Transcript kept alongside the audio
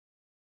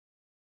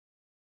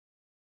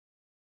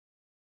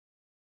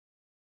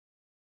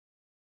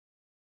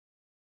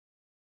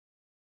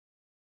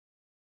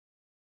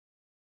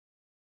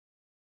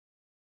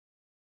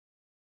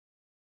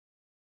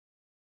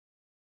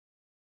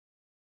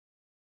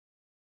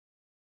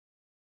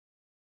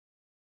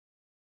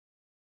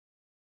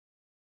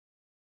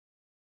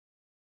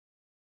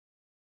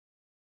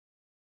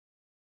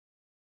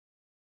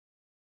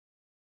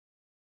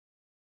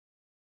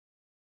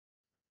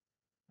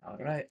All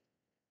right,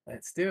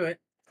 let's do it.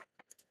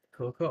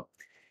 Cool, cool.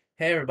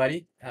 Hey,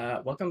 everybody.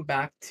 Welcome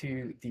back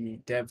to the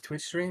Dev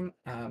Twitch stream.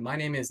 My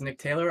name is Nick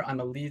Taylor.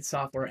 I'm a lead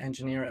software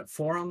engineer at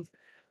Forum.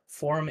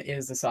 Forum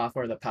is the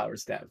software that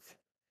powers Dev.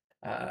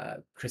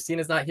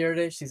 Christina's not here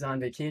today. She's on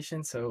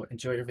vacation, so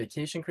enjoy your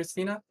vacation,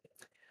 Christina.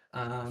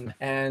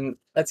 And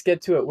let's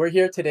get to it. We're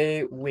here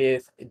today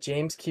with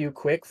James Q.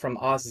 Quick from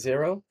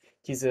Auth0.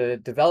 He's a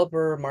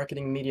developer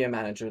marketing media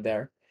manager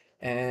there.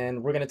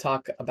 And we're going to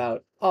talk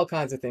about all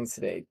kinds of things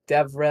today.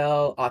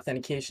 DevRel,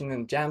 authentication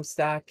and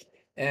Jamstack,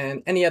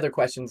 and any other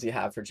questions you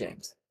have for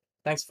James.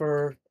 Thanks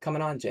for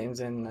coming on,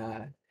 James. And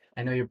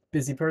I know you're a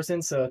busy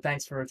person, so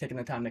thanks for taking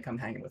the time to come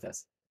hang with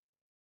us.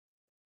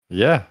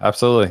 Yeah,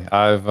 absolutely.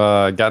 I've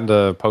gotten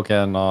to poke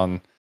in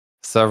on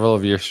several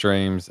of your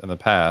streams in the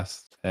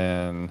past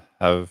and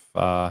have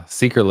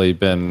secretly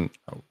been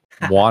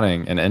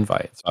wanting an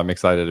invite. So I'm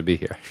excited to be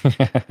here.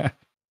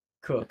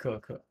 Cool, cool,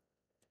 cool.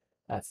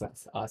 That's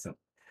nice. Awesome.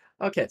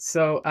 Okay,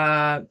 so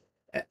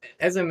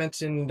as I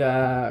mentioned,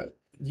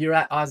 you're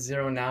at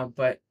Auth0 now,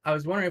 but I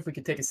was wondering if we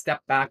could take a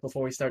step back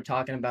before we start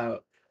talking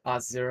about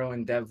Auth0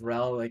 and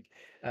DevRel. Like,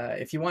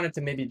 if you wanted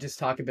to maybe just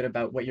talk a bit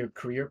about what your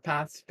career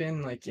path's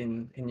been, like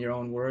in your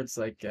own words.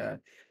 Like,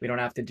 we don't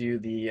have to do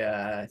the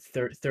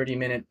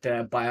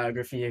 30-minute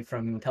biography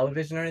from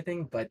television or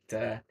anything, but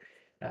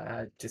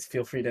just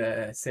feel free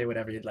to say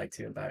whatever you'd like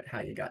to about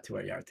how you got to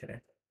where you are today.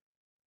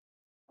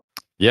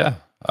 Yeah.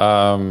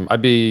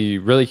 I'd be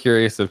really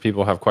curious if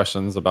people have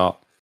questions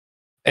about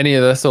any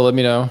of this. So let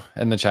me know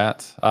in the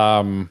chat.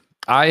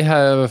 I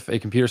have a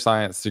computer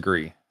science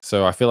degree.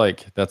 So I feel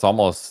like that's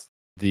almost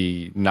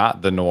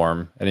not the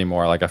norm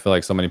anymore. Like I feel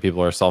like so many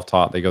people are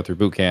self-taught. They go through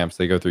boot camps,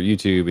 they go through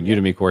YouTube and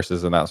Udemy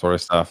courses and that sort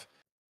of stuff.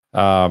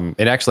 And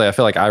actually I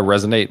feel like I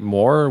resonate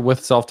more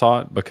with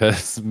self-taught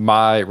because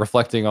my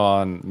reflecting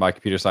on my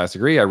computer science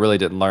degree, I really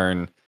didn't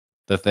learn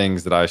the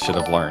things that I should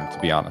have learned, to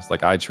be honest.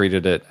 Like I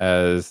treated it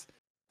as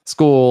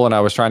school and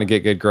I was trying to get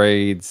good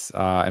grades,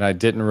 and I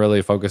didn't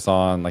really focus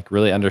on like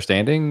really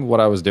understanding what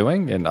I was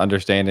doing and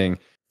understanding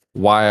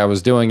why I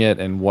was doing it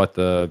and what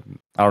I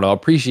don't know,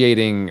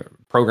 appreciating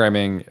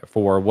programming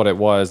for what it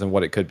was and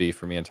what it could be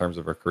for me in terms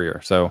of a career.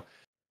 So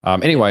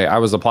anyway, I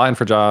was applying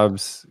for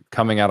jobs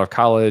coming out of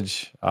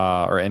college,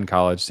 or in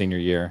college senior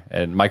year,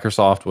 and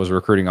Microsoft was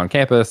recruiting on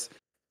campus.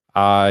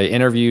 I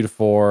interviewed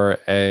for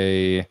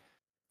a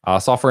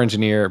software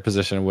engineer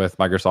position with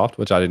Microsoft,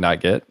 which I did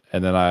not get.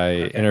 And then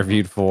I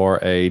interviewed for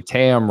a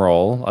TAM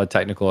role, a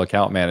technical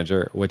account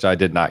manager, which I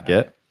did not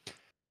get.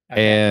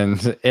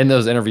 And in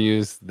those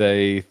interviews,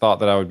 they thought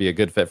that I would be a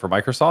good fit for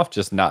Microsoft,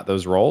 just not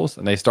those roles.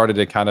 And they started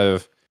to kind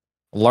of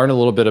learn a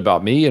little bit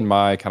about me and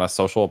my kind of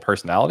social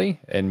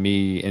personality and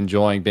me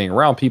enjoying being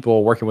around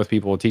people, working with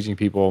people, teaching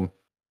people.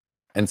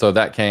 And so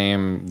that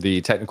came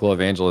the technical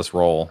evangelist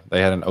role.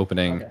 They had an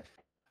opening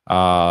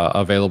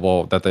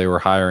available that they were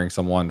hiring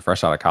someone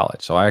fresh out of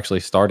college. So I actually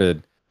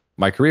started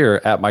my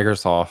career at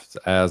Microsoft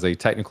as a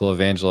technical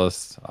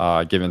evangelist,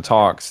 giving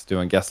talks,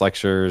 doing guest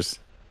lectures,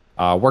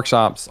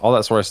 workshops, all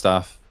that sort of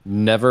stuff.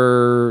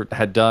 Never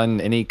had done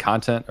any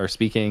content or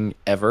speaking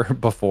ever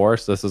before.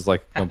 So this is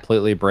like a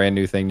completely brand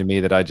new thing to me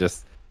that I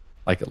just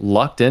like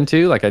lucked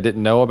into. Like I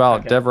didn't know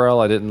about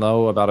DevRel. I didn't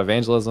know about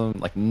evangelism,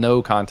 like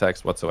no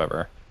context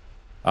whatsoever.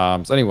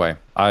 So anyway,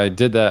 I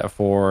did that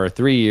for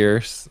 3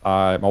 years.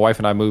 My wife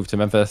and I moved to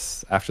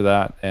Memphis after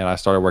that, and I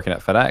started working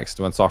at FedEx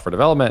doing software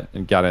development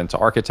and got into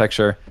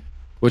architecture,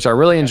 which I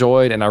really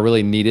enjoyed, and I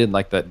really needed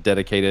like that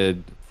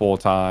dedicated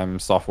full-time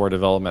software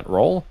development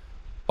role.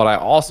 But I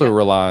also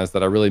realized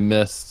that I really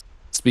missed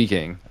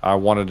speaking. I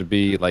wanted to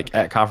be like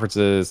at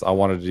conferences. I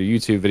wanted to do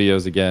YouTube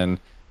videos again.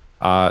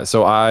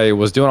 So I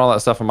was doing all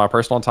that stuff in my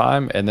personal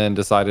time, and then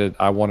decided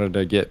I wanted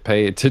to get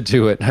paid to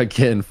do it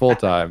again full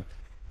time.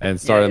 And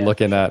started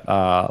looking at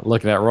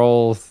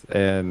roles,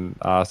 and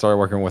started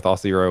working with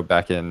Auth0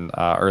 back in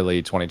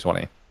early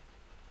 2020.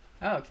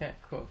 Oh, okay,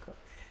 cool, cool.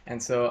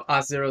 And so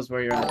Auth0 is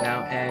where you're at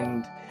now,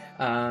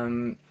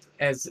 and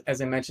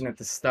as I mentioned at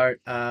the start,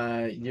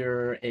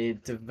 you're a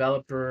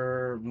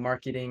developer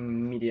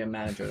marketing media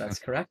manager. That's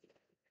correct.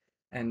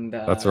 And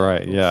That's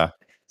right. cool. Yeah.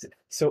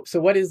 So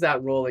what is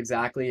that role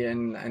exactly,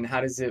 and how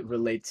does it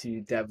relate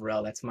to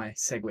DevRel? That's my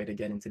segue to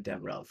get into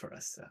DevRel for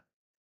us. So.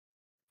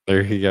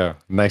 There you go.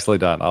 Nicely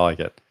done. I like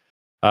it.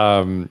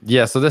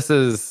 Yeah, so this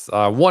is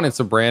it's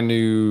a brand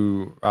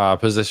new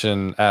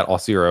position at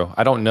Auth0.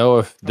 I don't know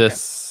if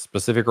this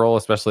specific role,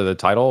 especially the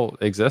title,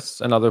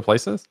 exists in other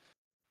places,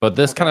 but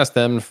this kind of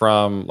stemmed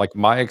from like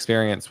my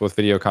experience with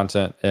video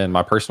content and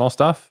my personal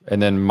stuff,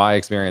 and then my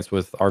experience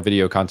with our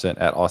video content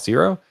at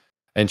Auth0,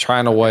 and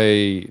trying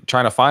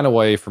to find a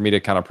way for me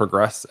to kind of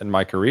progress in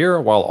my career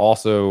while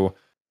also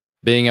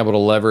being able to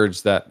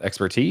leverage that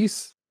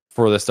expertise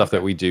for the stuff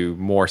that we do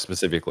more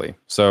specifically.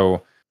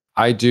 So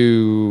I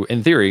do,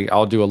 in theory,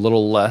 I'll do a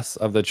little less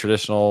of the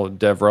traditional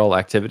DevRel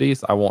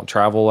activities. I won't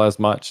travel as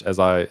much as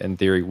I, in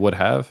theory, would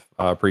have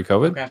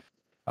pre-COVID.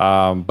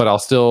 But I'll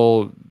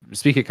still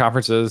speak at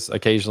conferences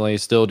occasionally,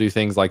 still do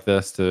things like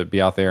this to be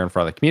out there in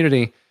front of the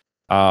community.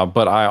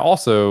 But I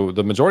also,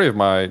 the majority of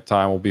my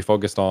time will be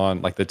focused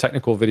on like the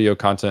technical video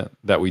content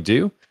that we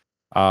do.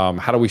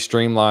 How do we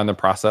streamline the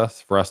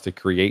process for us to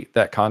create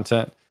that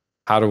content?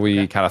 How do Okay.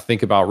 we kind of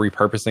think about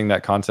repurposing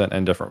that content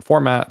in different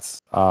formats,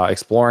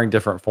 exploring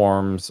different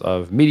forms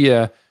of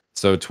media?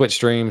 So Twitch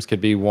streams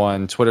could be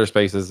one, Twitter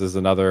Spaces is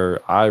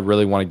another. I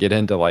really want to get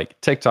into like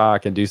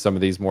TikTok and do some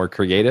of these more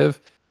creative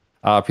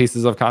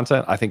pieces of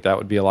content. I think that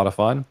would be a lot of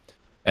fun.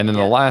 And then the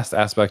Yeah. last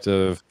aspect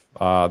of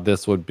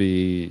this would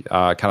be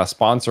kind of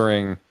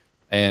sponsoring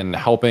and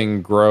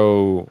helping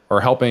grow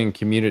or helping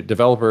community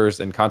developers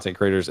and content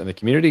creators in the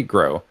community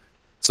grow.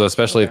 So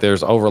especially if Okay.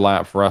 there's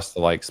overlap for us to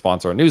like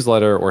sponsor a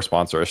newsletter or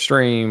sponsor a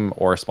stream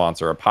or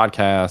sponsor a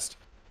podcast,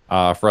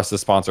 for us to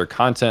sponsor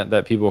content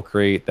that people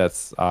create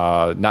that's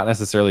not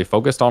necessarily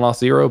focused on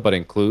Auth0, but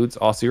includes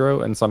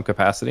Auth0 in some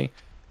capacity.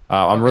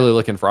 I'm Okay. really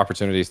looking for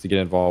opportunities to get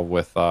involved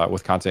with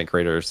content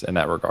creators in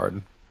that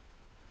regard.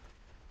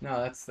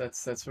 No,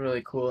 that's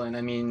really cool. And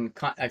I mean,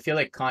 I feel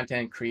like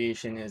content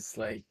creation is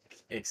like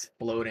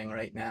exploding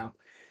right now.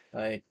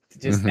 Like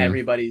just Hmm.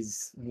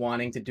 everybody's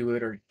wanting to do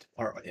it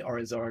or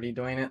is already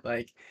doing it.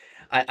 Like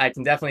I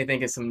can definitely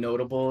think of some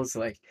notables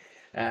like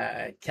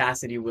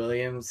Cassidy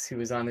Williams, who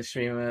was on the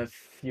stream a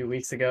few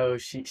weeks ago.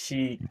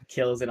 She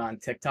kills it on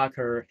TikTok.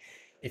 Her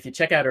If you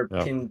check out her Yep.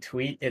 pinned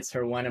tweet, it's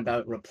her one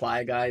about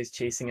reply guys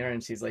chasing her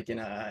and she's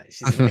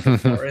in like a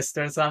forest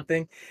or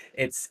something.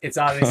 It's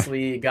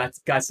obviously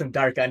got some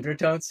dark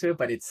undertones to it,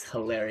 but it's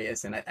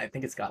hilarious, and I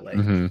think it's got like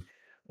Hmm.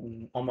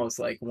 almost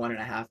like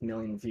 1.5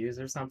 million views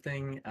or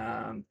something.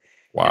 And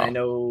I Wow.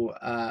 know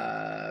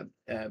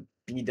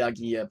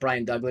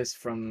Brian Douglas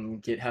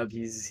from GitHub,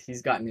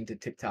 he's gotten into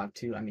TikTok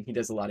too. I mean, he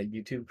does a lot of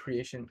YouTube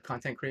creation,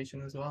 content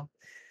creation as well.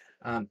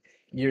 Um,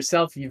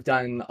 Yourself, you've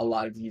done a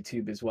lot of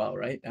YouTube as well,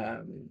 right?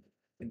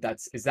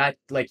 Is that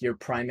like your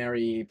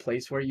primary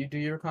place where you do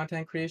your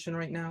content creation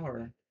right now,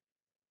 or?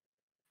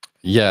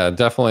 Yeah,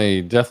 definitely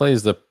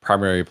is the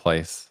primary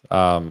place.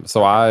 So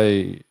Okay.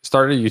 I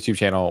started a YouTube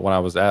channel when I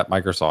was at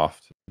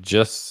Microsoft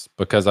just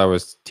because I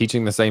was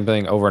teaching the same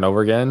thing over and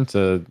over again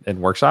to in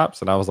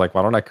workshops, and I was like,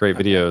 why don't I create Okay.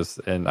 videos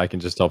and I can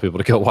just tell people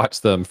to go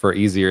watch them for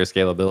easier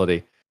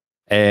scalability.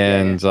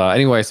 Yeah, yeah. And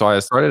anyway, so I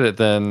started it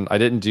then. I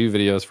didn't do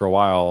videos for a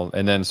while,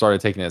 and then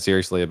started taking it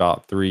seriously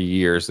about 3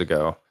 years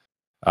ago.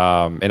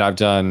 And I've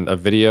done a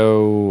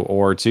video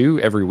or two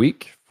every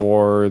week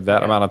for that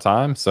Okay. amount of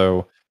time.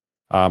 So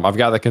I've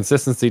got the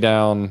consistency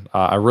down.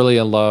 I really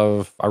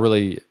love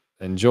creating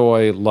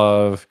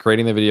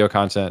the video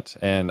content.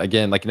 And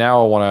again, like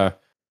now I want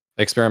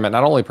to experiment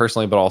not only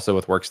personally, but also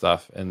with work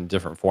stuff in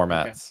different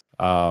Okay.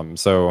 formats.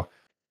 So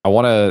I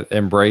want to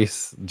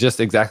embrace just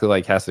exactly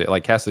like Cassidy.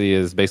 Like Cassidy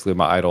is basically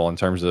my idol in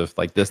terms of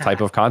like this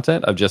type of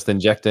content of just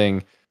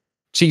injecting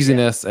Yeah.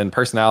 cheesiness and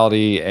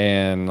personality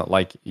and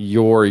like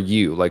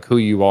you, like who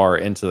you are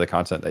into the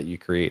content that you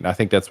create. And I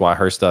think that's why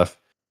her stuff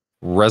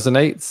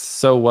resonates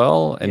so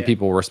well and Yeah.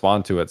 people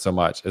respond to it so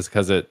much is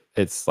because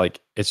it's like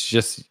it's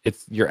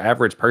your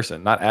average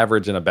person, not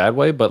average in a bad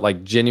way, but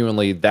like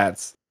genuinely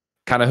that's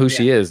kind of who Yeah.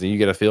 she is, and you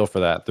get a feel for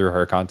that through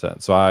her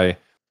content. So I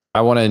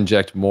want to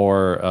inject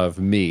more of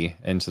me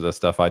into the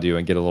stuff I do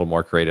and get a little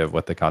more creative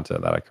with the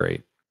content that I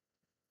create.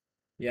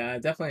 Yeah, I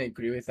definitely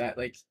agree with that.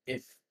 Like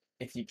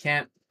if you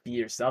can't be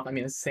yourself, I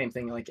mean, it's the same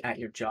thing like at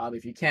your job.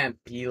 If you can't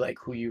be like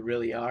who you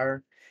really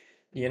are,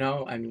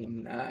 I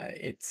mean,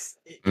 it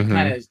kind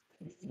Hmm. of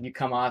you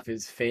come off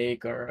as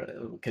fake or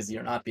because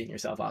you're not being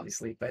yourself,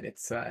 obviously. But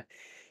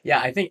yeah,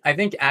 I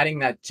think adding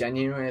that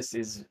genuineness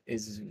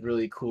is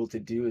really cool to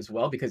do as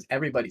well because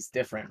everybody's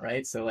different,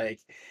 right? So like,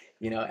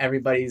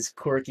 everybody's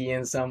quirky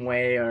in some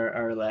way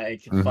or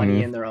like funny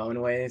Hmm. in their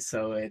own way.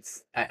 So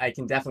I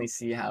can definitely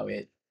see how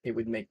it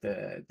would make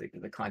the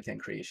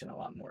content creation a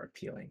lot more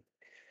appealing.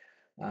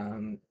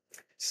 Um,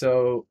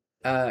 so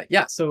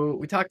yeah, so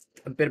we talked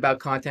a bit about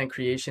content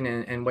creation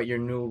and what your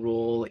new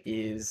role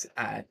is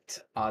at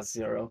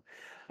Auth0.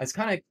 I was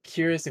kind of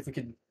curious if we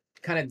could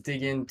kind of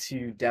dig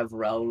into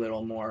DevRel a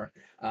little more.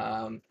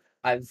 Um,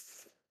 I've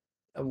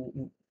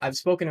I've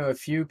spoken to a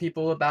few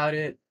people about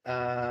it,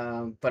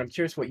 but I'm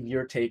curious what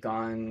your take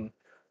on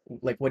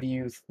like what do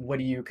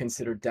you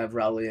consider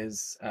DevRel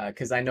is?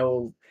 Because I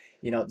know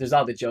there's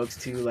all the jokes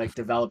too, like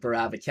developer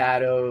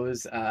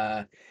avocados.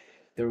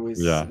 There was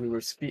Yeah. we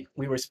were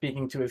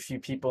speaking to a few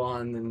people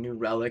on the New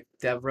Relic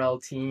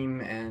DevRel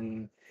team,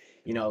 and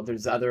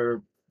there's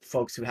other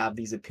folks who have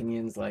these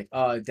opinions like,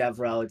 oh,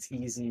 DevRel, it's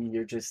easy.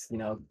 You're just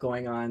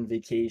going on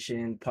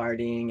vacation,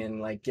 partying,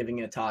 and like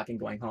giving a talk and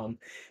going home,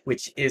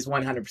 which is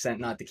 100%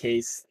 not the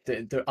case.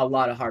 A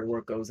lot of hard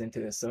work goes into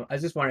this. So I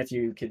was just wondering if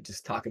you could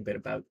just talk a bit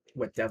about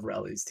what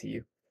DevRel is to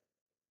you.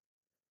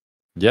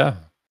 Yeah.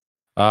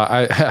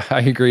 I I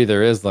agree.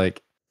 There is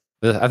like,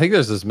 I think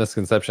there's this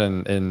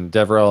misconception in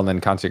DevRel and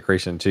then content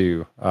creation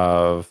too.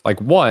 Of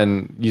like,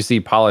 one, you see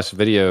polished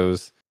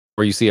videos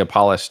or you see a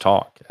polished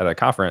talk at a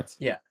conference,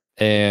 Yeah.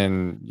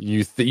 and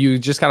you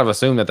just kind of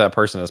assume that that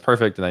person is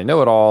perfect and they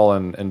know it all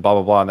and blah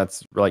blah blah. And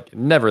that's like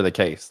never the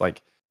case.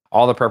 Like,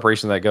 all the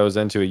preparation that goes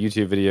into a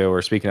YouTube video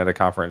or speaking at a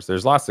conference.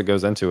 There's lots that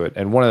goes into it.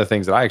 And one of the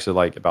things that I actually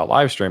like about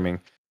live streaming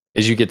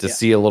is you get to Yeah.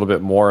 see a little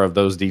bit more of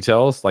those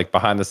details, like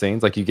behind the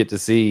scenes. Like you get to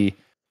see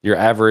your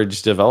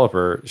average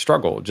developer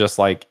struggle just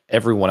like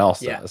everyone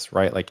else Yeah. does,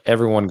 right? Like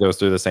everyone goes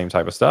through the same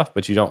type of stuff,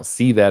 but you don't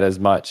see that as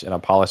much in a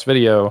polished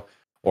video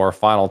or a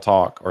final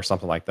talk or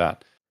something like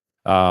that.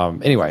 For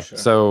Anyway, sure.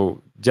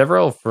 so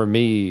DevRel for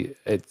me,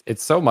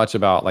 it's so much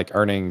about like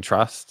earning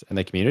trust in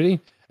the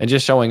community and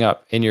just showing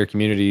up in your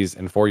communities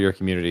and for your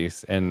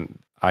communities. And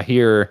I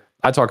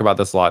talk about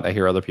this a lot. I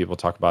hear other people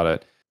talk about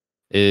it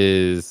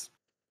is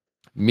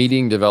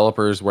meeting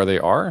developers where they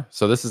are.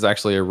 So this is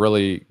actually a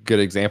really good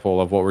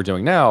example of what we're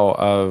doing now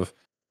of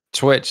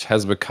Twitch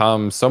has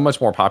become so much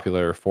more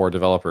popular for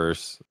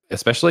developers,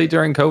 especially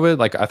during COVID.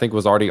 Like I think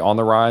was already on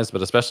the rise,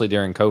 but especially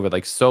during COVID,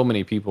 like so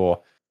many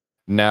people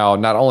now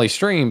not only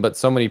stream, but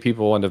so many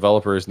people and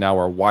developers now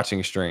are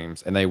watching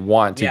streams and they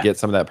want to Yeah. get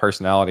some of that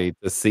personality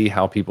to see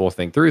how people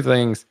think through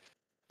things.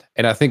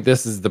 And I think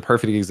this is the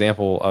perfect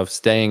example of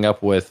staying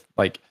up with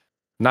like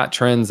not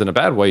trends in a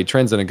bad way,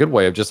 trends in a good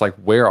way of just like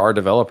where are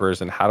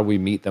developers and how do we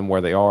meet them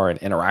where they are and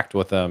interact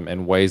with them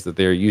in ways that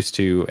they're used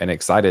to and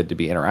excited to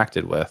be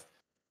interacted with.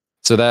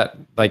 So that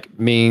like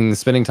means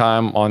spending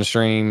time on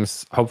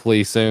streams.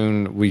 Hopefully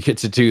soon we get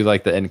to do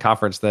like the in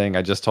conference thing.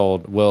 I just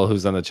told Will,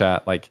 who's in the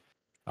chat, like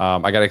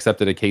I got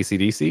accepted at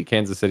KCDC,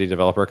 Kansas City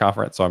Developer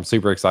Conference. So I'm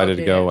super excited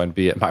to Okay. Yeah. go and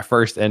be at my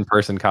first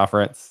in-person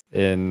conference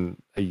in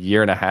a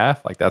year and a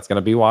half. Like that's going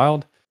to be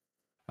wild.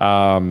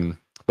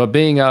 But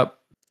being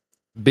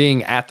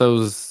at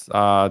those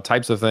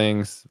types of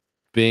things,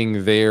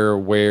 being there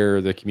where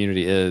the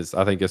community is,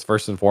 I think is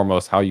first and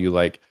foremost how you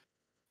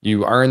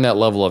earn that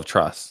level of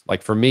trust.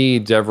 Like for me,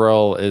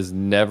 DevRel is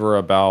never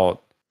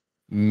about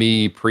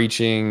me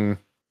preaching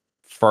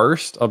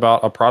first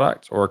about a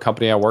product or a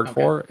company I work Okay.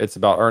 for. It's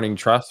about earning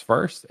trust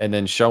first and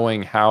then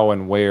showing how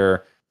and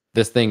where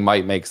this thing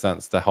might make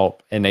sense to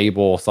help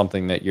enable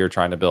something that you're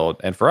trying to build.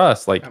 And for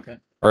us, like, Okay.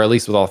 or at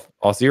least with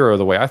Auth0,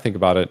 the way I think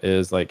about it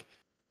is like,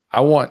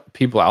 I want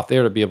people out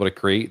there to be able to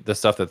create the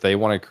stuff that they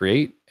want to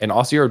create. And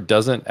Auth0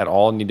 doesn't at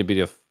all need to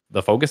be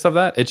the focus of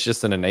that. It's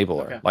just an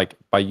enabler. Okay. Like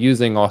by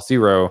using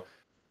Auth0,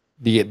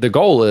 the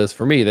goal is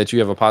for me that you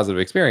have a positive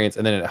experience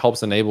and then it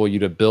helps enable you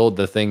to build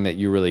the thing that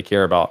you really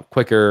care about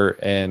quicker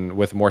and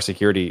with more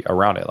security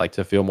around it, like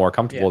to feel more Yeah.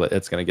 comfortable that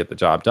it's going to get the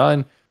job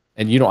done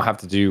and you don't have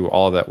to do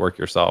all of that work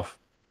yourself.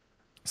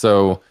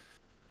 So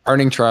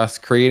earning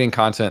trust, creating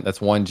content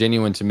that's one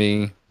genuine to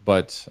me,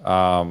 but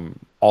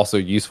also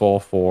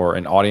useful for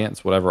an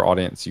audience, whatever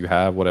audience you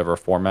have, whatever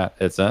format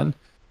it's in.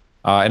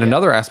 And Yeah.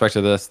 another aspect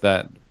of this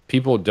that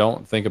people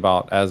don't think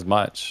about as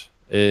much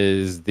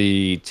is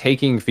the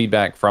taking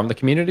feedback from the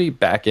community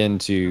back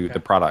into Okay. the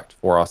product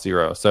for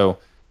Auth0. So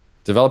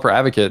developer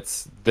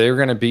advocates, they're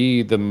going to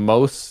be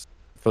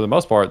for the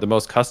most part, the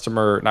most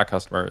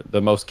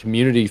the most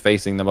community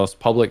facing, the most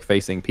public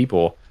facing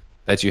people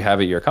that you have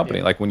at your company.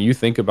 Yeah. Like when you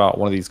think about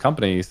one of these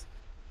companies,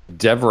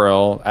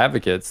 DevRel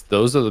advocates,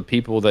 those are the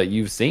people that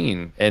you've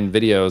seen in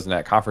videos and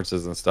at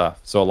conferences and stuff.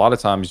 So a lot of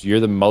times you're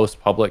the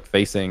most public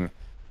facing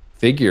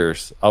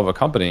figures of a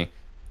company.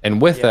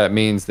 And with Yeah. that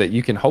means that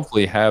you can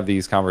hopefully have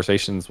these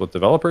conversations with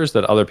developers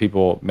that other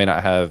people may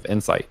not have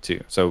insight to.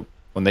 So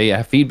when they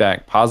have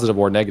feedback, positive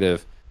or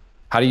negative,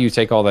 how do you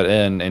take all that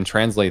in and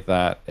translate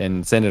that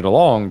and send it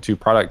along to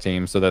product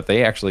teams so that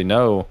they actually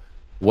know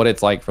what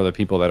it's like for the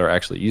people that are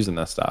actually using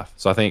this stuff?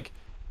 So I think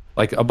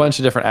like a bunch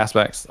of different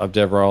aspects of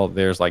DevRel,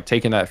 there's like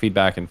taking that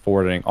feedback and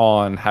forwarding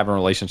on, having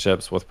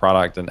relationships with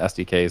product and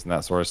SDKs and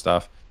that sort of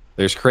stuff.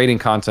 There's creating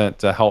content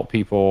to help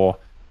people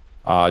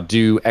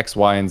do X,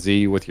 Y, and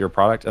Z with your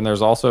product. And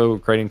there's also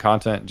creating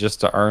content just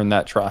to earn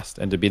that trust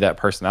and to be that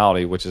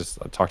personality, which is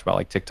I talked about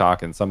like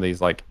TikTok and some of these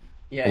like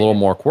a Yeah. little Yeah.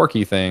 more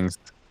quirky things.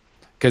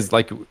 Because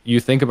like you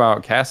think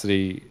about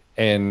Cassidy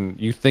and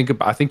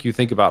I think you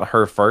think about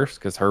her first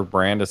because her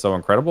brand is so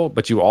incredible,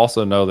 but you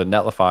also know that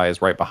Netlify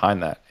is right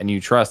behind that. And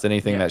you trust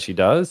anything Yeah. that she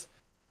does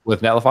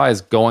with Netlify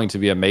is going to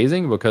be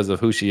amazing because of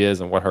who she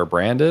is and what her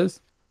brand is.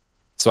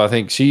 So I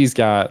think she's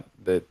got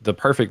the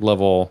perfect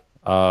level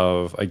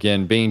of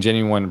again being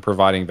genuine and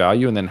providing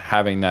value, and then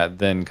having that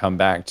then come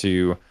back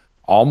to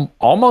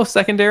almost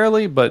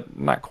secondarily, but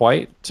not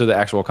quite to the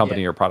actual Yeah.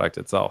 company or product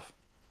itself.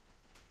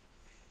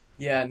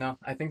 Yeah, no,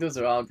 I think those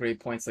are all great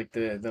points. Like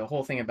the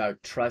whole thing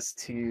about trust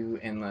too,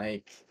 and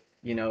like,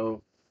 you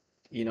know,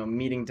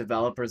 meeting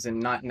developers and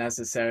not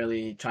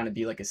necessarily trying to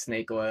be like a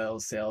snake oil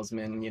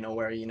salesman,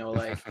 where,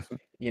 like,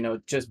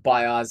 just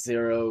buy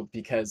Auth0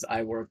 because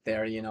I work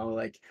there,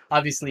 like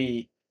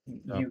obviously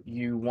Yeah.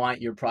 you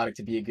want your product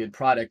to be a good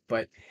product,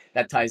 but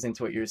that ties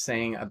into what you're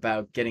saying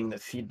about getting the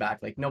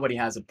feedback. Like nobody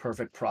has a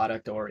perfect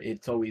product or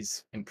it's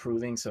always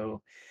improving.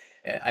 So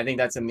I think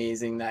that's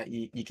amazing that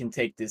you can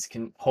take this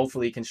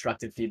hopefully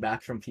constructive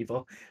feedback from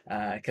people,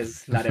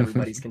 because not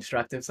everybody's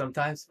constructive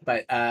sometimes,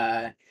 but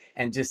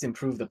and just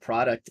improve the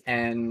product,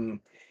 and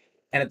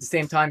at the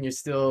same time you're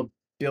still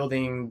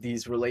building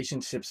these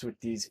relationships with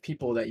these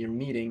people that you're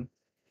meeting,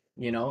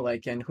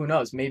 like, and who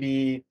knows,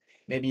 maybe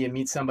maybe you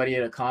meet somebody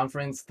at a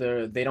conference,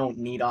 they don't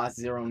need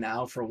Auth0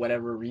 now for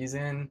whatever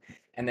reason,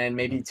 and then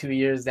maybe 2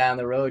 years down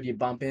the road you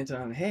bump into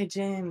them. Hey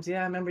James,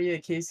 yeah, I remember you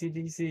at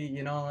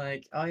KCDC.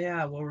 Like, oh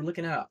yeah, well we're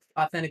looking at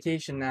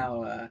authentication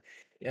now.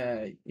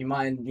 You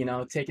mind,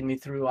 taking me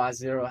through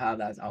Auth0, how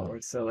that all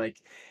works? So like,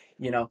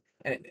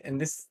 and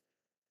this,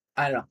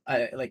 I don't know.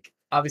 I like,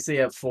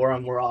 obviously at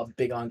Forum we're all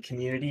big on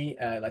community.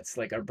 That's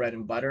like our bread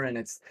and butter,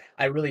 and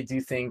I really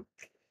do think,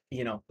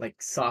 like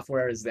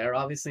software is there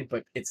obviously,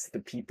 but it's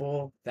the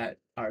people that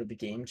are the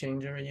game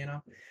changer.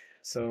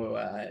 So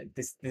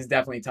this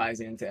definitely ties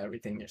into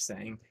everything you're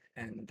saying,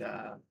 and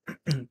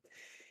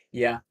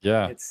yeah,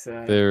 Yeah. it's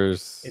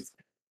There's it's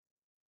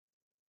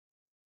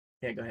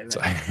yeah. Go ahead, So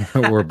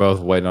man. we're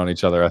both waiting on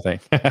each other, I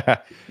think.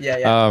 Yeah,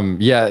 yeah,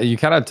 Yeah, you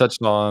kind of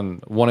touched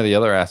on one of the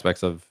other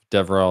aspects of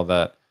DevRel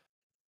that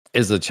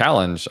is a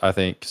challenge, I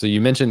think. So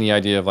you mentioned the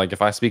idea of like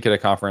if I speak at a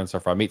conference or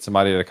if I meet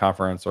somebody at a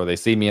conference or they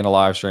see me in a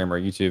live stream or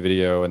YouTube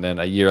video, and then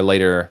a year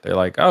later they're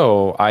like,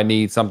 oh, I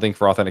need something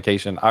for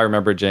authentication. I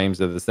remember James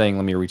did this thing.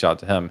 Let me reach out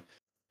to him.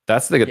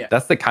 yeah,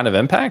 That's the kind of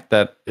impact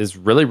that is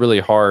really, really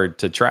hard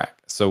to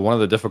track. So one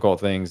of the difficult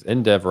things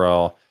in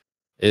DevRel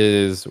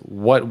is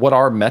what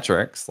are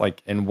metrics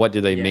like and what do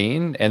they yeah,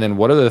 mean? And then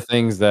what are the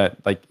things that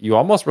like you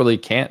almost really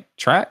can't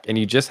track and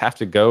you just have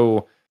to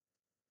go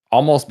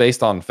almost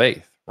based on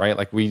faith, right?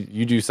 Like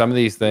you do some of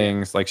these yeah,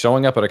 things like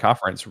showing up at a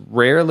conference,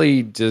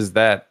 rarely does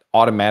that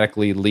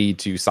automatically lead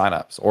to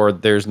signups, or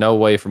there's no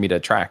way for me to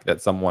track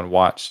that someone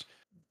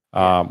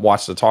yeah,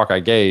 watched the talk I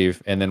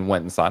gave and then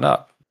went and signed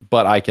up.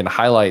 But I can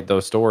highlight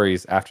those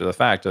stories after the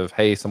fact of,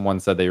 hey, someone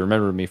said they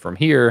remembered me from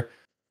here,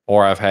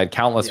 or I've had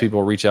countless yeah,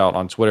 people reach out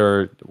on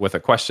Twitter with a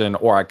question,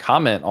 or I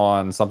comment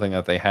on something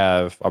that they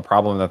have, a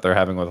problem that they're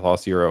having with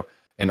Lost Zero,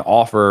 and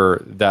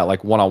offer that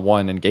like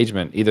one-on-one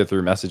engagement either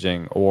through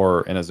messaging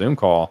or in a Zoom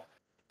call.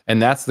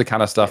 And that's the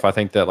kind of yeah, stuff I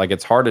think that like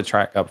it's hard to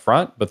track up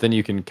front, but then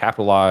you can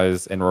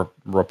capitalize and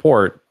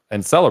report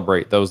and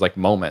celebrate those like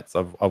moments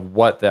of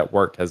what that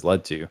work has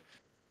led to.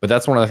 But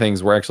that's one of the yeah,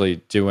 things we're actually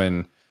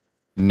doing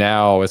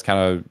now is kind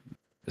of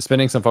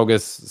spending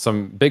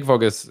some big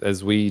focus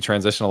as we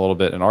transition a little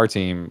bit in our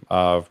team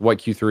of what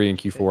Q3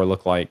 and yeah. Q4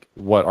 look like,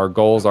 what our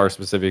goals are Okay.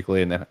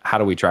 specifically, and then how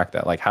do we track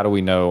that? Like, how do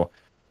we know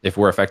if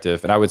we're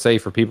effective? And I would say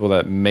for people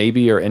that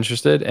maybe are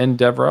interested in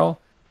DevRel,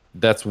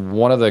 that's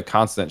one of the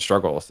constant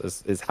struggles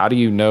is how do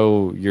you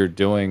know you're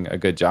doing a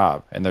good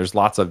job? And there's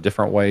lots of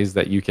different ways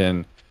that you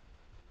can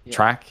Yeah,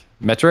 track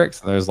metrics.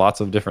 There's lots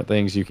of different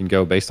things you can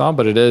go based on,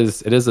 but it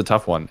is a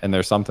tough one. And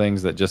there's some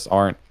things that just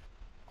aren't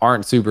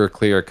super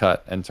clear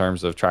cut in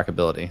terms of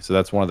trackability. So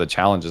that's one of the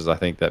challenges I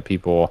think that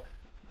people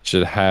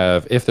should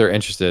have if they're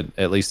interested,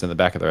 at least in the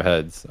back of their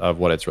heads, of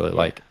what it's really yeah.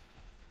 like.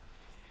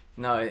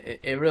 No,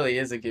 it really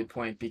is a good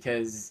point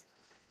because,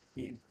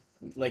 you,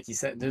 like you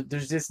said,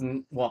 there's just,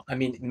 well, I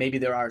mean, maybe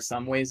there are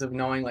some ways of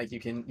knowing, like you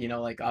can,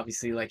 like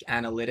obviously like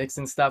analytics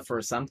and stuff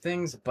for some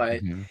things,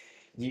 but Hmm.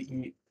 you,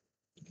 you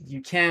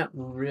you can't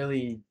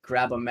really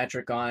grab a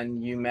metric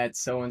on you met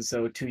so and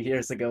so 2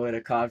 years ago at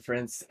a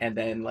conference and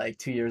then like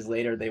 2 years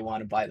later they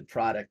want to buy the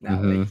product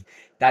now. Like Hmm.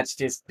 that's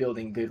just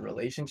building good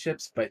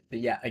relationships. But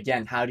yeah,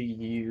 again, how do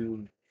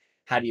you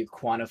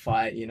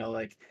quantify,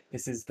 like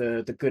this is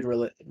the good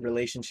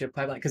relationship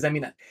pipeline? Because I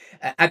mean,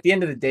 at the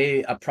end of the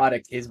day, a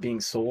product is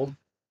being sold,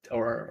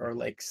 or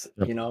like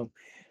Yep.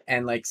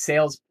 and like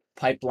sales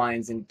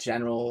pipelines in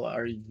general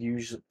are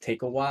usually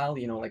take a while.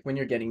 Like when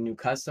you're getting new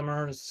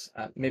customers,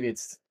 maybe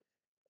it's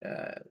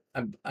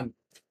I'm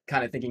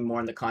kind of thinking more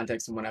in the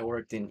context of when I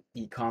worked in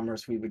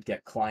e-commerce. We would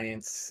get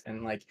clients,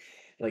 and like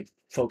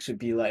folks would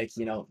be like,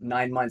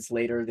 9 months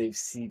later they've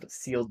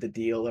sealed the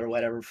deal or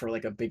whatever for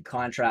like a big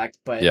contract.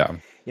 But Yeah.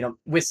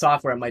 with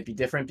software it might be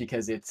different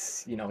because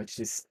it's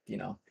just,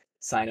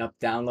 sign up,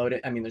 download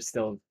it. I mean, they're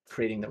still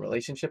creating the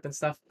relationship and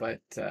stuff, but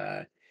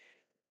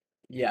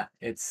yeah,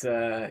 it's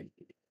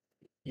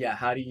yeah,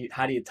 how do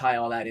you tie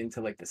all that into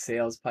like the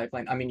sales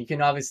pipeline? I mean, you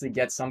can obviously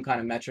get some kind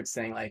of metrics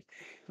saying like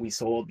we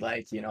sold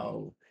like,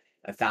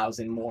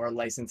 1,000 more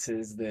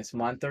licenses this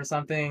month or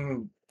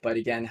something. But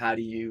again, how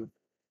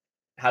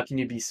can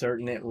you be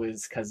certain it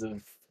was because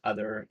of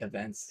other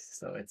events?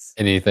 So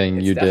Anything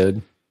it's you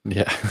definitely, did.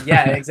 Yeah.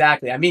 yeah,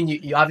 exactly. I mean,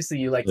 you obviously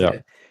you like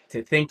Yeah.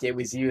 to think it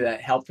was you that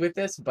helped with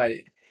this, but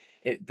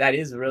that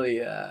is really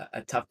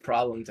a tough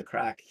problem to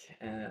crack.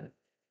 And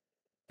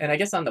I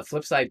guess on the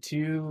flip side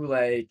too,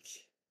 like,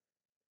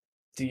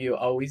 do you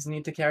always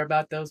need to care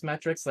about those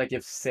metrics? Like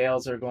if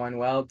sales are going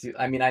well,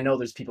 I mean, I know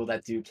there's people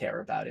that do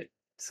care about it.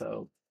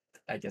 So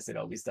I guess it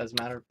always does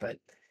matter, but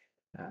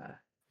uh,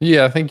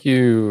 Yeah, I think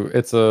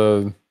it's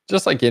a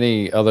just like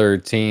any other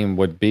team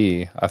would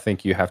be. I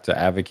think you have to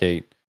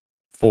advocate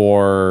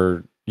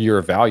for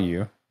your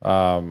value.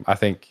 I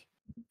think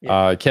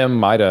yeah, Kim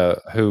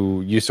Maida,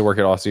 who used to work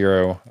at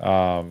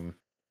Auth0,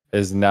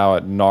 is now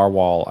at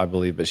Narwhal, I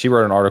believe, but she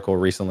wrote an article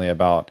recently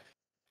about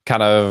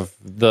kind of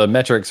the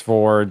metrics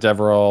for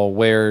DevRel,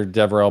 where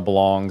DevRel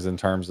belongs in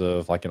terms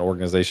of like an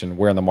organization,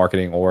 where in the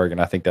marketing org,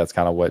 and I think that's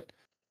kind of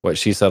what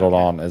she settled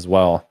okay, on as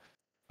well.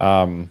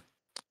 Um,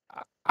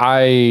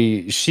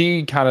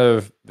 she kind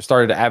of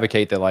started to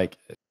advocate that like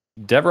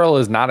DevRel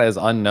is not as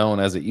unknown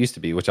as it used to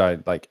be, which I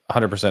like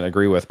 100%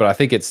 agree with. But I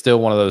think it's still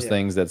one of those Yeah.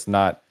 things that's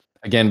not,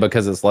 again,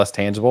 because it's less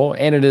tangible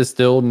and it is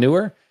still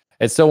newer.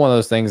 It's still one of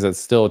those things that's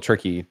still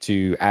tricky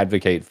to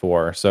advocate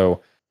for.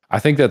 So I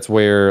think that's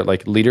where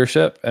like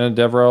leadership in a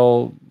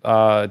DevRel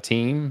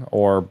team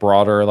or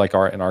broader, like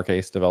in our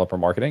case, developer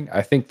marketing,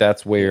 I think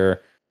that's Yeah.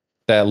 where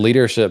that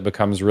leadership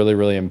becomes really,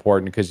 really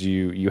important because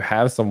you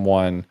have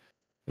someone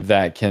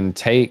that can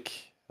take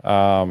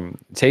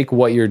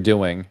what you're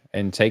doing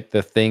and take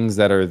the things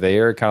that are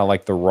there, kind of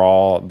like the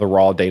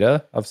raw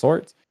data of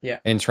sorts, Yeah.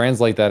 and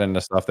translate that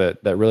into stuff that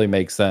really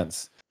makes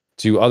sense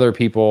to other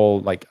people,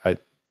 like a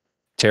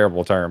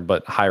terrible term,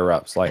 but higher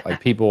ups, like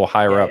people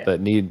higher Yeah. up Yeah.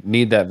 that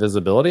need that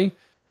visibility.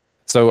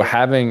 So Yeah.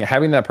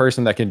 having that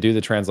person that can do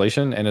the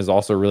translation and is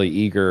also really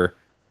eager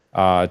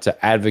to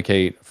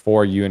advocate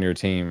for you and your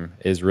team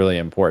is really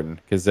important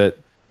because it,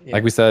 like Yeah.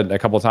 we said a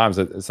couple of times,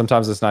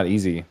 sometimes it's not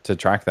easy to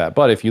track that.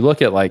 But if you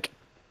look at like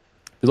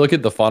you look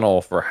at the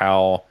funnel for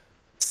how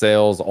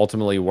sales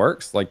ultimately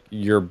works, like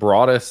your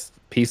broadest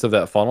piece of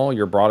that funnel,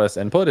 your broadest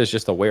input is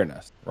just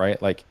awareness, right?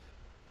 Like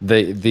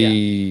Yeah.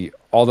 the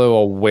although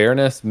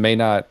awareness may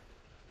not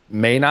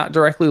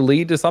directly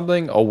lead to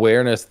something,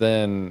 awareness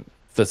then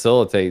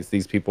facilitates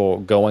these people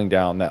going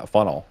down that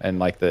funnel, and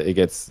like it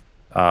gets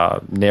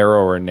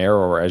narrower and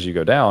narrower as you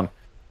go down.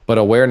 But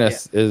Yeah.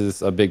 awareness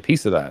is a big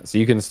piece of that. So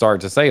you can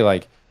start to say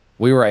like,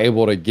 we were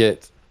able to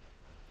get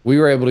we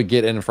were able to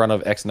get in front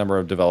of X number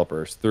of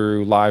developers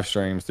through live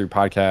streams, through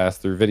podcasts,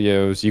 through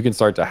videos. You can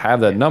start to have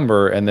that Yeah.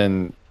 number and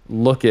then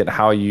look at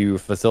how you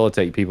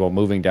facilitate people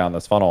moving down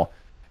this funnel.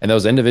 And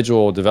those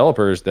individual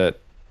developers that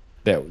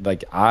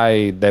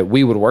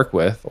we would work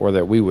with or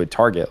that we would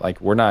target, like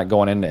we're not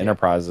going into Yeah.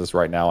 enterprises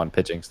right now and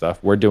pitching stuff.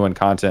 We're doing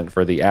content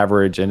for the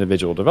average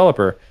individual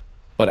developer.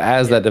 But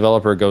as Yeah. that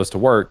developer goes to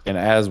work and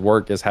as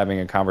work is having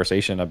a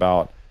conversation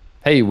about,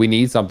 hey, we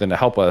need something to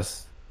help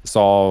us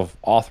solve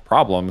auth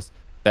problems,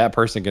 that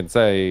person can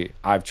say,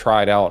 I've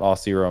tried out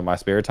Auth0 in my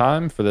spare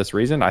time for this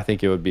reason. I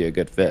think it would be a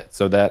good Yeah. fit.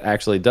 So that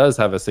actually does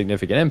have a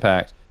significant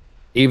impact,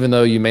 even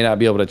though you may not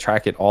be able to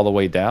track it all the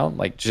way down.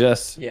 Like Yeah.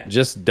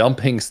 just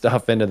dumping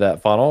stuff into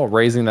that funnel,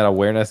 raising that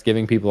awareness,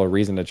 giving people a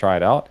reason to try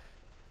it out,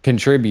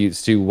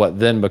 contributes to what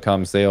then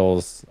becomes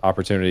sales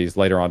opportunities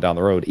later on down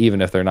the road,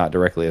 even if they're not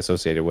directly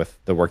associated with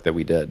the work that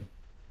we did.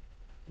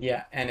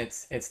 Yeah. And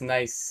it's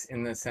nice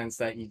in the sense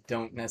that you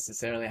don't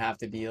necessarily have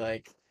to be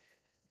like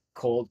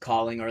cold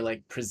calling or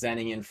like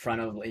presenting in front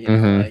of,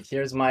 Hmm. like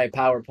here's my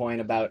PowerPoint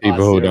about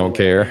People who don't Auth0.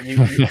 care.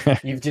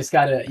 You've just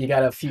got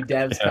a few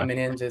devs Yeah. coming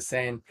in just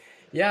saying,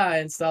 yeah, I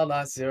installed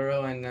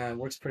Auth0 and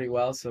works pretty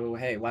well. So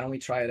hey, why don't we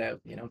try it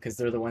out? Because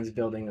they're the ones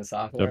building the Yep.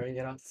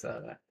 software.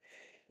 So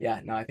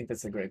yeah, no, I think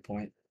that's a great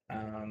point.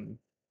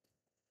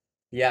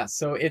 Yeah,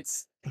 so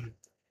it's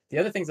the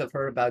other things I've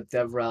heard about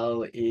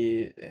DevRel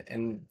is,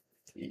 and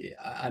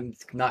I'm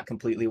not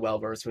completely well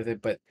versed with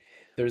it, but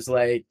there's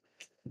like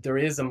there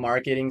is a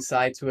marketing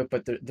side to it,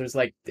 but there's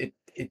like it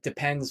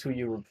depends who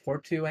you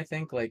report to, I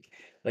think. Like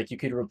you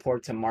could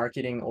report to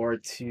marketing or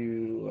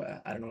to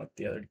I don't know what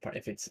the other part,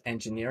 if it's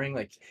engineering,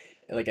 like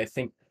I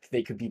think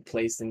they could be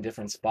placed in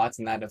different spots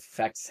and that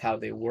affects how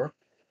they work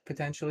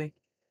potentially.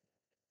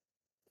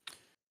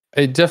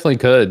 It definitely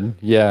could.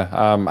 Yeah.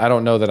 I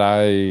don't know that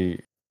I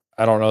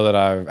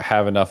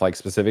have enough like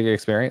specific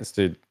experience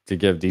to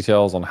give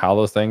details on how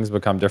those things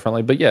become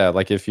differently. But yeah,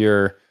 like if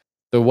you're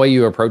the way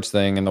you approach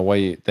things and the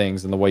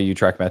way you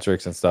track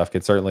metrics and stuff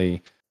could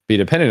certainly be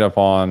dependent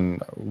upon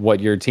what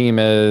your team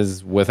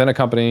is within a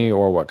company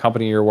or what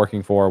company you're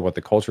working for, what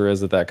the culture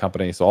is at that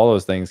company. So all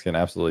those things can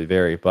absolutely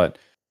vary. But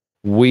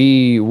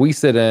we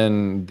sit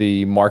in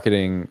the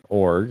marketing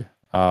org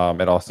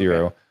at Okay.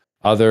 Auth0.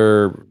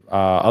 Other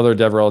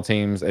DevRel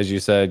teams, as you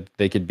said,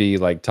 they could be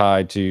like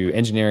tied to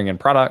engineering and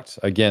product.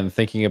 Again,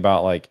 thinking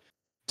about like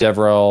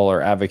DevRel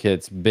or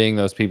advocates being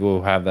those people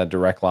who have that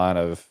direct line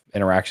of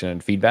interaction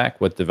and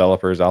feedback with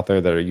developers out there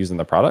that are using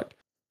the product.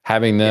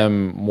 Having Yeah.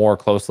 them more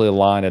closely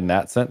aligned in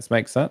that sense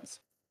makes sense.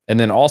 And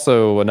then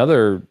also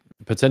another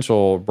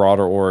potential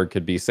broader org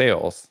could be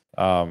sales.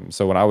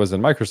 So when I was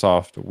in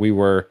Microsoft,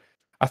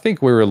 I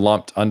think we were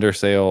lumped under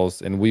sales,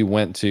 and we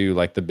went to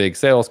like the big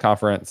sales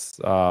conference.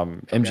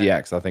 Okay.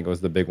 MGX, I think,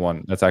 was the big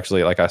one. That's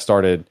actually like I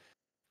started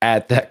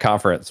at that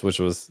conference, which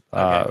was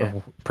Okay.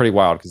 Okay. pretty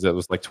wild because it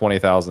was like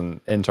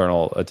 20,000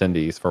 internal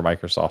attendees for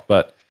Microsoft.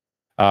 But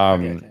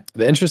Okay. Okay.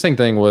 the interesting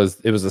thing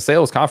was it was a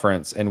sales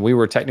conference, and we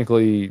were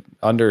technically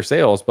under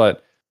sales,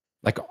 but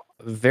like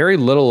very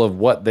little of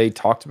what they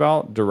talked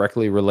about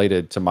directly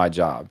related to my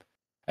job.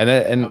 And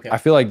Okay. I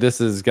feel like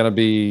this is going to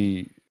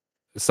be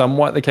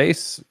somewhat the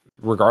case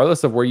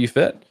regardless of where you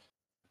fit,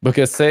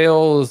 because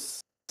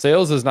sales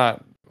is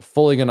not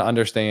fully going to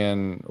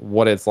understand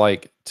what it's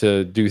like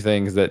to do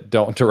things that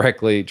don't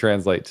directly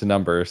translate to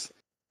numbers.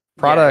 Yeah. Yeah.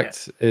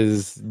 Product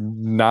is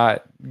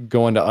not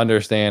going to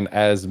understand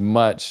as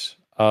much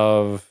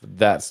of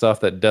that stuff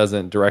that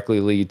doesn't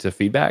directly lead to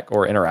feedback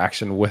or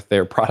interaction with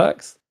their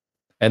products.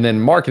 And then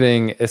Yeah.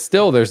 marketing is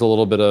still, there's a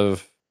little bit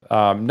of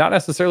not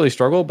necessarily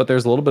struggle, but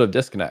there's a little bit of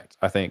disconnect.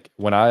 I think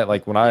when Yeah.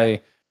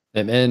 I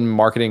am in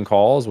marketing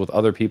calls with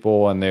other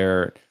people and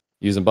they're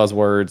using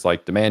buzzwords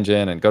like demand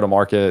gen and go to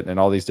market and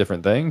all these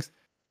different things,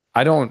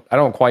 I don't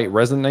quite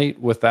resonate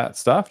with that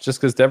stuff just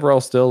because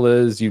DevRel still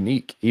is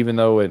unique, even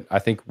though I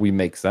think we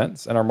make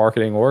sense in our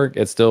marketing org.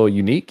 It's still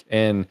unique,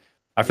 and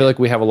I feel Yeah. like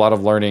we have a lot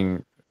of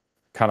learning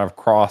kind of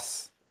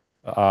across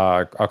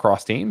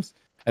teams,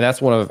 and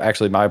that's one of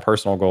actually my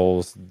personal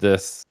goals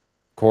this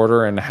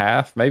quarter and a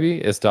half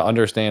maybe is to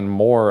understand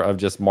more of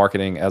just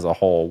marketing as a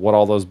whole, what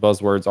all those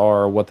buzzwords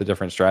are, what the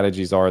different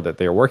strategies are that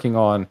they're working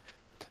on,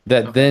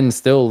 that Okay. then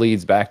still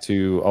leads back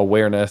to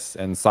awareness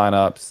and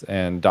signups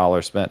and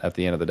dollars spent at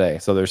the end of the day.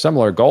 So there's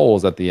similar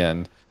goals at the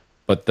end,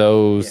 but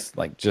Yeah. those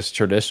like just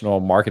traditional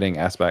marketing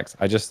aspects,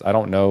 I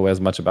don't know as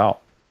much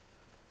about.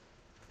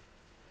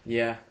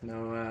 Yeah.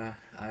 No,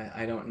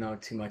 I don't know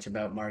too much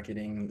about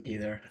marketing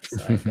either,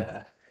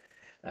 aside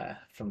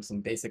from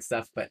some basic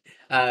stuff. But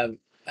um,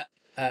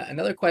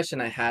 another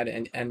question I had,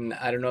 and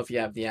I don't know if you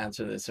have the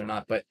answer to this or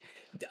not, but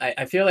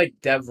I feel like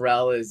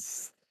DevRel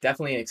is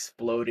definitely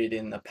exploded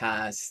in the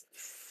past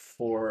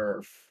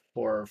four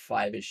or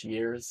five-ish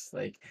years.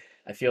 Like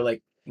I feel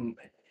like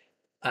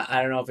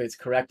I don't know if it's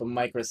correct, but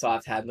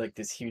Microsoft had like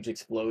this huge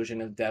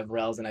explosion of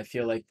DevRels, and I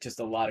feel like just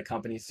a lot of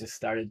companies just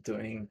started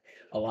doing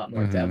a lot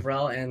more Hmm.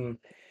 DevRel. And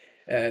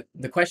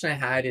the question I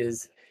had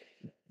is,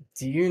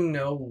 do you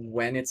know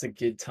when it's a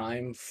good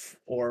time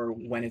or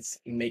when it's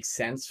makes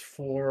sense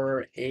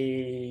for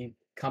a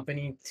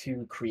company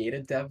to create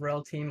a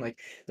DevRel team? Like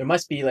there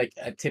must be like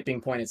a tipping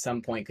point at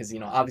some point because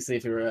obviously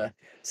if you're a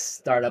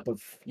startup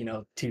of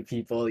two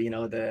people,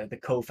 the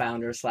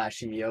co-founder slash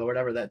CEO or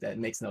whatever, that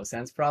makes no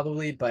sense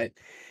probably. But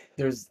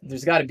there's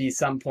got to be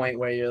some point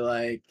where you're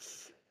like,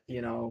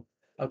 you know,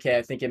 okay,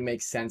 I think it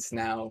makes sense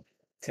now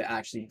to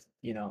actually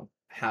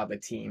have a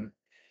team.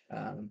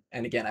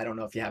 And again, I don't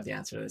know if you have the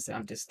answer to this.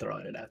 I'm just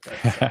throwing it out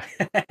there. So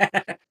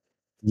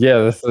Yeah,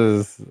 this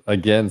is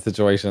again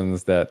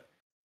situations that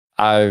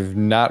I've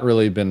not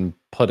really been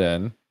put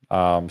in.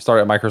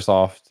 Started at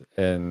Microsoft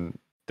and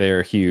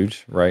they're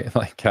huge, right?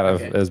 Like kind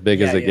of okay, as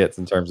big as yeah, it yeah, gets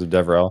in terms of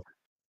DevRel.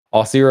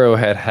 Auth0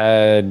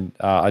 had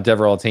a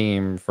DevRel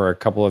team for a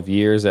couple of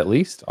years at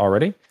least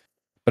already.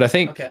 But I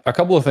think okay, a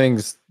couple of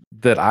things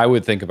that I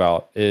would think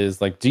about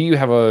is like, do you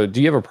have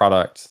a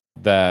product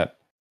that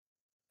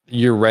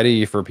you're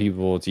ready for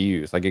people to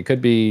use? Like it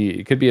could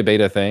be a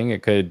beta thing,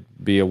 it could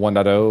be a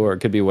 1.0, hmm or it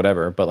could be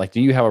whatever. But like,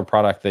 do you have a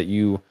product that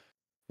you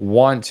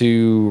want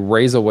to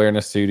raise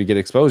awareness to get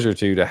exposure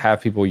to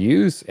have people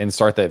use and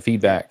start that yeah,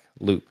 feedback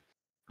loop?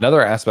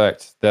 Another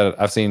aspect that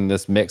I've seen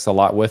this mix a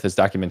lot with is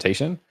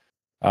documentation.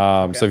 So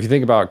okay, if you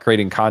think about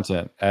creating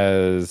content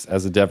as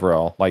a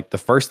DevRel, like the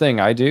first thing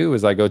I do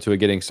is I go to a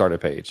getting started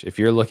page. If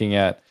you're looking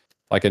at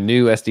like a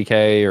new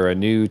SDK or a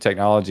new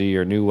technology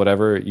or new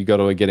whatever, you go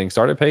to a getting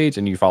started page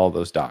and you follow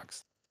those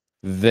docs.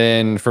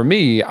 Then for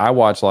me, I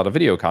watch a lot of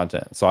video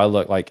content. So I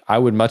look like I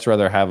would much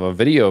rather have a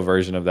video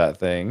version of that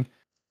thing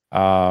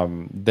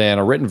than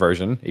a written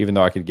version, even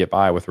though I could get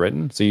by with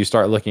written. So you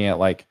start looking at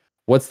like,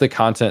 what's the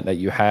content that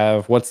you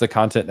have? What's the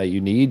content that you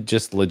need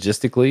just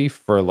logistically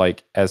for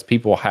like, as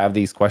people have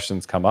these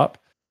questions come up,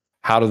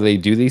 how do they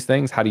do these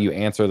things? How do you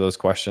answer those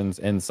questions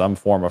in some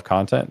form of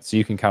content? So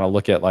you can kind of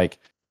look at like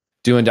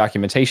doing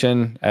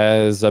documentation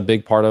as a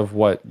big part of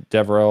what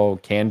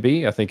DevRel can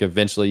be. I think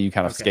eventually you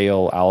kind of okay,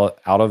 scale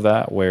out of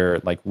that where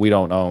like we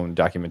don't own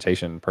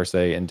documentation per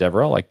se in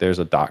DevRel. Like there's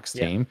a docs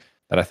yeah, team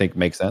that I think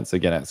makes sense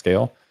again at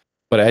scale.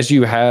 But as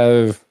you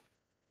have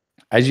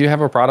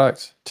a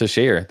product to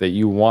share that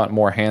you want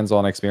more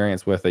hands-on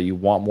experience with, that you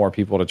want more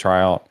people to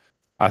try out,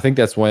 I think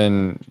that's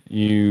when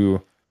you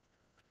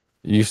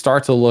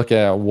start to look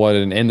at what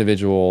an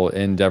individual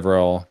in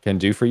DevRel can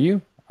do for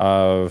you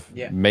of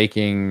yeah,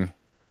 making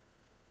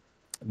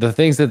the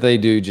things that they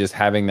do, just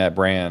having that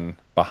brand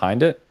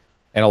behind it.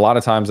 And a lot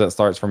of times that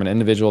starts from an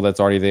individual that's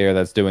already there,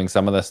 that's doing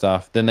some of the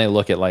stuff. Then they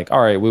look at like,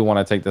 all right, we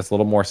want to take this a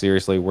little more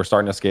seriously. We're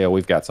starting to scale.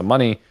 We've got some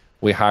money.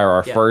 We hire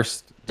our yeah,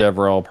 first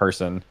DevRel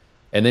person.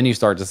 And then you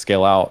start to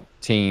scale out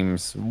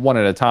teams one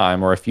at a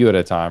time or a few at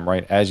a time,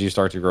 right? As you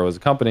start to grow as a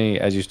company,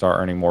 as you start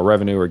earning more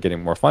revenue or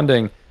getting more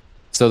funding,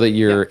 so that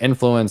yeah, your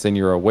influence and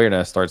your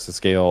awareness starts to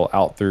scale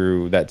out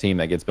through that team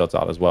that gets built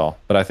out as well.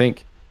 But I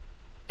think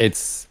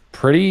it's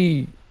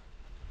pretty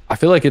I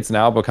feel like it's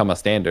now become a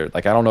standard.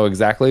 Like I don't know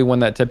exactly when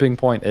that tipping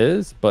point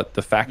is, but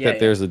the fact yeah, that yeah,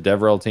 there's a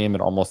DevRel team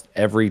at almost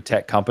every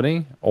tech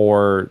company,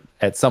 or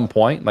at some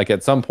point, like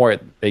at some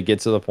point they get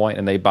to the point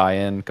and they buy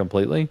in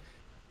completely.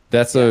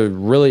 That's yeah, a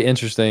really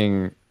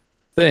interesting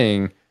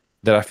thing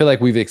that I feel like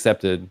we've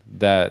accepted,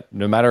 that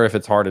no matter if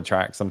it's hard to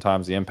track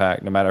sometimes the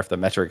impact, no matter if the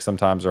metrics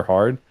sometimes are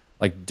hard,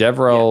 like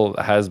yeah, DevRel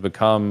has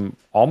become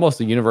almost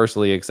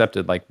universally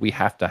accepted. Like we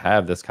have to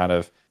have this kind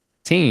of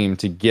team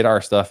to get our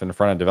stuff in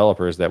front of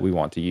developers that we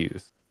want to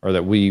use, or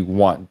that we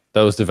want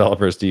those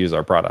developers to use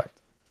our product.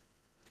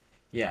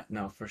 yeah.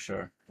 No, for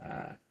sure.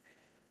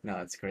 No,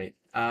 that's great.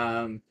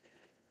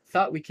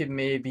 Thought we could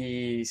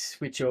maybe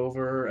switch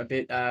over a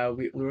bit.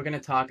 We were going to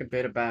talk a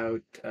bit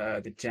about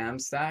the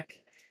Jamstack.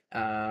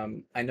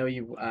 I know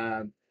you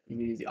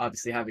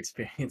obviously have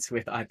experience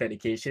with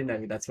authentication. I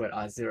mean, that's what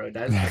Auth0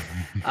 does.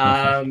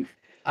 Um,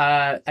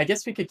 I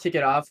guess we could kick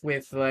it off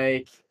with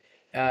like,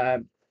 uh,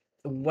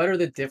 what are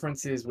the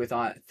differences with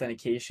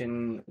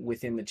authentication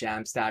within the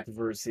Jamstack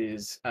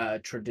versus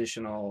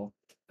traditional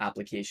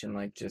application,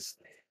 like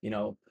just,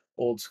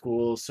 old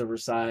school server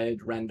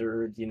side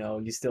rendered,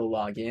 you still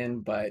log in,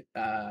 but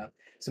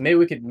so maybe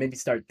we could maybe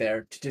start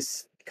there to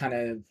just kind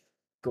of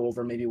go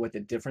over maybe what the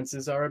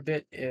differences are a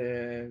bit,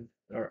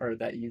 or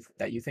that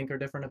you think are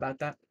different about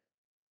that.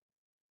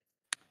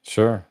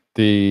 Sure.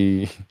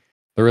 The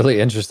really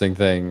interesting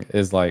thing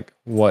is like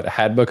what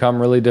had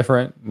become really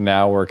different.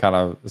 Now we're kind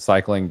of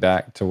cycling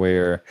back to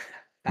where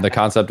the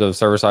concept of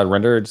server-side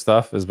rendered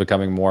stuff is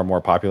becoming more and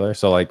more popular.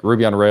 So like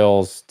Ruby on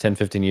Rails 10,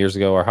 15 years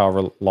ago or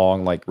however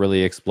long like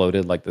really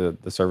exploded like the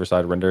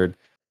server-side rendered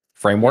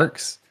Yeah,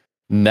 frameworks.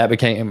 And that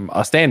became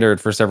a standard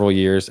for several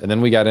years. And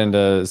then we got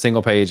into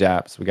single page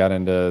apps. We got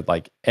into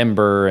like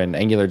Ember and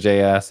Angular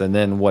JS and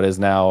then what is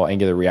now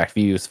Angular React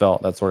View,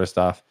 Svelte, that sort of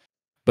stuff.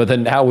 But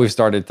then now we've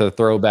started to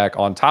throw back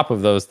on top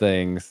of those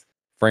things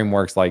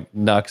frameworks like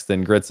Nuxt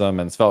and Gritsum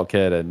and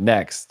SvelteKit and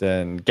Next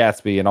and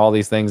Gatsby and all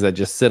these things that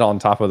just sit on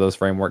top of those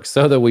frameworks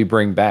so that we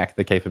bring back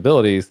the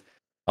capabilities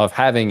of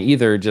having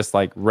either just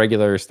like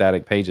regular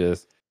static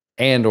pages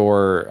and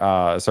or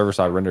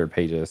server-side rendered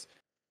pages.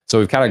 So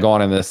we've kind of okay,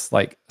 gone in this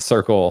like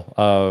circle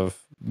of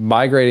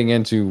migrating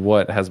into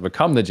what has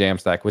become the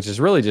Jamstack, which is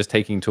really just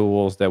taking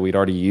tools that we'd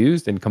already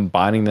used and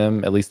combining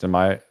them, at least in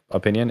my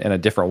opinion, in a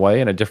different way,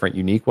 in a different,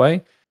 unique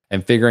way,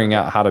 and figuring okay,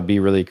 out how to be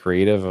really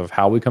creative of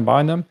how we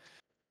combine them.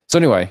 So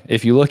anyway,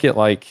 if you look at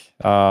like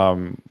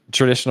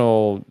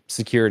traditional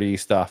security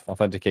stuff,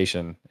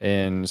 authentication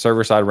in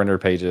server-side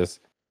rendered pages,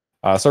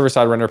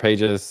 server-side render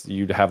pages,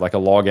 you'd have like a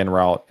login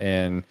route,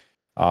 and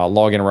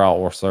login route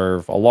will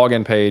serve a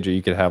login page, or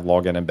you could have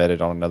login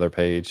embedded on another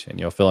page, and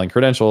you'll fill in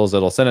credentials.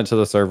 It'll send it to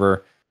the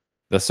server.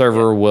 The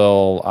yeah, server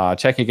will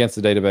check against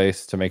the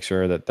database to make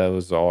sure that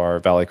those are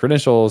valid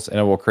credentials, and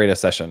it will create a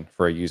session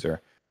for a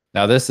user.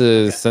 Now, this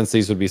is okay, since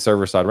these would be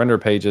server-side render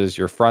pages,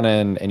 your front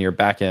end and your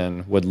back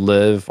end would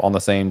live on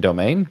the same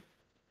domain,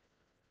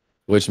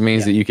 which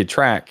means yeah, that you could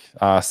track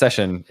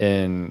session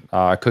in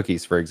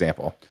cookies, for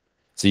example.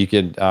 So you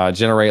could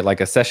generate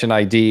like a session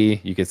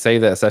ID. You could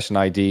save that session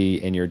ID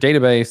in your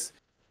database,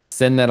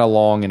 send that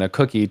along in a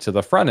cookie to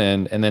the front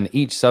end, and then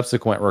each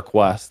subsequent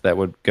request that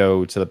would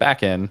go to the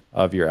back end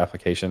of your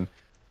application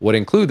would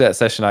include that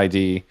session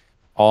ID.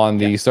 On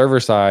yeah, the server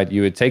side,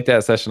 you would take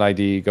that session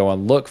ID, go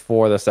and look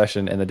for the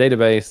session in the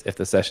database. If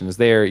the session is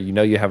there, you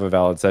know you have a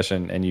valid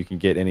session, and you can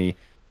get any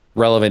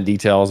relevant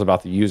details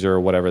about the user or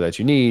whatever that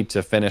you need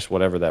to finish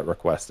whatever that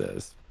request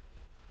is.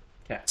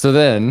 okay, So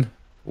then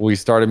we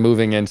started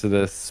moving into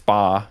this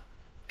spa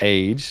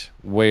age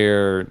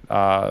where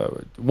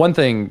one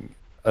thing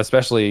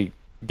especially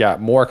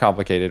got more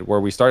complicated, where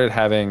we started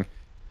having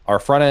our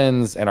front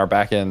ends and our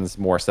back ends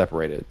more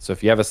separated. So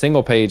if you have a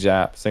single page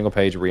app, single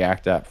page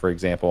React app, for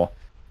example,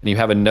 and you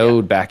have a yeah,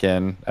 node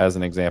backend as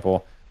an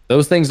example,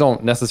 those things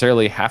don't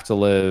necessarily have to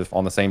live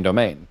on the same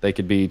domain. They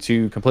could be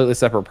two completely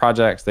separate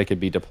projects. They could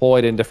be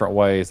deployed in different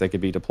ways. They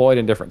could be deployed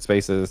in different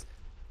spaces.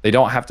 They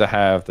don't have to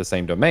have the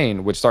same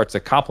domain, which starts to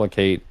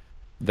complicate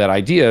that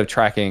idea of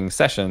tracking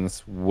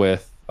sessions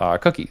with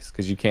cookies,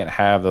 because you can't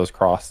have those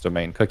cross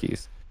domain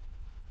cookies.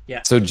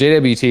 yeah, So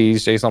JWTs,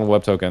 JSON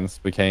Web Tokens,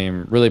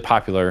 became really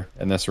popular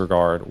in this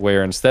regard,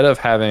 where instead of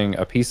having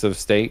a piece of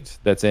state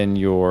that's in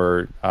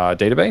your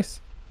database,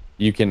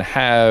 you can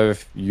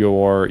have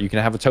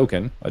a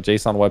token, a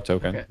JSON Web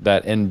Token, okay,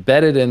 that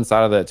embedded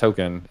inside of that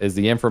token is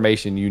the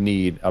information you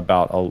need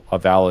about a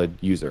valid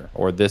user,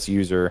 or this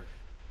user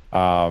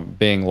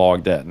being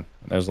logged in.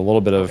 There's a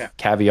little bit okay, of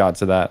caveat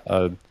to that.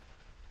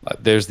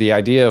 There's the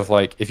idea of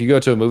like, if you go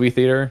to a movie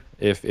theater,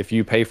 if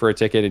you pay for a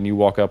ticket and you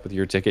walk up with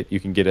your ticket, you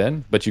can get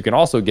in. But you can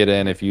also get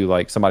in mhm, if you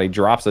like somebody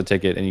drops a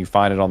ticket and you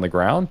find it on the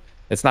ground.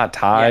 It's not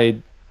yeah,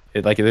 tied.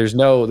 Like there's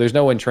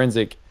no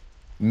intrinsic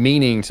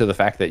meaning to the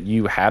fact that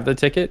you have the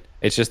ticket.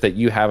 It's just that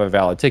you have a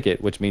valid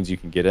ticket, which means you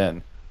can get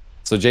in.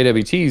 So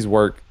JWTs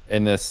work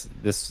in this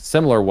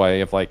similar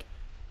way of like,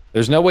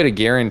 there's no way to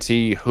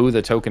guarantee who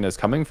the token is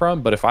coming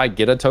from, but if I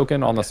get a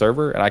token on the okay,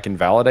 server and I can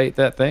validate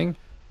that thing,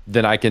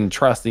 then I can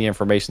trust the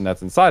information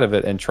that's inside of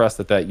it and trust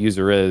that that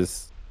user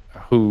is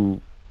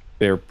who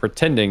they're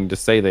pretending to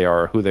say they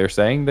are, who they're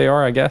saying they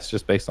are, I guess,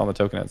 just based on the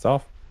token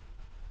itself.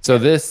 So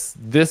yeah,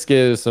 this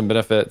gives some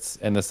benefits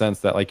in the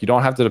sense that like you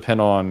don't have to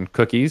depend on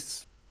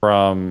cookies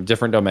from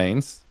different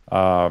domains.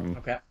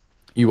 okay,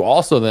 You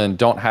also then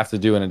don't have to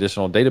do an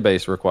additional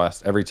database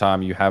request every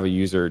time you have a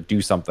user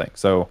do something.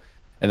 So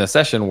in the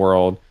session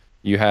world,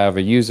 you have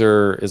a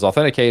user is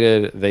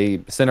authenticated,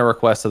 they send a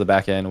request to the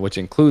backend, which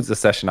includes the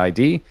session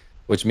ID,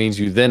 which means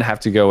you then have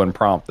to go and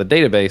prompt the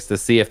database to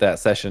see if that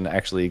session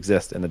actually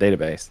exists in the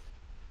database.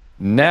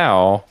 yeah.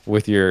 Now,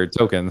 with your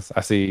tokens,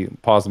 I see,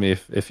 pause me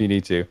if you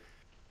need to.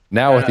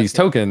 Now No, with no, it's these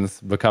good.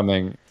 tokens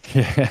becoming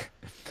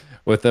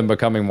with them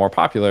becoming more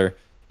popular,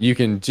 you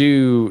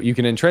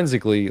can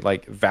intrinsically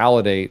like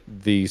validate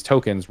these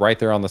tokens right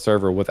there on the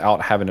server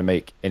without having to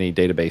make any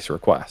database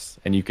requests.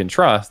 And you can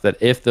trust that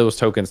if those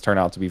tokens turn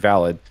out to be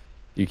valid,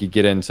 you could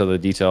get into the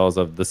details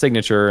of the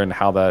signature and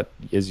how that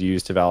is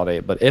used to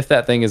validate. But if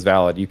that thing is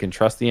valid, you can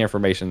trust the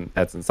information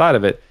that's inside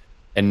of it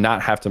and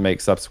not have to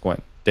make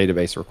subsequent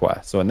database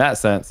requests. So in that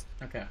sense,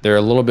 Okay. they're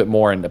a little bit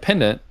more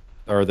independent,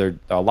 or they're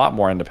a lot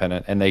more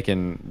independent, and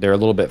they're a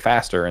little bit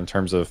faster in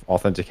terms of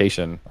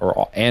authentication or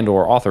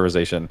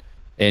authorization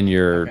Okay. in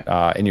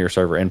your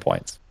server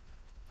endpoints.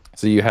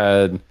 So you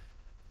had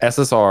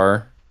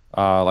SSR,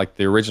 like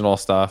the original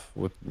stuff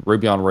with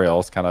Ruby on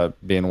Rails, kind of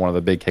being one of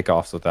the big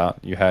kickoffs with that.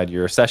 You had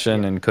your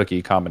session Yeah. and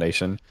cookie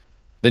combination.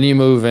 Then you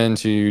move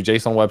into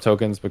JSON Web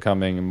Tokens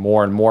becoming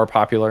more and more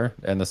popular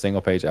in the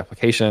single page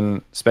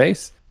application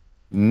space.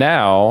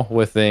 Now,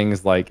 with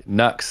things like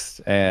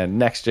Nuxt and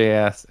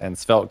Next.js and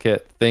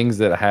SvelteKit, things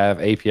that have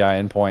API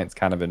endpoints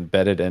kind of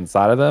embedded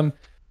inside of them,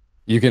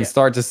 you can Yeah.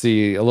 start to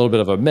see a little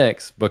bit of a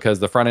mix because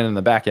the front end and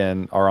the back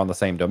end are on the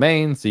same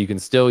domain. So you can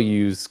still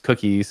use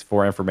cookies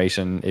for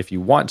information if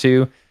you want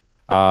to.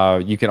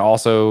 You can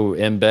also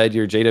embed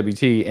your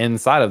JWT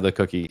inside of the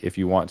cookie if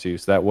you want to.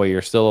 So that way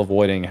you're still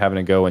avoiding having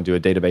to go and do a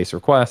database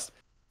request,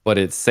 but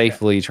it's Okay.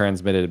 safely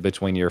transmitted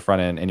between your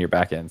front end and your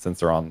back end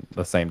since they're on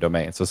the same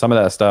domain. So some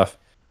of that stuff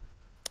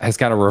has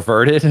kind of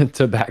reverted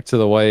to back to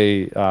the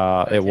way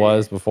it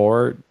was Okay.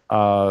 before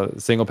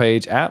single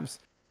page apps.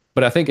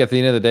 But I think at the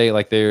end of the day,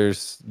 like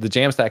there's the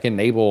Jamstack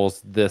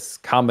enables this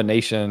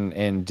combination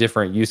and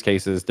different use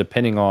cases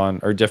depending on,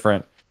 or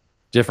different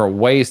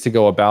ways to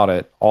go about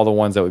it. All the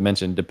ones that we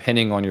mentioned,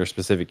 depending on your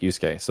specific use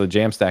case. So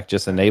Jamstack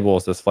just Okay.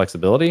 enables this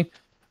flexibility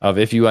of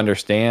if you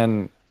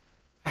understand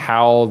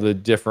how the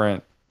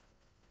different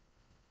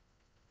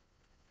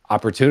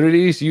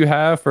opportunities you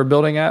have for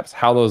building apps,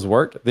 how those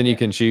work, then you Yeah.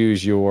 can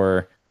choose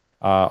your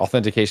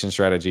authentication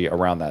strategy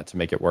around that to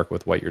make it work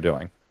with what you're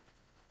doing.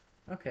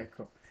 Okay,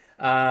 cool.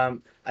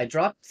 I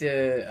dropped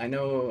I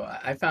know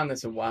I found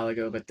this a while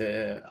ago, but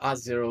the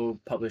Auth0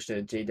 published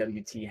a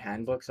JWT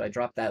handbook, so I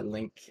dropped that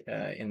link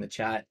in the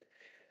chat.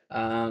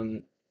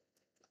 Um,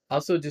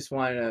 Also, just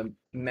wanted to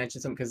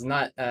mention some because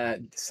not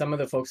some of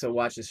the folks that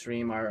watch the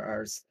stream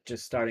are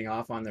just starting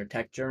off on their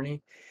tech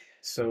journey.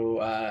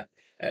 So,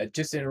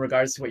 just in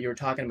regards to what you were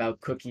talking about,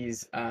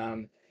 cookies,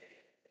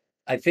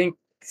 I think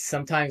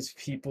sometimes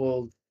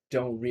people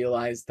don't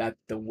realize that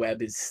the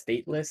web is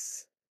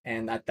stateless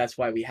and that's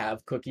why we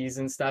have cookies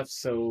and stuff.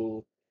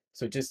 So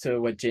just to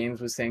what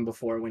James was saying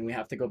before, when we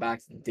have to go back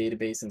to the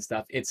database and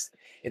stuff, it's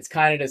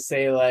kind of to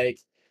say like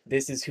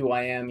this is who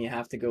I am. You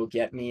have to go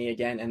get me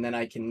again, and then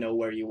I can know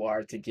where you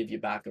are to give you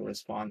back a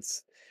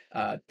response.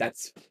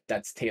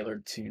 That's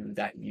tailored to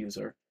that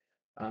user.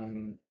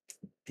 Um,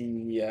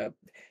 the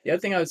other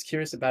thing I was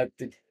curious about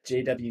the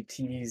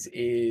JWTs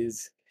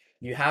is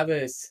you have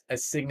a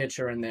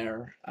signature in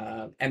there,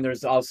 and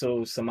there's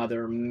also some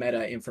other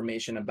meta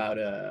information about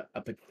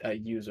a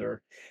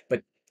user,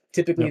 but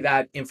typically Yep.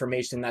 that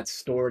information that's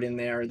stored in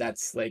there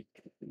that's like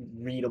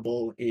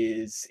readable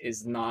is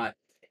not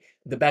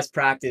the best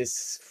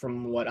practice.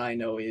 From what I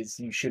know is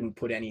you shouldn't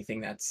put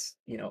anything that's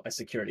a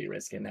security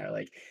risk in there,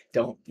 like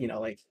don't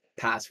like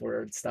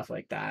password stuff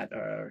like that,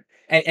 or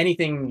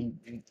anything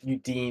you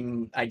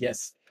deem, I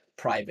guess,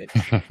 private.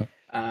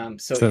 um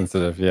so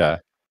Sensitive, yeah.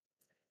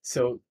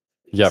 so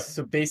Yep.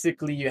 so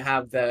basically you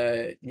have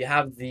the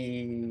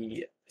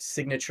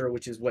signature,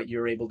 which is what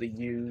you're able to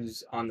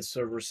use on the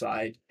server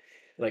side,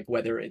 like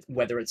whether it's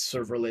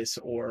serverless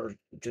or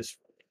just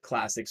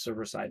classic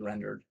server side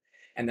rendered.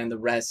 And then the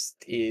rest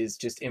is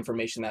just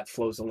information that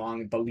flows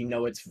along, but we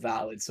know it's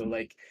valid. So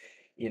like,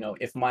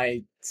 if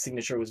my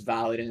signature was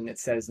valid and it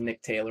says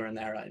Nick Taylor in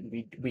there,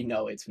 we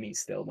know it's me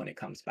still when it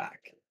comes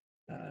back.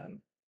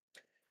 Um,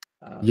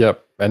 um,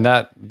 Yep. And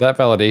that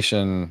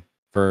validation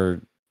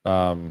for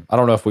I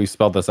don't know if we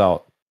spelled this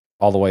out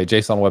all the way.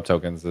 JSON Web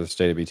Tokens is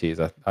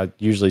JWTs. I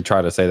usually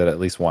try to say that at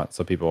least once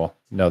so people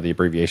know the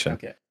abbreviation.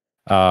 okay.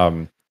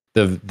 Um,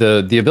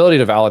 the ability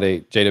to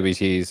validate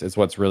JWTs is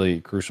what's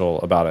really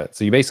crucial about it.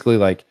 So you basically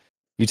like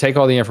you take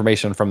all the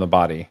information from the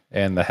body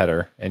and the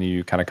header and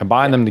you kind of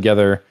combine Yeah. them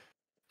together,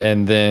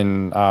 and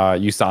then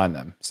you sign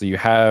them. So you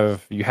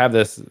have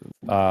this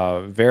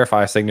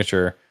verify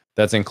signature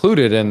that's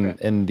included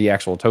Okay. in the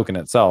actual token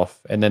itself.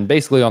 And then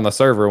basically on the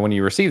server, when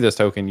you receive this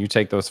token, you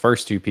take those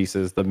first two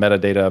pieces, the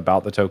metadata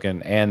about the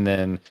token, and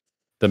then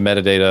the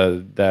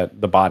metadata that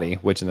the body,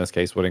 which in this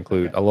case would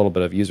include Okay. a little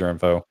bit of user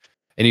info.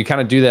 And you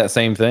kind of do that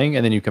same thing,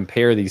 and then you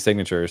compare these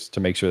signatures to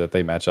make sure that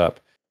they match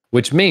up.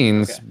 Which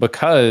means Okay.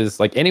 because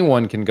like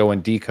anyone can go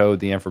and decode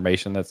the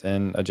information that's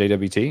in a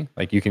JWT,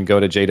 like you can go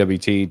to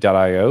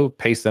jwt.io,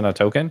 paste in a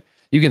token,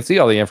 you can see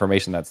all the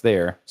information that's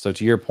there. So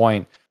to your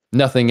point,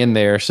 nothing in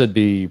there should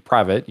be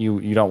private.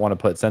 You don't want to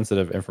put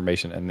sensitive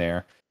information in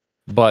there.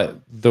 But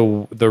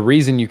the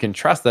reason you can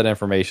trust that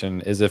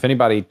information is if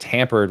anybody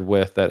tampered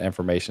with that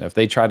information, if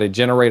they try to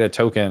generate a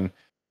token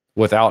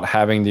without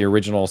having the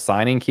original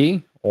signing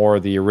key or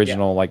the Yeah.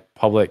 original like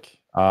public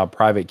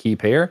private key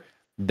pair,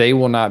 they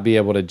will not be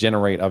able to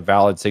generate a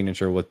valid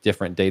signature with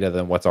different data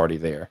than what's already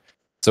there.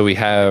 So we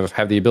Okay.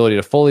 have the ability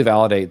to fully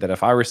validate that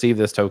if I receive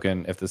this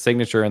token, if the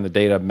signature and the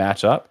data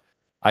match up,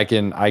 I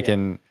Yeah.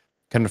 can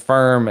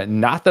confirm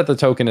not that the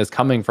token is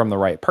coming from the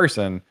right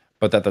person,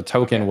 but that the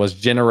token Okay. was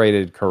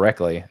generated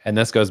correctly. And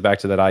this goes back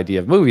to that idea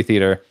of movie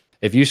theater.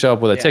 If you show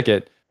up with a Yeah.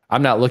 ticket,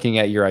 I'm not looking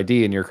at your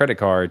ID and your credit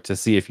card to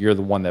see if you're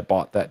the one that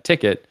bought that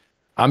ticket.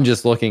 I'm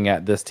just looking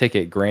at this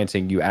ticket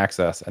granting you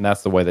access. And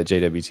that's the way that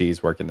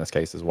JWTs work in this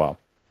case as well.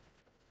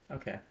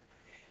 Okay.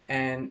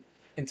 And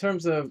in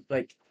terms of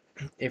like,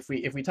 if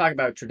we talk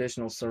about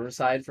traditional server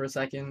side for a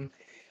second,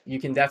 you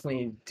can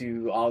definitely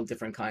do all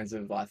different kinds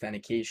of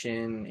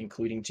authentication,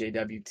 including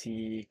JWT.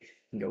 You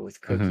can go with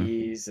Hmm.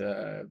 cookies,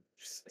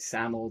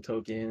 SAML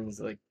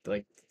tokens. Uh,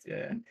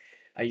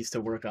 I used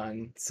to work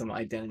on some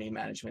identity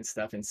management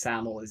stuff, and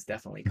SAML is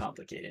definitely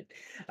complicated.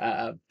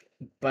 Uh,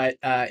 but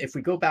if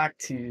we go back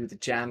to the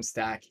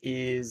Jamstack,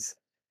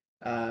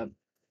 uh,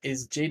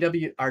 is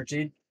JW are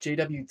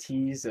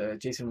JWTs,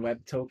 JSON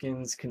Web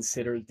Tokens,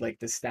 considered like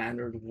the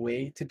standard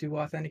way to do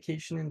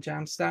authentication in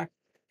Jamstack,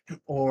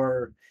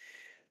 or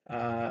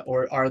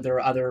or are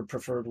there other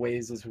preferred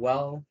ways as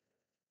well?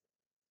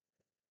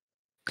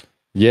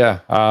 Yeah,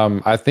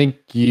 I think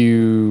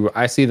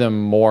I see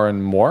them more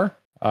and more.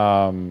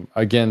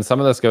 Again, some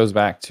of this goes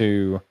back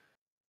to,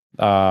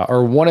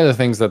 or one of the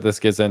things that this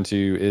gets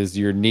into is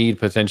your need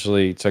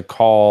potentially to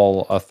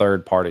call a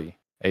third party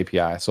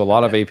API. So a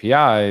lot of Okay.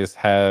 APIs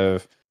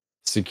have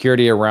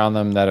security around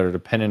them that are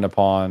dependent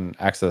upon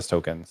access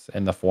tokens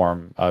in the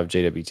form of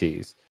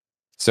JWTs. Okay.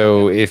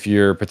 So if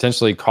you're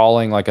potentially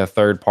calling like a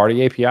third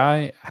party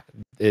API,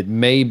 it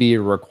may be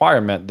a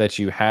requirement that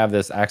you have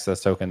this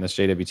access token, this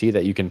JWT,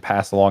 that you can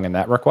pass along in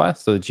that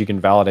request so that you can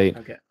validate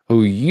Okay.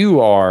 who you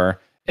are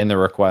in the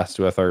request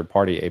to a third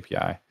party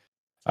API.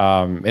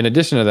 In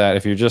addition to that,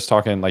 if you're just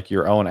talking like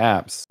your own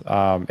apps,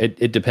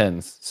 it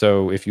depends.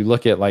 So if you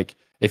look at like,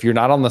 if you're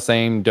not on the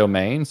same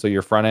domain, so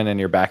your front end and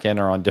your back end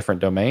are on different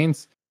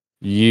domains,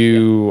 Yeah.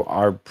 you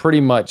are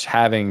pretty much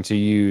having to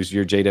use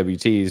your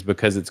JWTs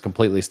because it's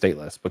completely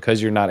stateless. Because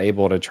you're not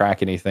able to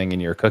track anything in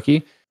your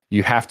cookie,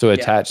 you have to Yeah.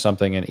 attach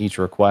something in each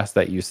request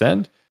that you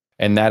send.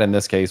 And that in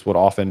this case would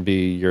often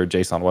be your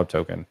JSON web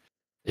token.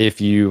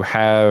 If you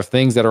have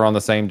things that are on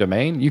the same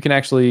domain, you can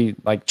actually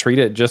like treat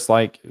it just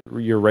like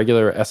your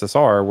regular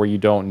SSR, where you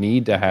don't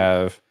need to Okay.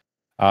 have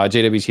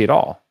JWT at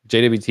all.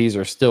 JWTs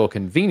are still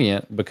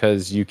convenient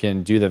because you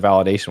can do the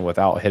validation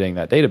without hitting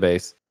that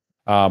database.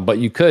 But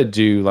you could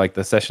do like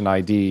the session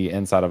ID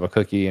inside of a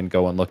cookie and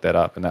go and look that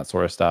up and that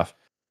sort of stuff.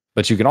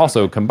 But you can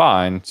also Okay.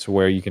 combine to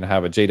where you can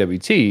have a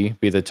JWT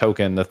be the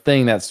token, the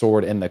thing that's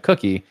stored in the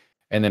cookie,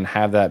 and then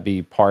have that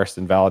be parsed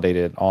and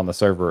validated on the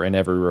server in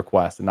every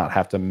request and not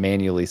have to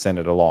manually send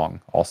it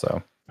along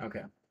also.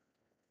 Okay.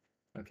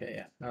 Okay.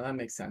 Yeah. No, that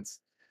makes sense.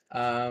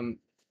 Um,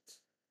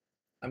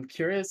 I'm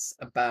curious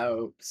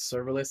about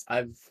serverless.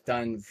 I've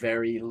done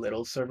very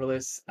little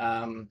serverless.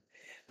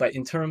 But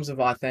in terms of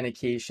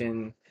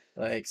authentication,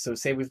 like so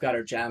say we've got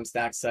our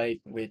Jamstack site,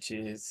 which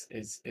is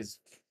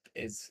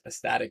a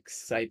static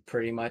site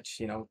pretty much,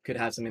 could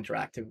have some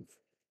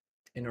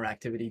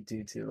interactivity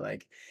due to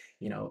like,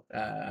 you know,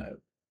 uh,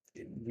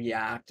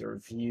 React or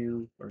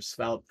Vue or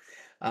Svelte,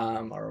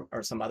 or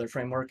some other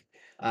framework.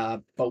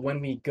 But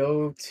when we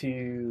go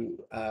to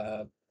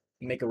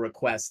make a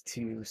request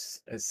to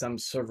some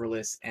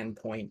serverless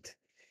endpoint,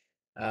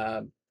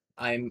 uh,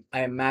 I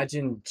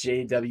imagine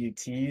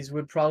JWTs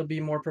would probably be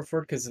more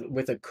preferred because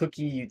with a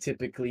cookie you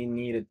typically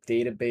need a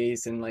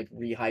database and like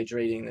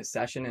rehydrating the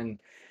session, and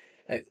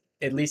at,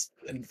 at least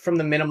from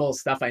the minimal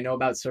stuff I know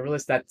about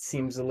serverless, that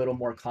seems a little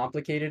more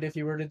complicated if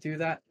you were to do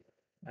that.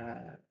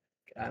 Uh,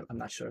 I'm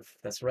not sure if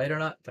that's right or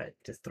not, but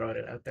just throwing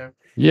it out there.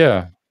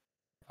 Yeah.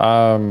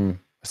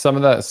 Some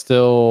of that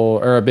still,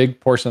 or a big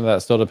portion of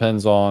that still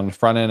depends on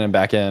front end and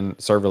back end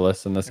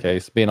serverless in this Okay.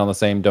 case, being on the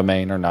same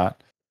domain or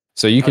not.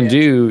 So you Oh can yeah,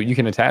 true. Yeah. you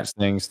can attach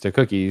things to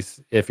cookies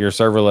if you're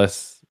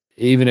serverless,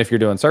 even if you're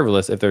doing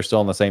serverless, if they're still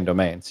on the same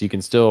domain. So you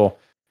can still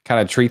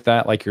kind of treat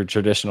that like your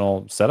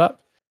traditional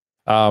setup.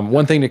 One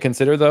Okay. thing to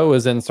consider though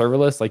is in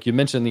serverless, like you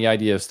mentioned the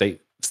idea of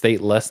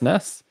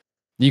statelessness.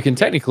 You can Yeah.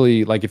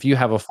 technically, like if you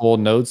have a full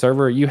node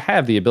server, you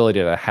have the ability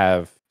to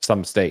have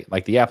some state.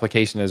 Like the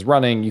application is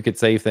running, you could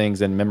save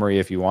things in memory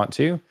if you want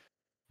to,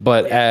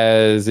 but Yeah.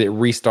 as it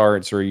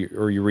restarts or you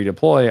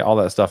redeploy, all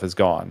that stuff is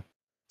gone.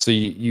 So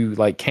you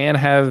like can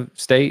have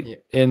state Yeah.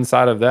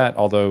 inside of that,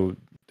 although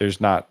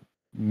there's not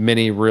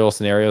many real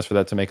scenarios for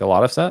that to make a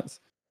lot of sense.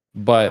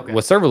 But Okay.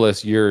 with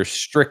serverless, you're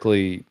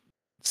strictly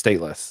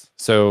stateless.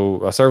 So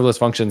a serverless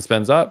function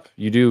spins up,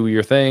 you do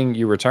your thing,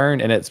 you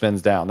return, and it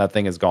spins down. That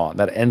thing is gone.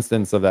 That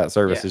instance of that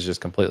service Yeah. is just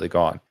completely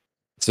gone.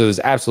 So there's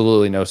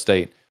absolutely no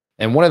state.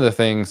 And one of the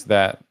things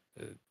that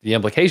the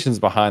implications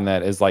behind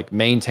that is like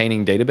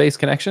maintaining database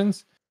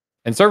connections.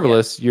 And Yeah.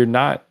 serverless, you're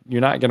not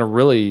going to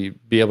really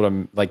be able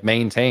to like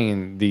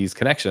maintain these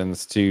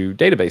connections to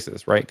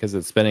databases, right? Because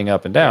it's spinning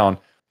up and Yeah. down.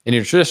 In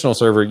your traditional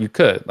server, you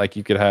could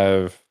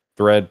have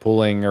thread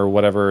pooling or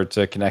whatever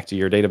to connect to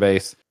your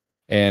database,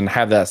 and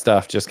have that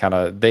stuff just kind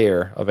of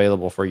there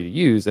available for you to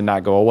use and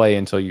not go away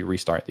until you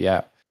restart the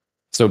app.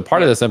 So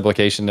part of Yeah. this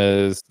implication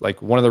is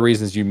like one of the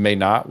reasons you may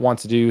not want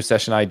to do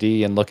session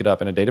ID and look it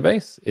up in a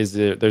database is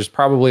that there's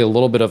probably a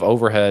little bit of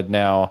overhead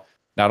now,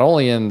 not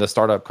only in the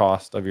startup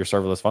cost of your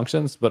serverless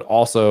functions, but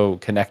also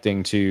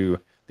connecting to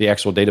the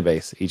actual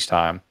database each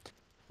time,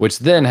 which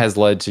then Okay. has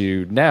led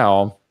to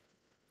now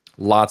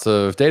lots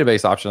of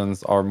database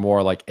options are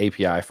more like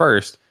API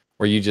first,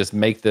 where you just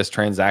make this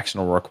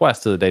transactional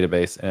request to the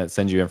database and it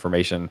sends you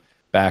information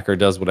back or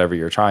does whatever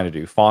you're trying to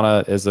do.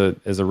 Fauna is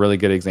a really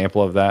good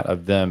example of that,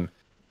 of them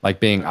like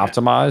being Okay.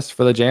 optimized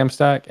for the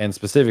Jamstack and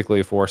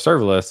specifically for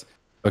serverless,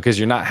 because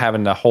you're not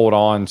having to hold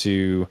on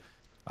to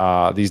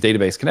these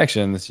database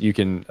connections. You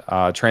can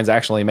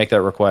transactionally make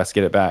that request,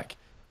 get it back,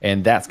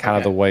 and that's kind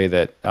of the Okay. way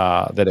that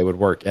that it would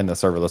work in the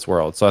serverless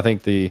world. So I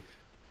think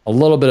a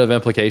little bit of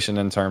implication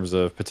in terms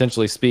of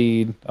potentially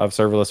speed of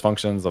serverless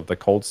functions of the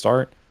cold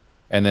start,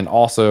 and then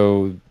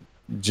also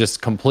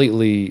just complete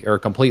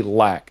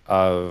lack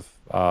of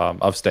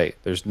state.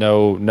 There's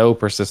no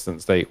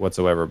persistent state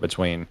whatsoever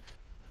between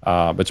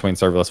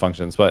serverless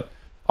functions. But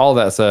all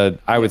that said,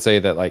 I Yeah. would say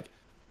that like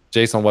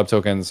JSON Web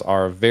Tokens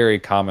are a very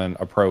common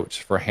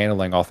approach for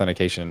handling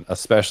authentication,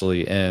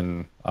 especially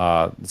in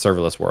the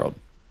serverless world.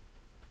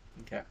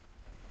 Okay.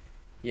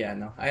 Yeah,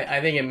 no,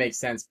 I think it makes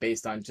sense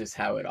based on just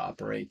how it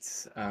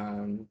operates.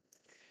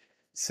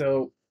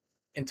 So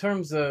in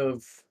terms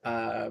of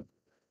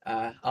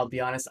I'll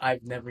be honest,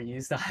 I've never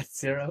used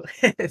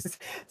Auth0.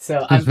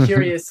 So I'm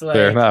curious,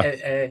 Fair like, enough.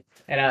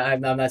 and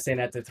I'm not saying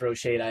that to throw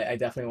shade. I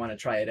definitely want to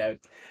try it out.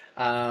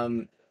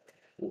 Um,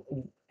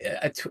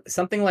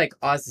 Something like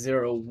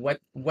Auth0,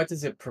 what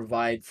does it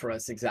provide for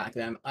us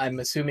exactly? I'm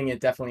assuming it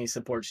definitely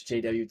supports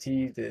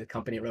JWT. The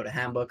company wrote a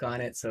handbook on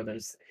it, so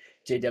there's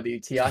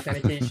JWT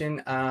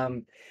authentication.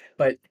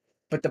 But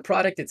but the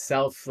product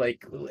itself,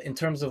 like in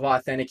terms of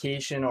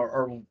authentication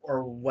or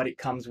what it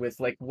comes with,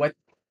 like what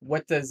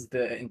does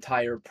the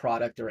entire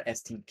product or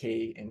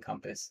SDK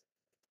encompass?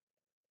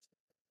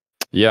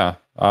 Yeah.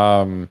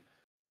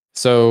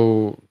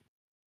 So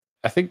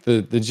I think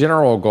the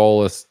general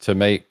goal is to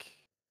make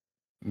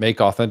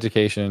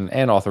authentication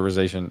and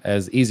authorization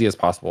as easy as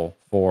possible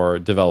for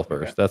Okay.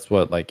 developers. That's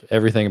what like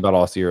everything about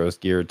Auth0 is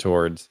geared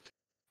towards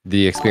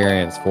the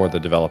experience for the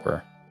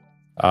developer.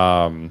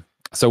 Um,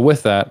 so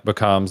with that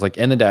becomes like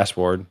in the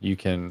dashboard, you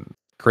can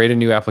create a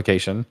new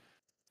application.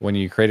 When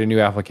you create a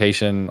new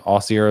application,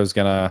 Auth0 is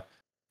gonna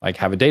like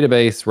have a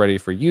database ready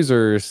for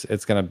users.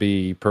 It's gonna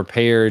be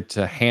prepared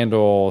to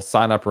handle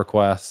sign up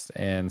requests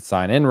and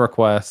sign in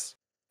requests,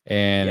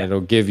 and Yeah.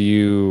 it'll give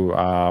you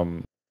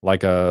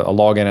like a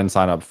login and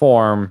sign up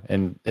form,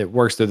 and it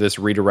works through this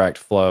redirect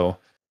flow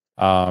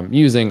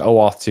using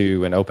OAuth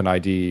 2 and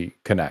OpenID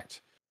Connect.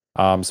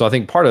 So I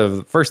think part of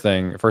the first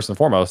thing, first and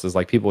foremost, is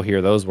like people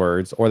hear those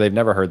words or they've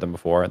never heard them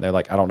before, and they're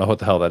like, I don't know what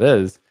the hell that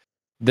is.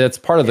 That's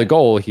part of the Yeah.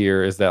 goal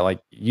here, is that like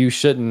you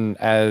shouldn't,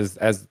 as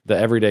the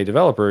everyday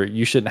developer,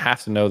 you shouldn't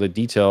have to know the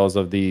details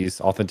of these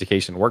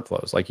authentication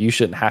workflows. Like you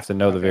shouldn't have to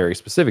know the Okay. very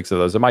specifics of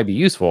those. It might be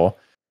useful,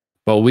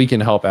 but we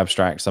can help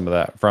abstract some of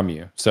that from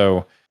you.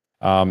 So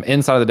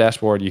inside of the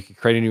dashboard, you could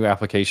create a new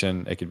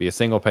application. It could be a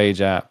single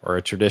page app or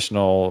a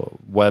traditional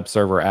web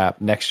server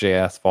app.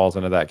 Next.js falls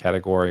into that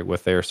category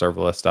with their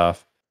serverless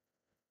stuff.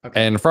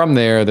 Okay. And from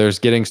there, there's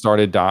getting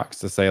started docs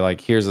to say, like,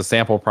 here's a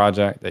sample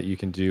project that you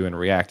can do in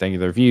React,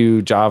 Angular,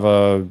 Vue,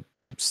 Java,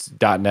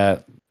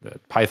 .NET,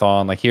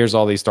 Python. Like, here's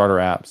all these starter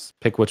apps.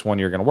 Pick which one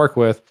you're going to work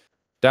with.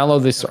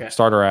 Download this Okay.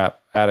 starter app,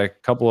 add a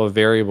couple of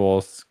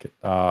variables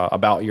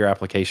about your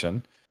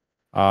application.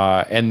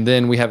 And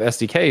then we have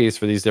SDKs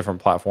for these different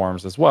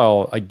platforms as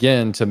well,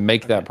 again, to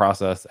make that Okay.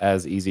 process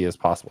as easy as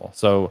possible.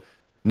 So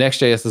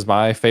Next.js is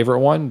my favorite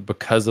one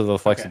because of the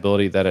Okay.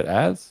 flexibility that it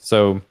adds.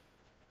 So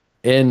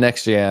in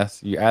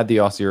Next.js, you add the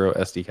Auth0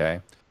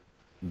 SDK.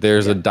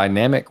 There's a Yeah.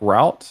 dynamic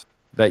route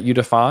that you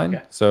define.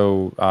 Okay.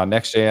 So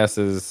Next.js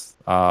is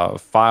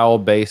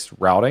file-based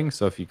routing.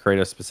 So if you create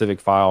a specific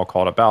file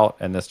called about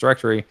in this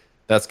directory,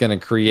 that's going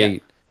to Yeah.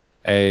 create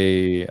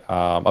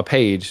a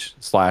page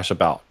slash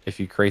about. If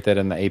you create that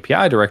in the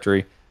API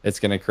directory,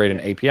 it's going to create an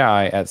Yeah.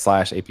 API at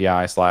slash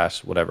API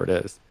slash whatever it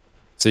is.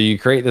 So you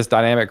create this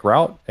dynamic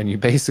route, and you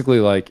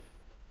basically like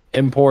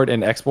import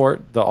and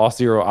export the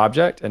Auth0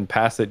 object and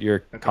pass it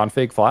your Okay.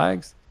 config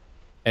flags.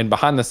 And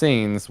behind the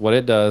scenes, what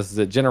it does is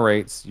it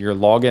generates your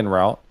login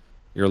route,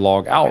 your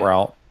log out Okay.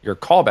 route, your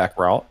callback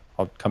route.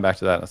 I'll come back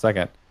to that in a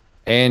second,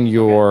 and Okay.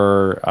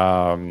 your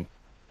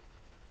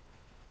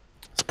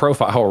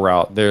profile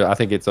route. There, I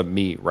think it's a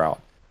me route.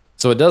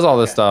 So it does all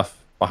this Okay. stuff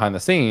behind the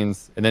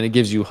scenes, and then it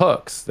gives you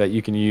hooks that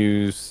you can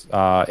use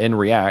in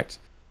React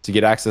to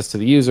get access to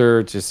the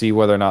user to see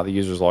whether or not the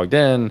user's logged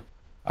in.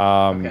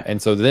 Okay.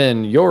 And so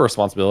then your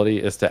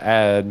responsibility is to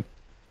add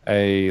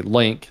a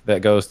link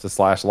that goes to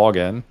slash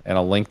login and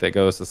a link that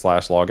goes to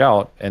slash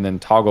logout, and then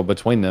toggle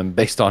between them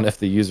based on if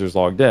the user's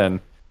logged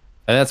in.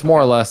 And that's more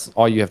or Okay. less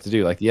all you have to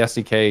do. Like the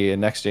SDK in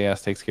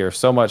Next.js takes care of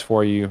so much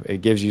for you.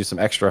 It gives you some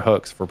extra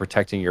hooks for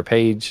protecting your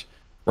page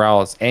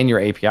routes and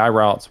your API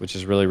routes, which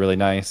is really, really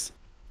nice.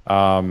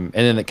 And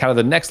then kind of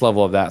the next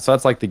level of that. So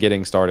that's like the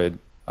getting started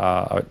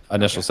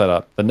initial Okay.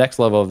 setup. The next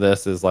level of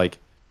this is like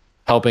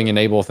helping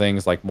enable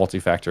things like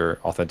multi-factor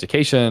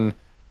authentication,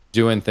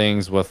 doing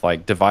things with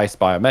like device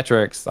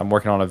biometrics. I'm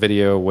working on a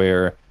video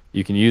where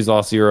you can use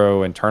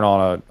Auth0 and turn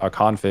on a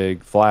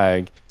config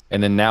flag,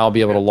 and then now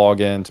be able to Okay.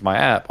 log into my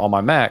app on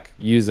my Mac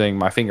using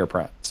my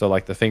fingerprint. So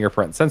like the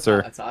fingerprint Oh,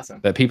 sensor that's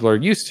awesome. that people are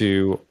used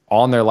to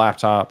on their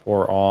laptop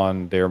or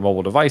on their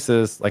mobile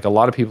devices. Like a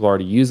lot of people are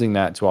already using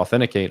that to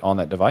authenticate on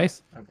that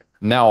device. Okay.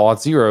 Now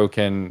Auth0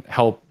 can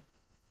help,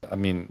 I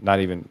mean, not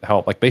even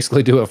help, like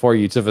basically do it for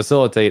you to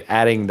facilitate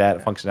adding that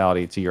Okay.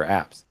 functionality to your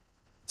apps.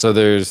 So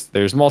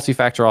there's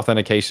multi-factor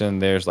authentication,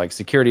 there's like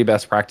security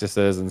best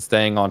practices and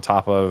staying on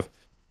top of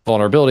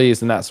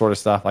vulnerabilities and that sort of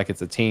stuff. Like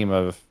it's a team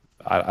of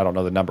I don't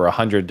know the number,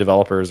 100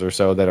 developers or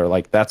so that are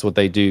like that's what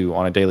they do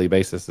on a daily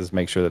basis is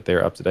make sure that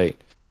they're up to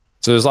date.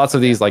 So there's lots of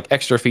Okay. these like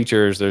extra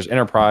features. There's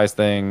enterprise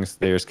things.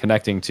 There's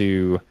connecting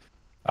to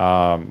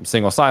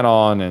single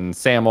sign-on and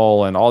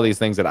SAML and all these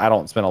things that I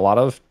don't spend a lot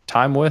of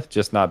time with,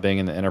 just not being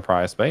in the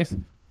enterprise space.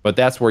 But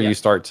that's where Yeah. you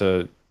start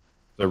to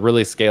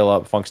really scale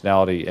up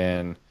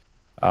functionality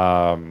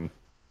um,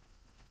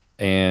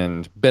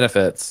 and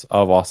benefits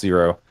of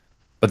Auth0.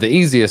 But the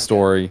easiest Okay.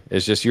 story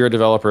is just you're a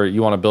developer,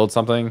 you want to build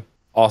something,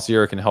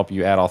 Auth0 can help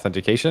you add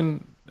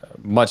authentication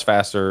much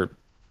faster,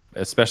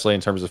 especially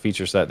in terms of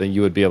feature set, than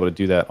you would be able to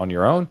do that on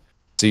your own.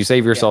 So you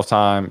save Yeah. yourself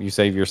time, you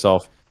save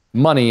yourself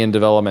money in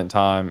development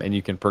time, and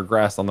you can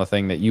progress on the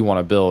thing that you want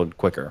to build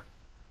quicker.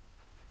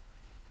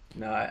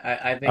 No,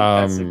 I think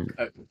that's Um,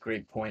 a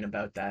great point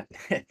about that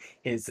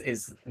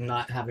is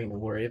not having to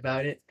worry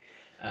about it.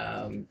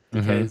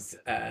 mhm, Because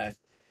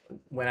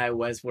when I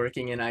was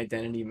working in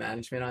identity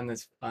management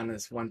on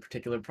this one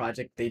particular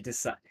project, they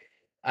decided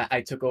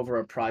I took over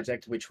a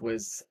project which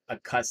was a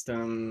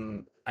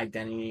custom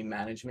identity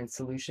management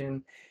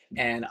solution,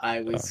 and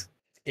yeah.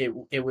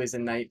 it was a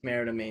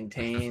nightmare to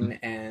maintain,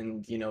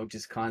 and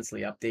just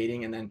constantly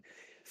updating. And then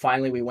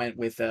finally we went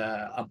with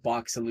a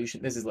box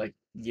solution. This is like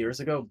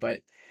years ago,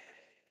 but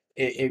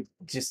it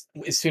just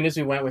as soon as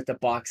we went with the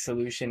box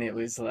solution, it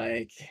was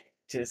like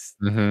just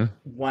Mhm,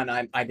 one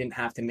I didn't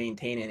have to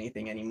maintain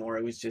anything anymore.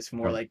 It was just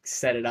more yeah, like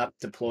set it up,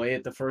 deploy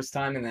it the first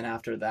time, and then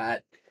after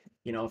that,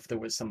 if there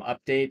was some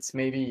updates,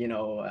 maybe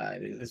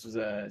this was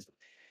a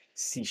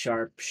C#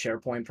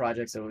 SharePoint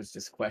project, so it was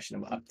just a question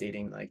of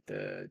updating like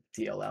the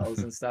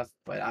DLLs and stuff.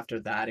 But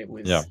after that, it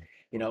yeah, was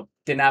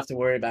didn't have to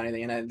worry about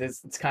anything. And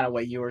this it's kind of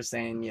what you were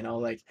saying,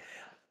 like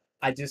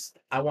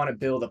I want to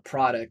build a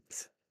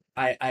product.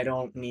 I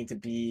don't need to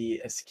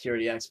be a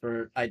security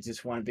expert. I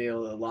just want to be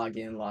able to log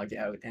in, log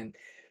out. And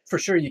for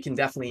sure you can yeah,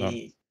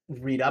 definitely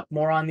read up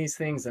more on these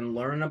things and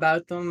learn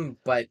about them.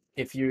 But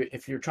if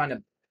you're trying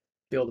to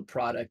build a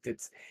product,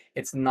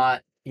 it's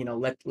not,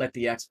 let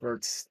the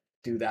experts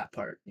do that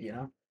part.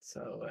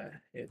 So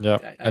yeah.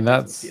 I And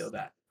definitely feel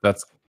that.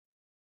 that's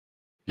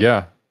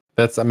yeah.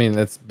 That's I mean,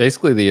 that's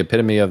basically the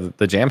epitome of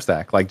the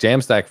Jamstack. Like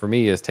Jamstack for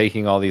me is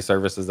taking all these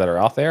services that are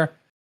out there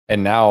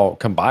and now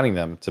combining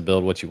them to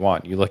build what you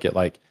want. You look at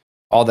like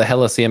all the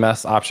Hella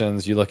CMS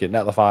options, you look at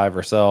Netlify,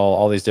 Vercel,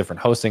 all these different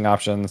hosting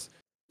options,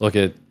 look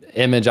at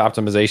image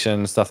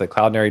optimization, stuff that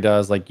Cloudinary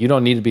does. Like you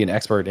don't need to be an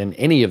expert in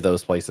any of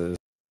those places.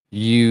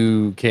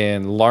 You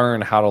can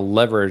learn how to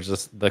leverage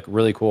the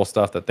really cool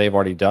stuff that they've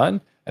already done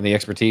and the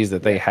expertise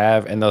that they Yeah.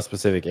 have in those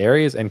specific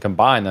areas and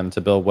combine them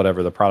to build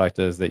whatever the product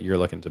is that you're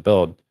looking to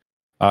build.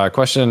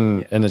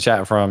 Question Yeah. in the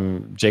chat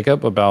from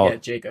Jacob Yeah,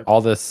 about Jacob. all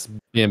this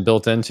being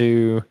built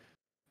into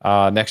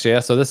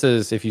Next.js. So this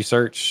is if you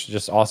search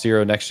just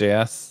Auth0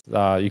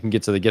 Next.js, you can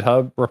get to the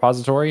GitHub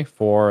repository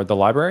for the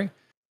library,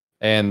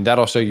 and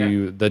that'll show Okay.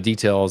 you the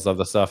details of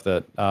the stuff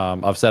that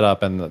I've set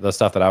up and the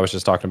stuff that I was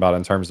just talking about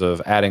in terms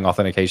of adding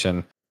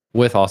authentication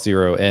with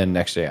Auth0 in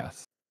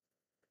Next.js.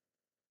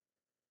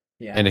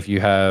 Yeah. And if you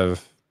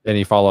have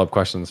any follow up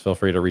questions, feel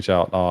free to reach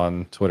out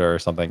on Twitter or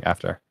something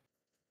after.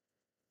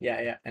 Yeah,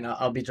 yeah, and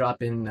I'll be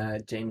dropping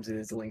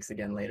James's links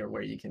again later,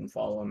 where you can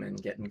follow him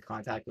and get in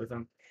contact with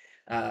him.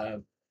 Uh,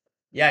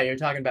 yeah, you're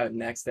talking about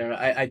Next there.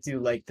 I do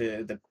like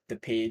the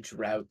page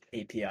route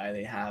API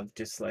they have,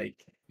 just like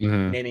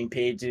Hmm. naming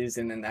pages,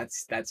 and then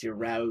that's your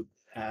route,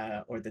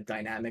 or the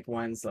dynamic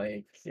ones.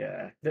 Like,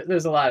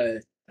 there's a lot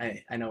of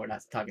I know we're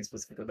not talking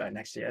specifically about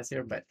Next.js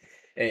here, but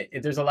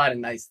there's a lot of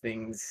nice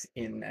things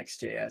in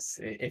Next.js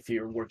if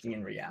you're working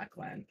in React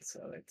land.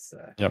 So it's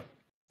Yep.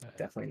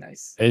 definitely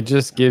nice. It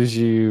just gives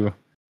you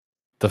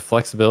the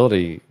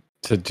flexibility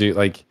to do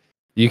like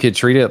you could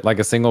treat it like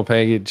a single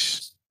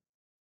page.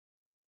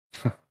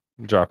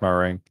 Drop my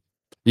ring.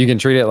 You can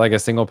treat it like a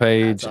single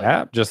That's page all good.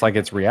 app, just like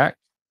it's React.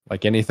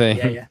 Like Yeah, anything,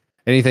 yeah.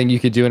 anything you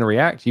could do in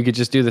React, you could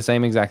just do the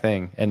same exact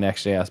thing in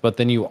Next.js. But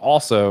then you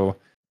also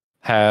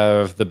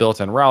have the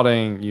built-in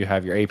routing. You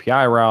have your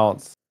API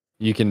routes.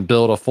 You can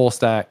build a full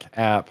stack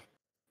app.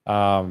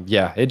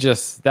 Yeah, it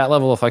just that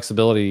level of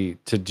flexibility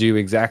to do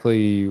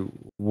exactly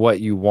what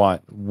you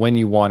want, when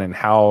you want, and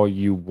how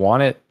you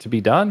want it to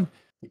be done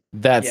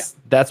Yeah.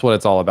 That's what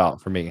it's all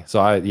about for me. So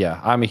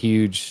I'm a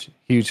huge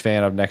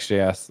fan of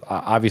Next.js.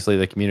 Obviously,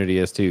 the community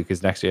is too,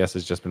 because Next.js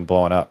has just been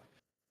blowing up.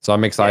 So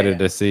I'm excited Yeah.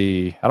 to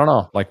see. I don't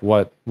know, like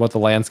what the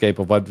landscape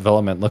of web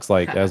development looks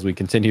like Yeah. as we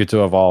continue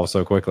to evolve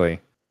so quickly.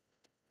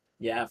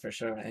 Yeah, for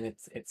sure. And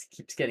it's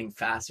keeps getting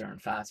faster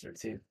and faster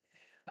too.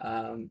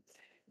 Um,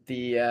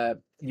 the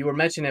you were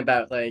mentioning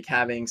about like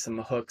having some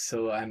hooks,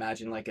 so I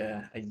imagine like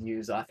a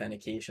use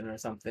authentication or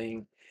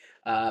something.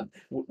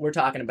 We're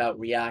talking about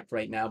React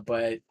right now,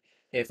 but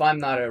if I'm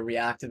not a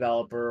React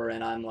developer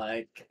and I'm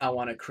like I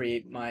want to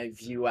create my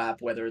Vue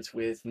app, whether it's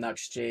with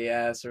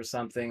Nuxt.js or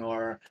something,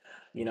 or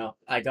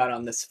I got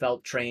on the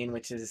Svelte train,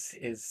 which is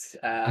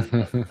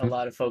a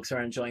lot of folks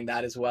are enjoying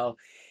that as well.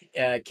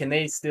 Can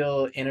they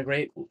still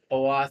integrate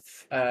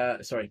OAuth?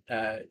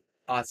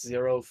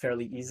 Auth0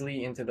 fairly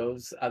easily into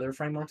those other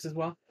frameworks as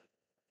well?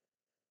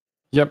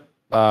 Yep.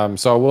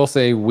 So I will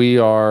say we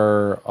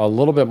are a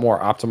little bit more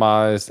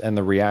optimized in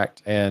the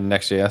React and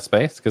Next.js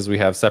space because we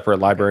have separate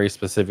Okay. libraries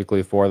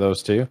specifically for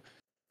those two.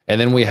 And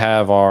then we Okay.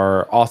 have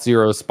our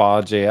Auth0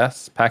 Spa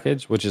JS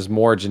package, which is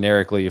more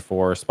generically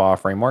for Spa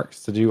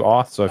frameworks to do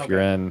auth. So if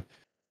you're Okay.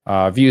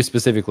 in Vue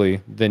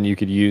specifically, then you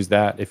could use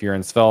that. If you're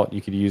in Svelte,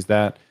 you could use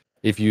that.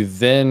 If you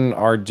then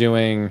are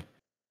doing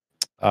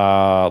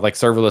like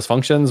serverless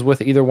functions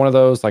with either one of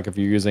those, like if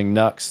you're using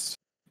Nuxt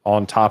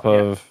on top Yeah.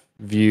 of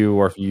Vue,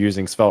 or if you're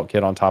using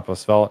SvelteKit on top of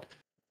Svelte,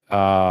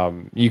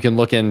 you can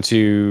look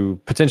into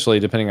potentially,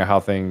 depending on how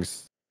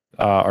things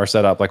are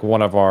set up, like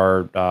one of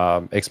our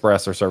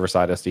Express or server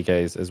side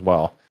SDKs as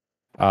well.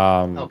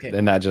 Okay.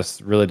 And that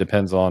just really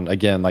depends on,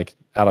 again, like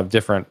out of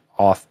different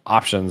auth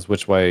options,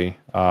 which way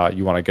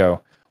you want to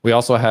go.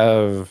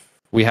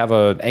 We have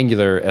an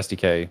Angular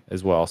SDK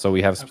as well. So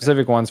we have Okay.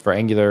 specific ones for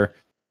Angular,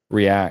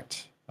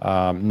 React,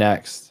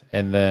 Next,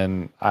 and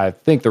then I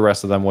think the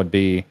rest of them would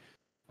be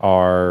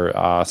our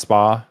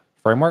SPA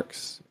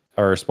frameworks,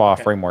 or SPA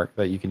Okay. framework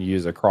that you can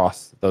use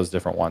across those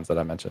different ones that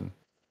I mentioned.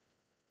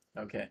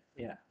 Okay.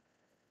 Yeah.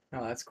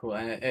 No, that's cool.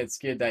 And it's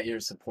good that you're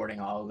supporting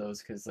all of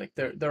those because like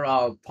they're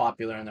all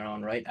popular in their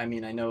own right. I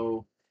mean, I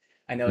know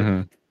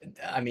Hmm.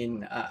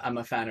 I'm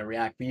a fan of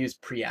React. We use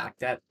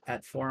Preact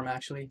at Forum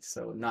actually,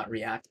 so not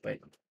React, but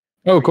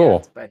Oh, Preact.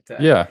 cool. But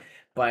Yeah,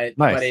 but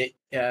nice.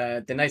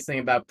 it the nice thing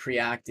about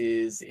Preact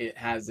is it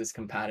has this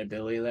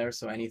compatibility there.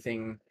 So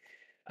anything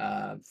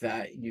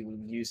that you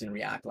use in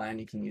React land,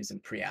 you can use in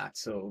Preact.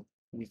 So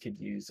we could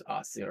use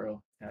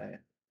Auth0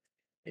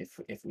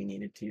 if we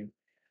needed to.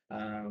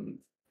 Um,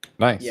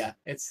 Nice. yeah,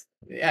 it's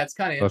kind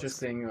of That's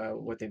interesting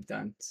what they've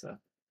done. So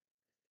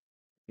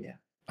yeah,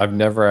 but I've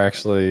never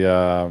actually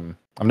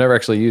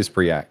used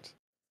Preact. So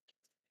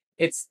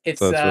it's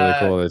it's really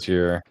cool that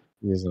you're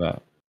using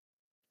that.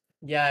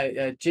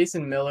 yeah.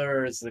 Jason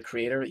Miller is the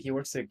creator. He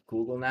works at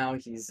Google now.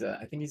 He's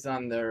I think he's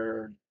on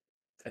their.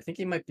 I think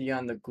he might be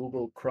on the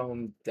Google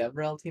Chrome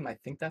DevRel team. I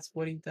think that's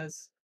what he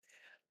does.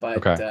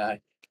 But Okay.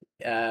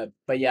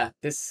 but yeah,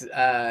 this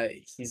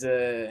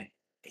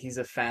he's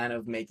a fan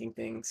of making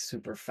things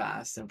super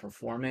fast and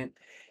performant,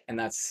 and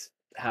that's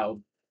how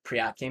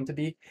Preact came to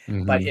be.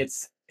 But Hmm.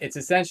 it's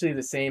essentially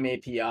the same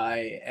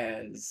API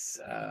as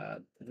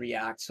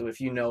React. So if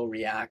you know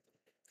React,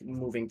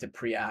 moving to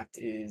Preact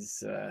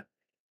is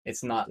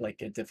it's not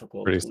like a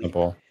difficult Pretty leap.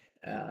 simple.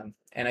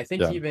 And I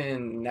think Yeah.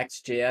 even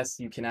Next.js,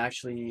 you can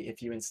actually,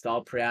 if you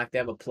install Preact, they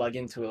have a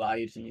plugin to allow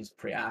you to use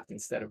Preact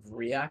instead of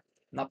React.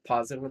 Not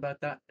positive about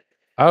that.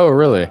 Oh,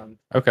 really? Um,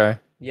 Okay.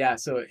 yeah,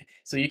 so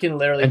you can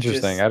literally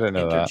Interesting. just I didn't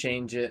know that.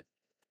 interchange it.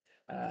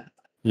 Uh,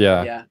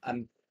 Yeah. yeah,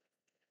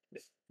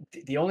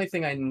 the only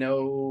thing I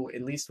know,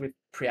 at least with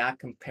Preact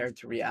compared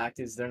to React,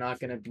 is they're not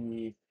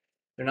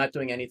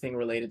doing anything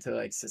related to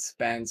like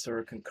suspense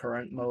or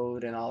concurrent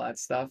mode and all that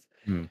stuff.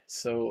 Hmm.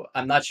 So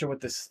I'm not sure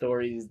what the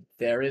story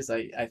there is.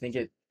 I think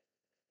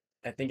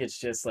it's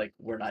just like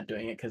we're not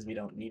doing it because we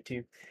don't need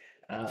to.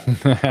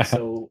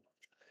 So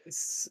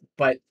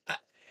but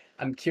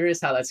I'm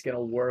curious how that's going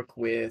to work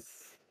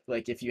with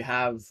like if you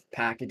have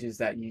packages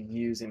that you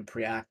use in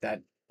Preact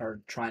that are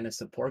trying to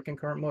support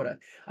concurrent mode.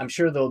 I'm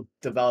sure they'll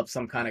develop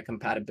some kind of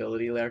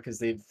compatibility there because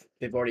they've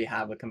already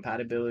have a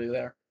compatibility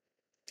there.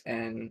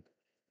 And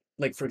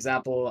like for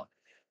example,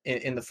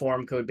 in the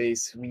forum code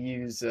base, we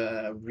use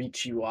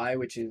Reach UI,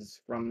 which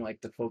is from like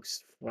the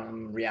folks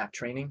from React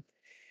Training,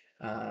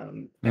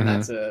 and Hmm.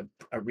 that's a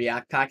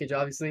React package,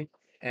 obviously,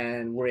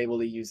 and we're able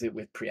to use it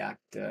with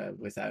Preact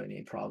without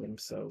any problem.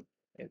 So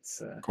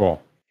it's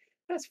Cool.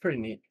 that's pretty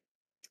neat.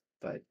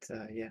 But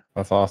yeah,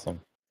 That's awesome.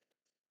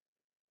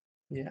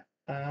 yeah.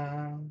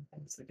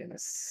 What was I gonna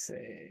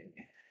say?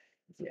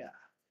 Yeah.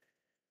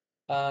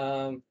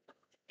 Um,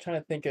 trying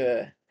to think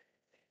of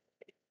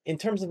in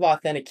terms of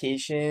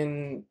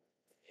authentication.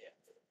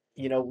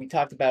 We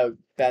talked about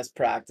best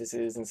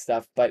practices and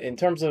stuff, but in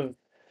terms of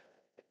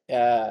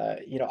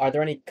are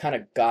there any kind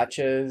of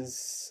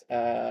gotchas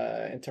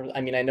in terms?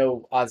 I mean, I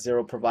know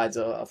Auth0 provides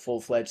a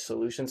full-fledged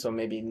solution, so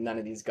maybe none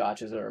of these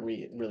gotchas are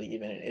really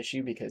even an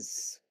issue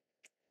because,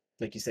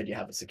 like you said, you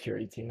have a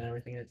security team and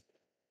everything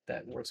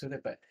that works with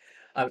it. But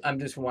I'm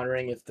just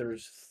wondering if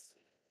there's.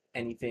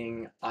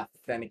 anything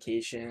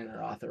authentication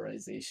or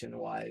authorization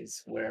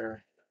wise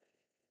where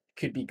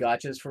could be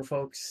gotchas for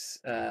folks?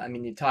 I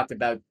mean, you talked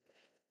about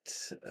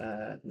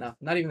no,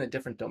 not even the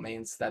different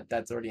domains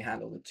that's already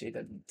handled with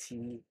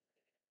JWT.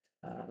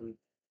 Um,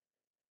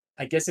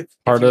 I guess if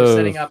Part you were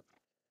setting of up,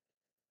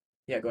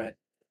 yeah, go ahead.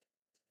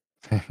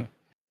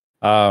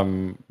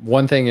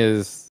 one thing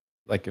is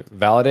like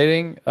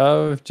validating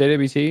of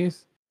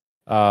JWTs.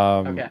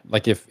 Okay,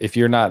 Like if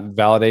you're not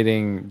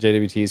validating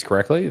JWTs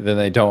correctly, then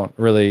they don't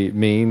really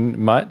mean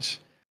much.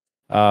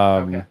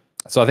 okay,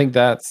 So I think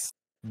that's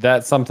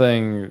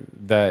something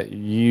that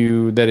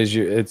is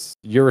it's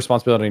your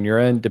responsibility on your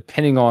end,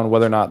 depending on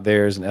whether or not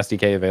there's an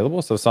SDK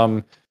available. So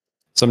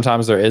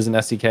sometimes there is an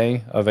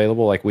SDK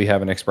available, like we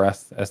have an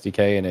Express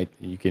SDK, and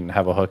you can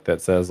have a hook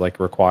that says like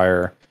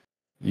require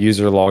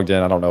user logged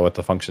in. I don't know what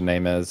the function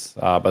name is,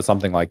 but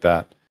something like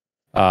that.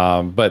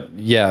 But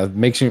yeah,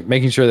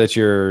 making sure that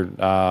you're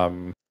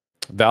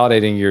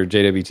validating your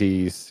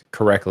JWTs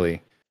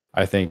correctly,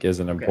 I think, is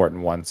an okay,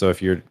 important one. So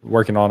if you're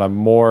working on a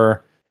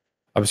more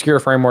obscure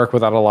framework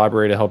without a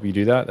library to help you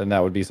do that, then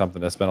that would be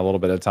something to spend a little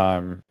bit of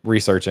time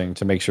researching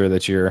to make sure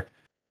that you're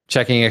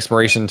checking okay,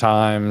 expiration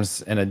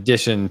times in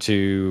addition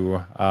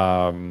to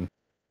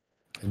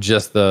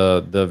just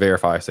the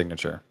verify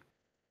signature.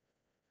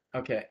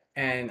 okay.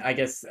 And I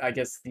guess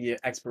the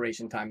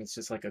expiration time is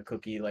just like a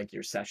cookie, like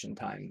your session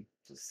time.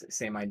 Just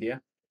same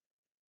idea.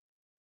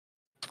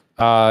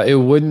 It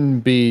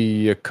wouldn't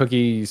be a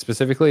cookie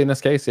specifically in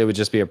this case. It would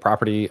just be a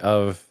property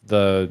of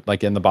the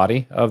like in the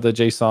body of the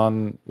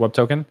JSON web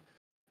token.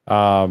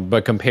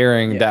 But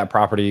comparing Yeah. that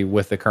property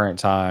with the current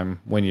time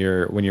when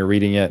you're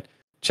reading it,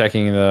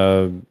 checking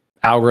the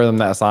algorithm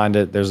that assigned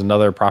it, there's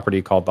another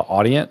property called the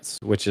audience,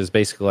 which is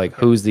basically like Okay.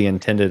 who's the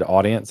intended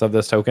audience of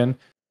this token.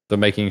 So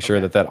making sure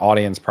Okay. that that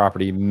audience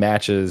property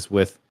matches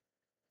with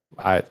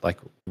like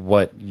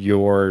what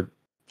your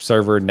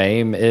server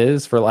name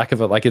is, for lack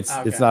of it. Like it's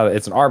Okay. not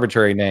it's an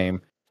arbitrary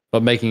name,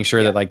 but making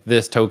sure Yeah. that like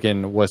this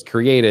token was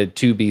created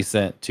to be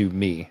sent to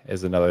me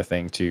is another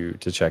thing to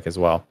check as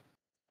well.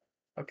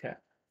 Okay.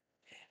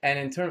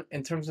 And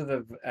in terms of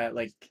the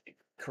like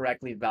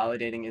correctly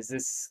validating, is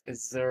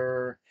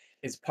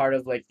part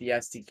of like the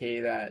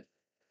SDK that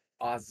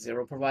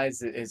Auth0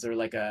 provides? Is there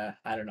like a,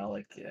 I don't know,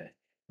 like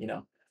you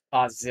know,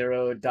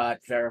 Auth0 dot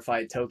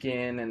verified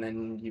token, and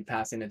then you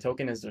pass in a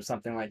token? Is there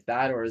something like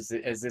that, or is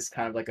this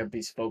kind of like a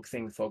bespoke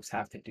thing folks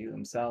have to do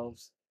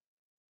themselves?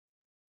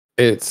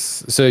 It's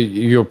so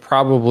you'll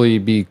probably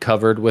be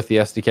covered with the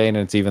SDK, and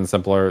it's even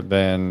simpler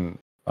than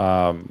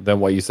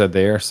what you said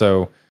there.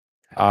 So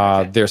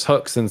Okay. there's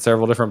hooks in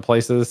several different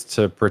places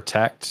to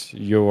protect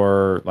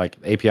your like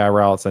API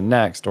routes and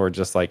Next, or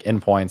just like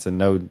endpoints and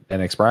Node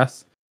and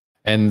Express.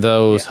 And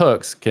those Yeah.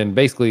 hooks can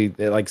basically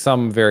like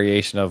some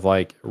variation of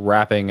like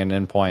wrapping an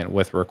endpoint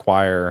with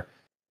require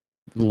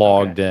Okay.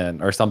 logged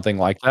in or something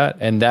like that.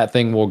 And that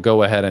thing will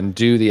go ahead and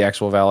do the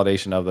actual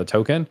validation of the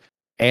token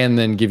and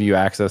then give you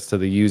access to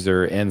the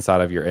user inside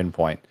of your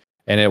endpoint.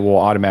 And it will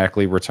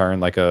automatically return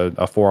like a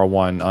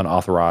 401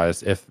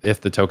 unauthorized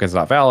if the token's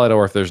not valid,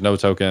 or if there's no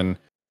token,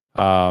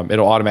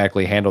 it'll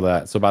automatically handle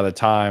that. So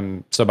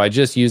by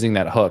just using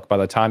that hook, by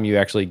the time you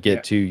actually Yeah.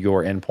 get to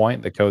your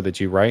endpoint, the code that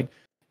you write,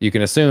 you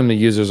can assume the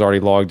user's already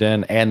logged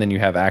in, and then you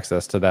have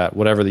access to that,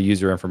 whatever the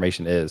user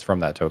information is from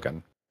that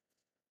token.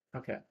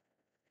 Okay.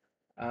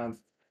 Um,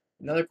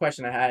 Another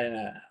question I had,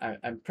 and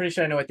I'm pretty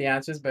sure I know what the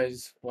answer is, but I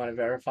just want to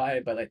verify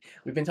it. But like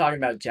we've been talking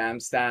about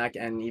Jamstack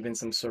and even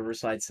some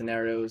server-side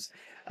scenarios.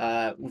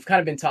 We've kind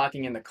of been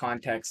talking in the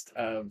context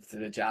of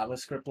the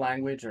JavaScript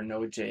language or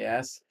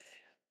Node.js,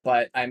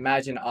 but I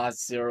imagine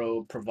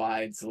Auth0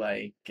 provides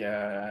like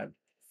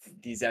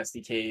these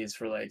SDKs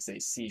for like say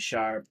C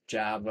Sharp,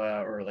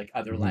 Java, or like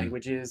other Mhm.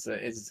 languages.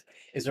 Is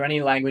there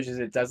any languages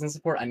it doesn't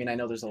support? I mean, I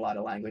know there's a lot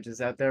of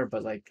languages out there,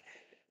 but like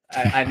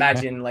I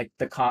imagine like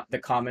the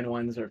common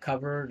ones are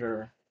covered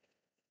or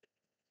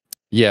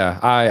Yeah,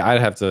 I'd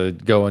have to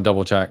go and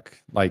double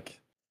check like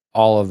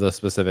all of the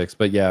specifics.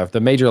 But yeah, the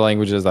major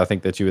languages I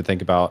think that you would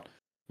think about,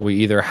 we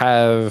either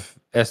have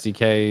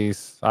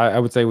SDKs. I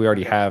would say we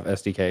already okay, have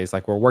SDKs.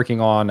 Like we're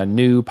working on a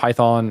new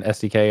Python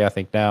SDK, I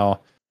think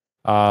now.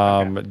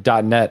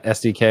 okay, .NET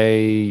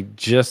SDK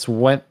just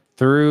went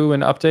through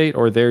an update,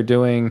 or they're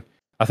doing,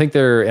 I think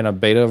they're in a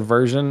beta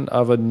version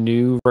of a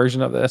new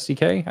version of the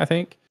SDK, I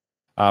think.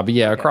 But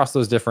yeah, okay, across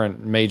those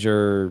different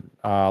major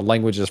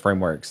languages,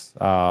 frameworks,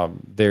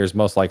 there's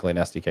most likely an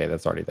SDK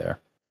that's already there.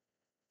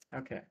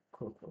 okay,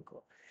 cool, cool,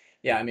 cool.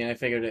 Yeah, I mean, I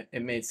figured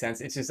it made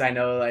sense. It's just I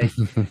know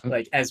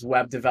like as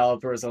web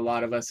developers, a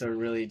lot of us are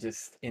really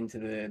just into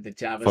the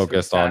JavaScript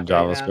Focused on stack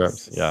right now.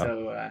 JavaScript. Yeah.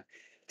 So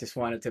just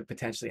wanted to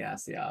potentially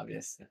ask the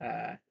obvious.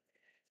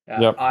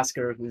 Yep.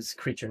 Oscar, who's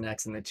Creature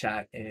Next in the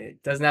chat,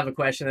 doesn't have a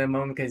question at the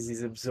moment because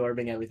he's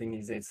absorbing everything.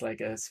 It's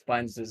like a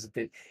sponge.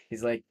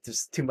 He's like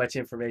there's too much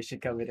information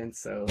coming in.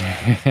 So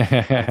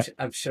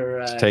I'm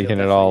sure Just he'll taking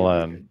it definitely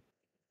all in.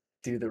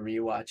 do the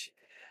rewatch.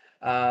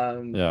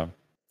 Um, Yeah.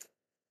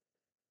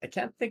 I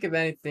can't think of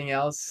anything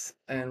else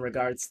in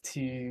regards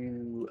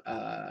to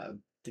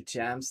the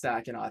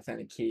Jamstack and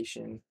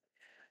authentication.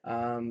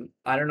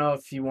 I don't know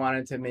if you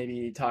wanted to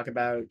maybe talk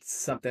about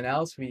something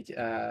else.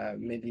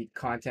 Maybe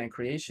content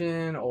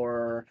creation,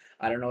 or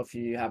I don't know if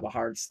you have a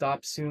hard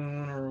stop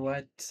soon or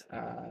what.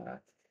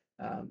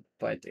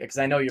 But because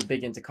I know you're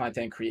big into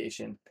content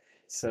creation,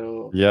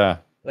 so Yeah.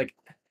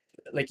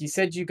 like you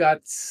said, you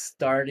got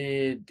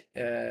started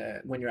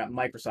when you're at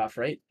Microsoft,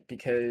 right?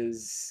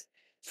 Because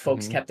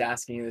folks Hmm. kept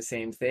asking you the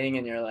same thing,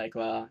 and you're like,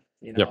 well,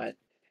 you know Yep. what?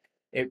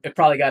 It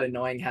probably got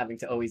annoying having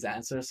to always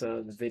answer.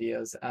 So the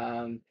videos.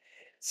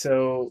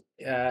 So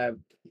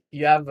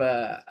you have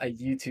a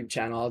YouTube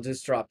channel. I'll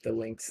just drop the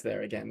links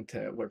there again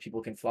to where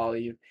people can follow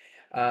you.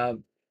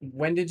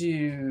 When did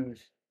you?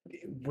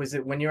 Was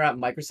it when you were at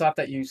Microsoft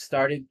that you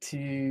started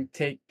to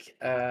take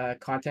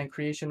content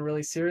creation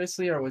really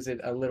seriously, or was it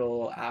a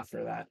little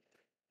after that?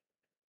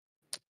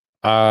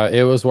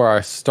 It was where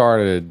I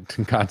started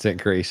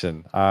content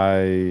creation.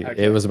 It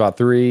Okay. was about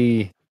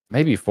 3,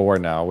 maybe 4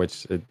 now,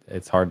 which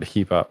it's hard to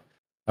keep up.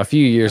 A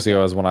few years ago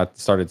Okay. is when I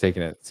started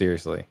taking it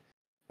seriously.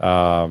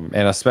 And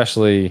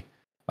especially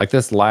like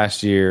this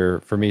last year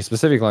for me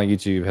specifically on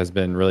YouTube has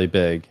been really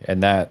big,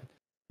 and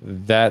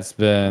that's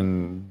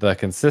been the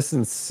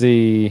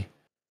consistency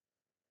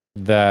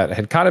that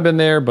had kind of been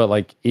there, but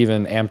like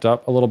even amped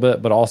up a little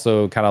bit, but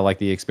also kind of like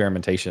the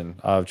experimentation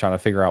of trying to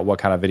figure out what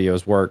kind of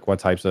videos work, what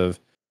types of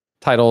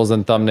titles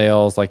and Okay.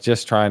 thumbnails, like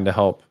just trying to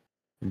help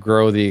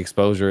grow the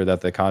exposure that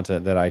the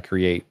content that I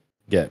create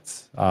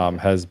gets, Okay.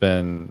 has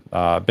been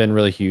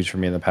really huge for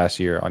me in the past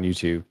year on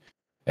YouTube.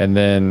 And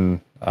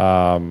then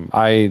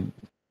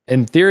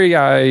in theory,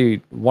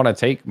 I want to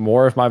take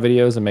more of my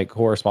videos and make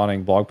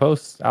corresponding blog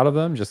posts out of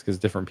them, just because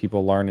different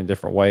people learn in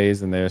different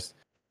ways, and there's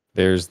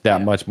that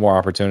Yeah, much more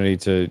opportunity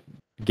to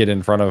get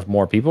in front of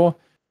more people.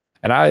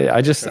 And for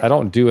I sure.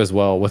 don't do as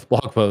well with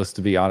blog posts,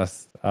 to be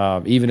honest.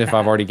 Even if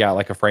I've already got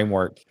like a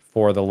framework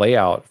for the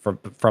layout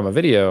from a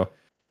video,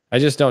 I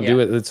just don't do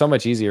Yeah. it. It's so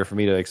much easier for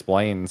me to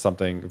explain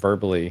something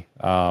verbally,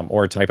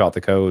 or type out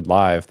the code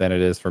live than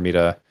it is for me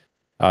to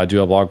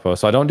do a blog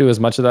post. So I don't do as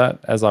much of that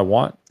as I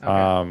want.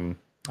 Okay.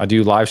 I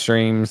do live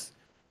streams,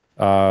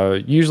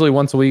 usually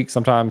once a week,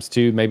 sometimes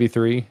 2, maybe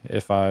 3,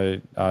 if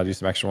I do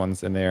some extra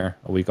ones in there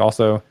a week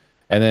also.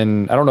 And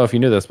then I don't know if you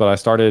knew this, but I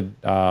started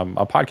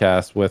a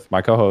podcast with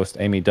my co-host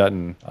Amy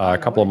Dutton Oh, a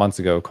no couple of way. months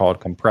ago called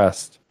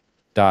Compressed.fm.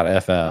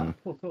 Oh,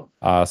 cool,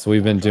 cool. So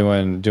we've I'll been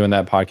drop. doing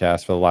that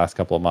podcast for the last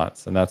couple of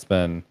months, and that's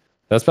been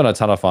a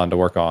ton of fun to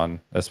work on,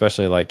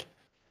 especially like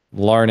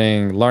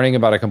learning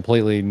about a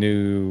completely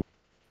new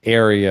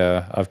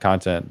area of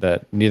content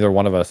that neither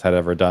one of us had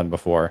ever done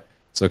before.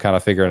 So kind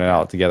of figuring it Okay.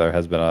 out together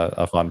has been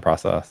a fun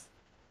process.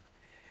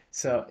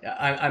 So yeah,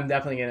 I'm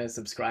definitely gonna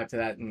subscribe to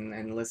that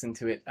and listen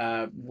to it.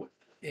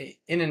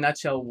 In a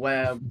nutshell,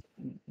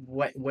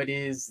 what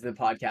is the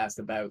podcast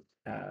about?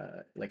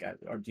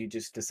 Or do you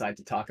just decide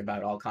to talk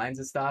about all kinds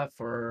of stuff,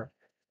 or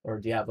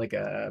do you have like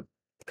a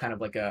kind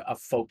of like a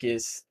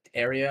focused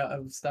area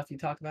of stuff you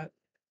talk about?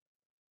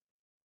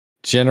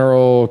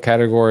 General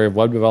category of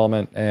web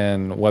development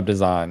and web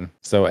design.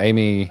 So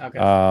Amy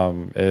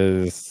Okay.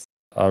 is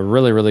a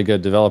really, really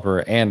good developer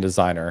and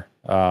designer.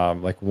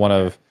 Like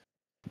Okay.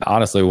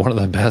 honestly, one of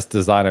the best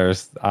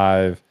designers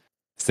I've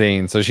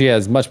seen. So she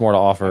has much more to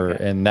offer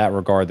Okay. in that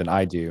regard than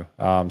I do.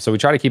 So we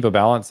try to keep a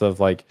balance of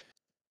like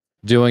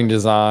doing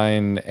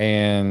design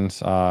and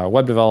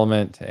web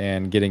development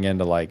and getting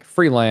into like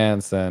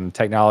freelance and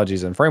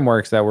technologies and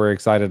frameworks that we're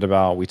excited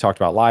about. We talked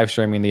about live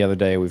streaming the other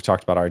day. We've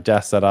talked about our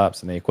desk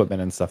setups and the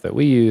equipment and stuff that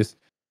we use.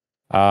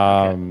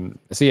 Okay.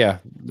 So yeah,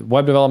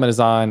 web development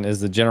design is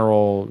the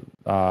general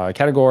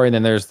category, and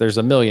then there's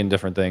a million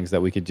different things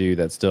that we could do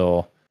that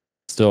still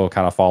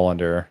kind of fall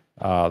under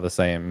the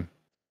same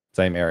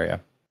area.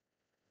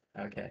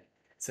 Okay.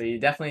 So you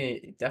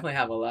definitely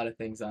have a lot of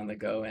things on the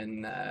go,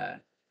 and uh,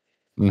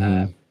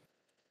 Hmm.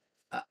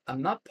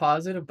 I'm not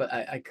positive, but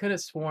I could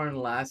have sworn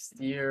last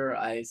year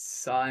I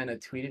saw in a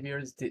tweet of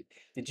yours.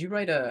 Did you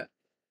write a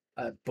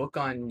book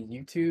on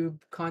YouTube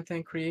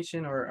content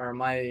creation, or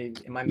am I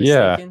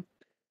Yeah, mistaken?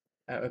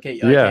 Okay,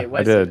 yeah, it I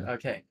was you. did.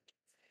 Okay,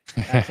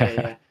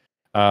 yeah.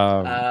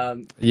 um,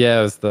 Um, yeah,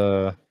 it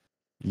was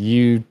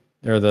you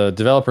or the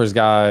developer's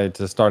guide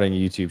to starting a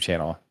YouTube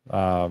channel.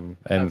 And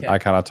I okay,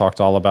 kind of talked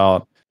all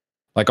about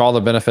like all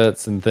the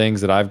benefits and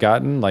things that I've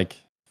gotten. Like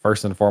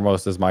first and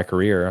foremost is my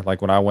career.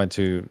 Like when I went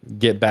to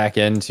get back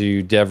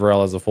into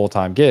DevRel as a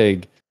full-time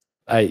gig,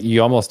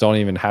 you almost don't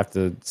even have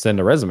to send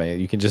a resume.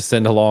 You can just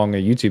send along a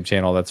YouTube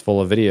channel that's full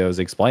of videos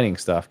explaining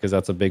stuff, because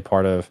that's a big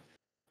part of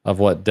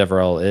what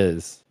DevRel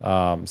is.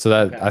 So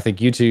that okay, I think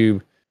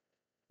YouTube,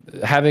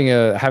 having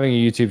a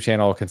YouTube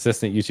channel, a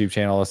consistent YouTube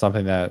channel, is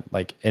something that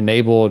like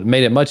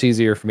made it much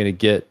easier for me to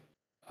get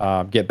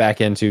back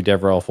into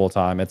DevRel full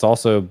time. It's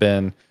also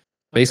been okay,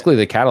 basically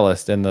the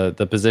catalyst in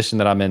the position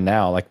that I'm in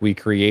now. Like we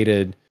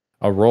created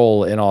a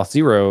role in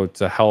Auth0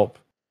 to help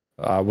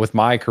with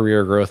my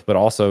career growth, but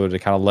also to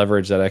kind of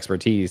leverage that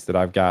expertise that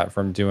I've got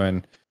from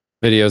doing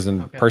videos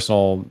and okay,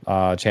 personal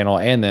channel,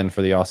 and then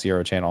for the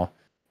Auth0 channel,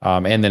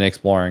 and then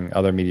exploring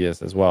other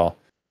medias as well.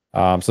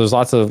 So there's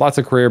lots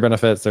of career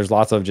benefits. There's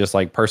lots of just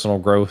like personal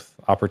growth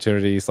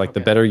opportunities. Like the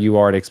Okay. better you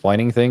are at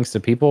explaining things to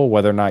people,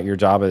 whether or not your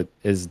job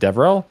is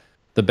DevRel,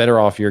 the better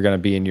off you're going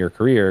to be in your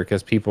career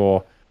because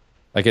people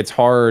like it's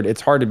hard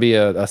to be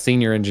a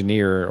senior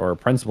engineer or a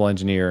principal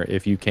engineer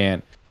if you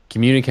can't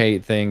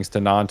communicate things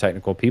to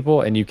non-technical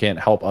people and you can't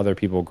help other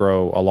people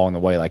grow along the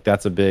way. Like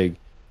that's a big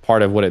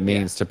part of what it Yeah.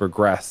 means to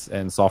progress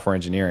in software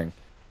engineering.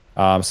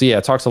 So yeah,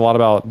 it talks a lot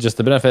about just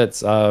the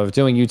benefits of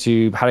doing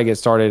YouTube, how to get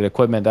started,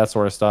 equipment, that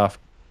sort of stuff.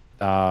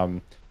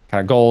 Kind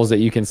of goals that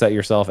you can set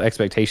yourself,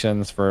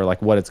 expectations for like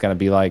what it's going to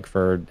be like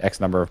for X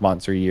number of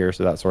months or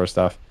years, or that sort of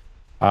stuff.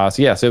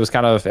 So yeah, so it was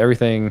kind of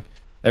everything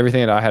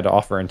that I had to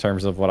offer in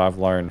terms of what I've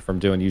learned from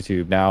doing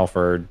YouTube now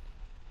for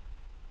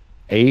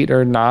 8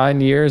 or 9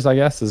 years, I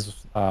guess, is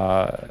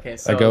Okay,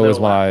 so a ago is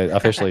little when I while.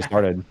 officially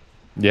started.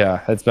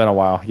 Yeah, it's been a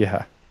while.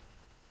 Yeah.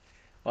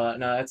 Well,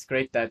 no, that's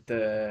great that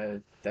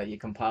that you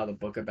compiled a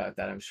book about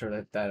that. I'm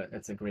sure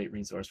that's a great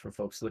resource for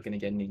folks looking to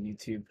get into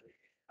YouTube.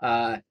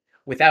 Uh,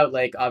 Without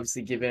like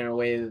obviously giving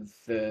away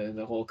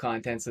the whole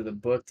contents of the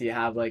book, do you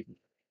have like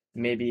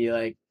maybe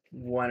like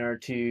one or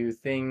two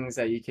things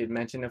that you could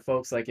mention to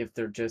folks, like if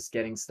they're just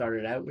getting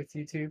started out with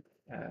YouTube?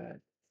 Uh,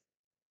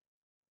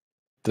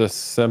 The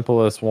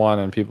simplest one,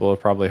 and people have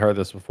probably heard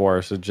this before,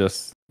 is to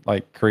just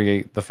like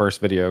create the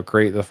first video,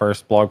 create the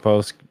first blog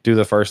post, do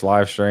the first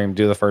live stream,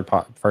 do the first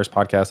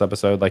podcast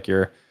episode. Like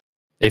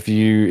if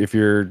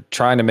you're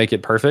trying to make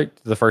it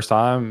perfect the first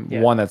time, yeah.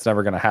 one, that's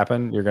never going to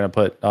happen. You're going to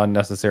put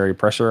unnecessary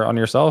pressure on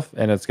yourself,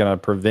 and it's going to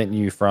prevent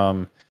you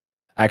from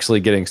actually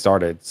getting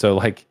started. So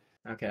like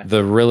Okay.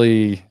 the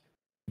really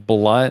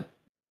blunt,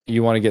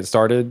 you want to get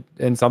started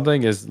in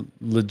something is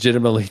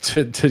legitimately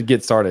to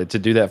get started, to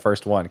do that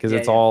first one, because Yeah.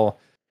 it's Yeah. all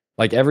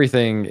like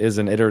everything is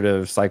an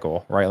iterative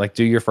cycle, right? Like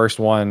do your first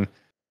one,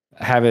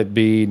 have it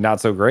be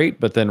not so great,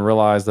 but then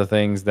realize the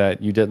things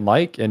that you didn't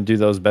like and do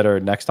those better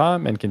next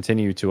time and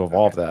continue to Okay.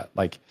 evolve that.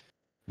 Like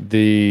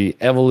the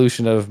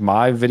evolution of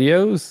my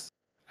videos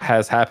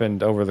has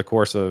happened over the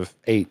course of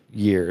 8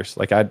 years.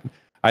 Like I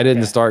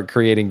didn't Okay. start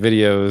creating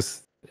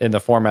videos in the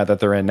format that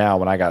they're in now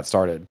when I got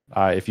started.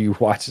 If you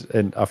watch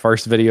a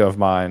first video of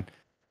mine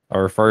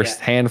or Yeah.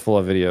 first handful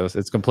of videos,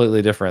 it's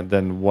completely different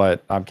than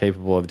what I'm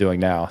capable of doing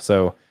now.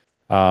 So,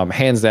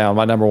 hands down,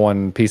 my number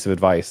one piece of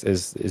advice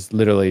is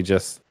literally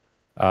just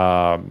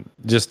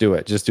do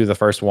it. Just do the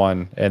first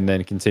one and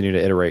then continue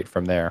to iterate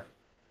from there.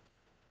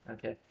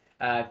 Okay.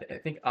 I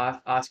think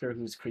Oscar,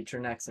 who's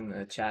Creature Next in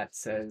the chat,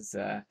 says,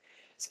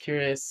 "Is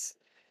curious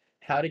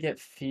how to get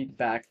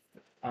feedback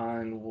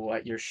on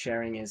what you're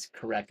sharing is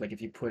correct. Like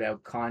if you put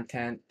out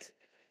content,"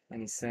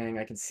 and he's saying,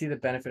 "I can see the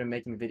benefit of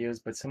making videos,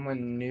 but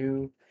someone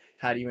new,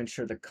 how do you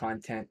ensure the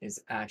content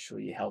is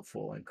actually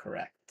helpful and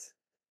correct?"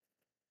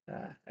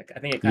 I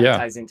think it kind of Yeah.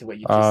 ties into what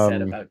you just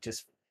said Um, about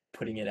just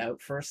putting it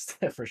out first,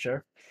 for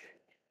sure.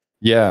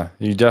 Yeah,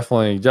 you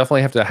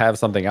definitely have to have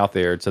something out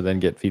there to then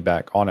get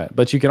feedback on it.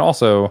 But you can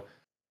also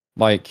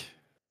like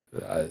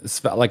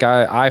like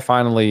I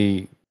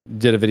finally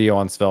did a video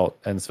on Svelte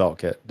and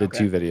SvelteKit. Did Okay.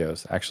 2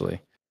 videos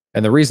actually.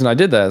 And the reason I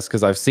did that is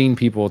because I've seen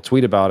people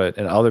tweet about it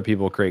and other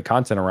people create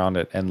content around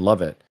it and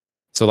love it.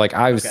 So like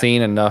I've Okay.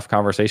 seen enough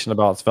conversation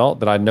about Svelte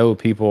that I know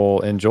people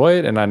enjoy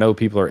it and I know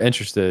people are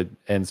interested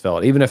in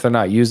Svelte, even if they're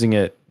not using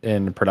it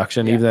in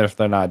production, Yeah. even if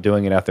they're not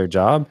doing it at their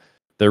job,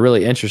 they're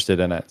really interested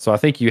in it. So I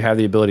think you have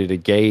the ability to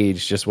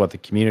gauge just what the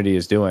community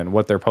is doing,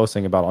 what they're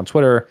posting about on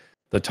Twitter,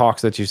 the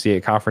talks that you see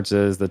at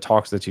conferences, the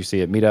talks that you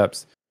see at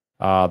meetups,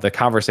 the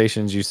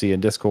conversations you see in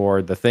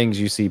Discord, the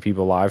things you see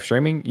people live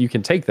streaming. You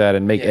can take that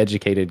and make Yeah.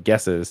 educated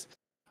guesses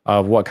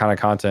of what kind of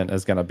content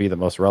is going to be the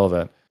most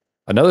relevant.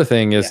 Another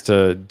thing is Yeah.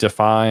 to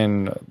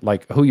define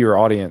like who your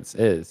audience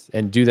is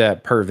and do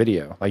that per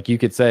video. Like you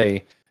could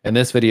say in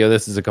this video,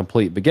 this is a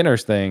complete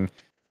beginners thing.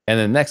 And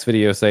then next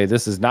video say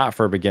this is not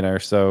for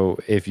beginners. So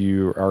if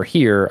you are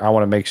here, I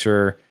want to make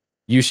sure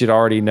you should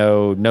already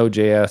know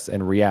Node.js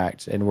and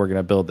React, and we're going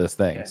to build this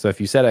thing. Okay. So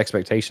if you set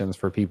expectations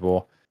for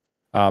people,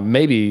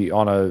 maybe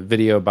on a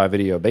video by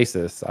video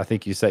basis, I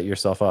think you set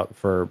yourself up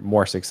for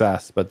more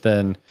success. But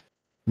then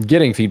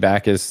getting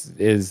feedback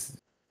is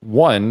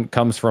one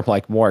comes from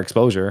like more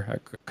exposure,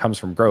 comes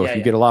from Yeah. growth. You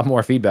Yeah. get a lot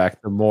more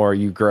feedback the more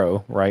you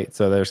grow, right?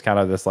 So there's kind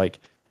of this like,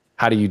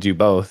 how do you do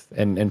both?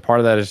 And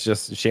part of that is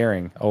just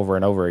sharing over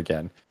and over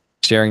again,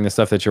 sharing the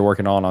stuff that you're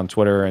working on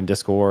Twitter and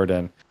Discord.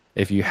 And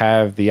if you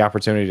have the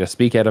opportunity to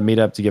speak at a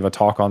meetup, to give a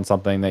talk on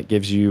something that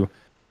gives you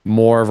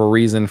more of a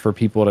reason for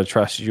people to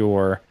trust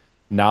your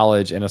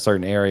knowledge in a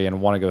certain area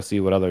and want to go see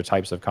what other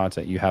types of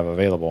content you have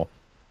available.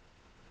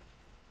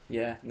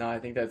 Yeah, no, I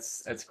think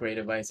that's great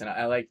advice, and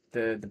I like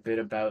the bit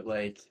about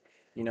like,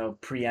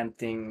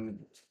 preempting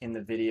in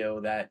the video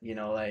that,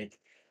 like,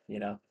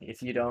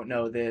 if you don't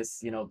know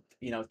this,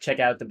 check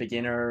out the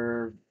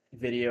beginner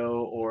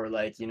video, or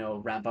like,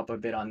 ramp up a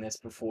bit on this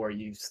before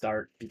you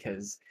start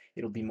because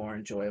it'll be more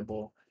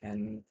enjoyable.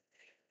 And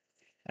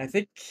I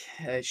think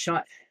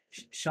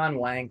Sean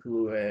Wang,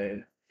 who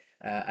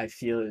I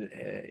feel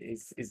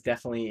is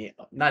definitely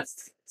not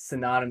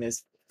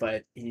synonymous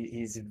but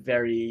he's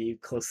very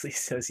closely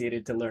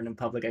associated to Learn in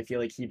Public. I feel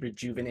like he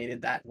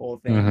rejuvenated that whole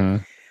thing. Mm-hmm.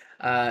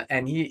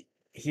 And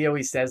he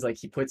always says like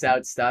he puts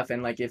out stuff,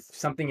 and like if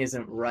something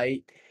isn't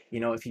right,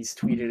 if he's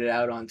tweeted it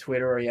out on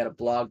Twitter or he had a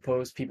blog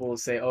post, people will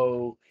say,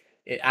 "Oh,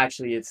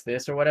 it's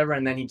this or whatever,"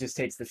 and then he just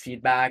takes the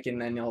feedback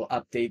and then he'll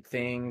update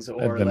things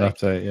And or then like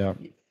update, yeah.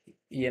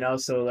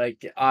 so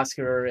like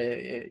Oscar,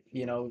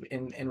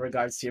 in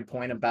regards to your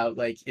point about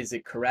like, is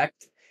it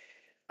correct?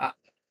 I,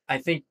 I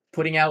think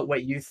putting out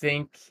what you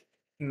think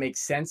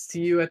makes sense to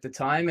you at the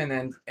time,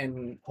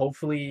 and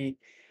hopefully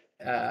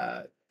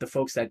the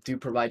folks that do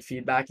provide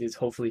feedback is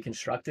hopefully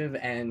constructive,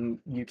 and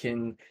you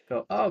can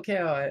go, oh, okay,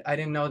 I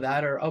didn't know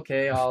that, or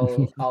okay,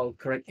 I'll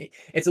correct it.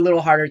 It's a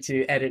little harder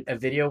to edit a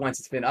video once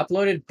it's been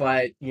uploaded,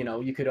 but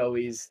you could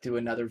always do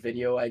another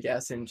video, I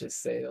guess, and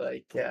just say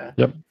like,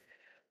 Yep,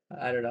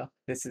 I don't know,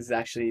 this is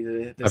actually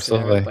the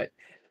scenario, absolutely.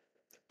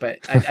 but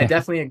I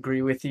definitely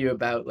agree with you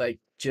about like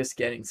just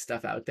getting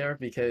stuff out there,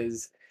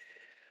 because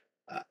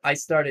I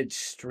started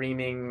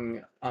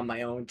streaming on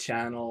my own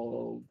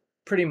channel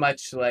pretty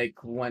much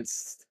like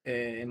once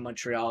in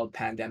Montreal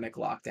pandemic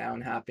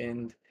lockdown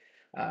happened.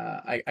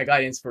 I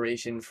got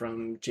inspiration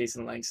from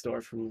Jason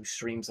Langsdorff, who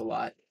streams a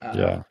lot.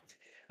 Yeah,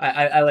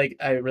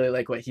 I really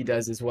like what he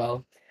does as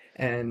well.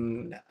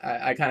 And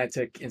I kind of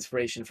took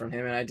inspiration from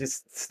him, and I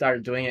just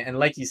started doing it. And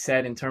like you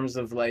said, in terms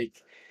of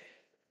like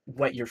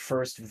what your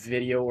first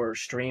video or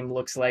stream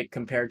looks like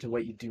compared to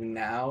what you do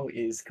now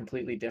is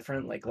completely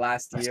different. Like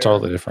last it's year,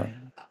 totally different.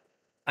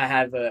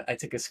 I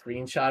took a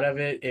screenshot of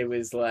it. It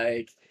was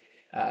like,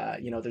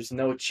 there's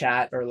no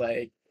chat or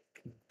like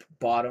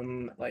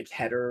bottom like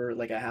header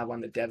like I have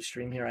on the dev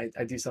stream here.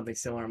 I do something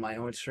similar on my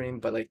own stream,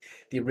 but like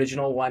the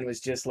original one was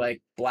just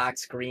like black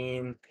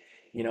screen,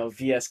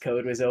 VS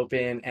Code was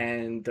open,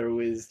 and there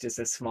was just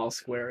a small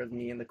square of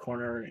me in the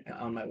corner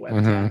on my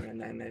Mm-hmm. webcam,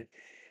 and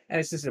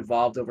it's just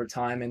evolved over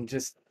time, and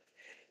just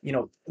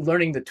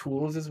learning the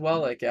tools as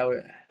well. Like I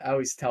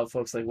always tell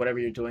folks, like, whatever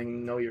you're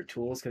doing, know your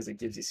tools, because it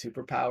gives you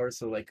superpowers.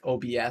 So like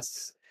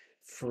OBS,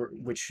 for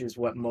which is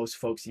what most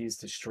folks use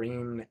to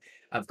stream,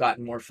 I've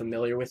gotten more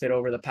familiar with it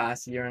over the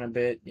past year and a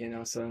bit.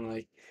 So I'm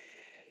like,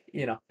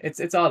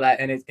 it's all that,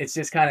 and it's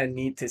just kind of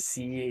neat to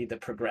see the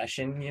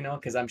progression.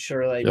 Because I'm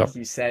sure, like Yep.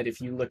 you said,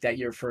 if you looked at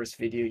your first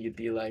video, you'd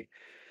be like,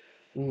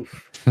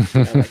 oof.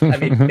 Like, I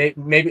mean,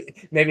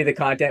 maybe the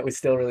content was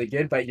still really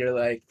good, but you're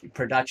like,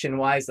 production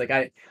wise, like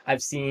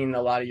I've seen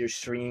a lot of your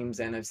streams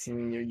and I've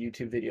seen your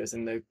YouTube videos,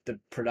 and the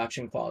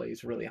production quality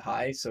is really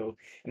high. So,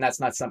 and that's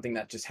not something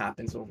that just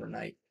happens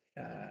overnight.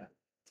 Uh,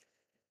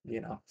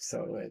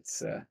 so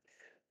it's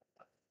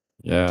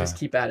just Yeah,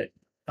 keep at it,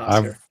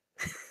 I've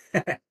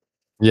Oscar.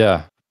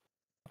 yeah,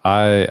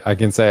 I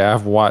can say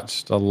I've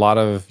watched a lot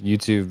of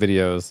YouTube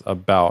videos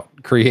about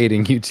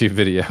creating YouTube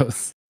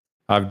videos.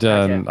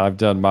 Okay. I've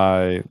done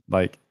my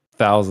like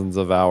thousands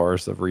of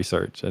hours of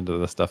research into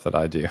the stuff that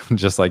I do,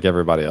 just like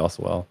everybody else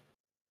will.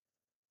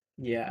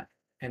 Yeah.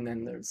 And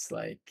then there's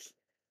like,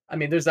 I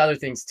mean, there's other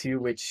things too,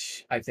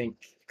 which I think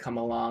come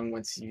along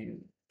once you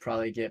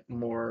probably get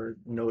more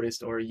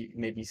noticed, or you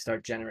maybe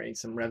start generating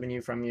some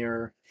revenue from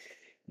your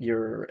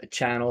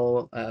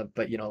channel.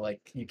 But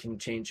like you can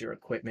change your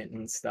equipment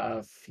and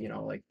stuff,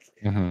 like,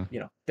 Hmm.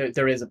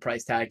 there is a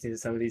price tag to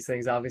some of these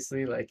things,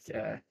 obviously. Like,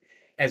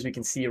 as we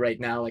can see right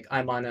now, like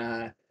I'm on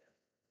a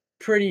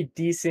pretty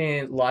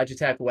decent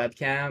Logitech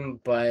webcam,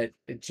 but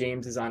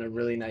James is on a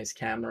really nice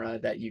camera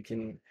that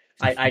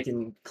I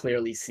can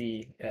clearly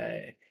see.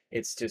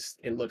 It's just,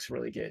 it looks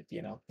really good,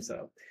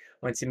 So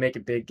once you make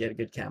it big, get a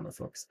good camera,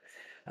 folks.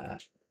 Uh,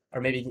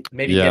 or maybe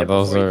get Yeah, it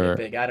those before you get are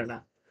big. I don't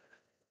know.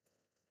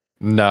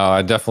 no,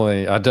 I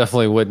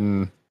definitely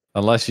wouldn't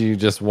unless you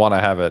just want to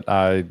have it.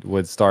 I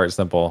would start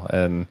simple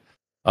and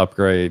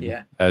upgrade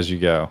Yeah, as you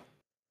go.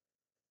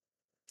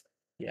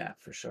 yeah,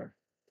 for sure.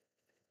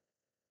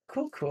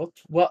 Cool, cool.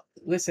 Well,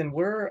 listen,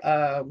 we're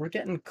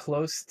getting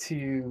close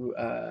to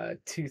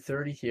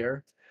 2:30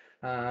 here.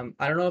 I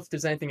don't know if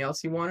there's anything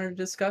else you wanted to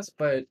discuss,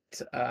 but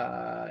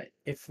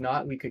if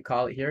not, we could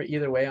call it here.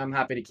 Either way, I'm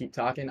happy to keep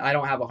talking. I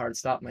don't have a hard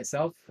stop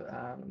myself,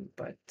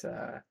 but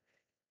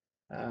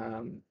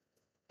um,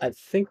 I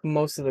think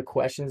most of the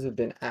questions have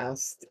been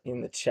asked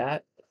in the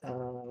chat.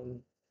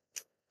 Um,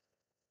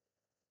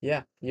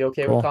 yeah, you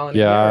okay with Cool. calling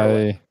it here or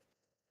what?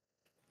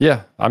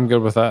 Yeah, I'm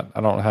good with that.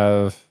 I don't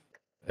have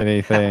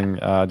anything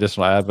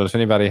additional to add, but if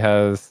anybody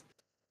has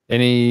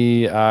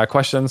any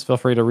questions, feel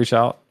free to reach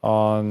out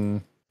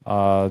on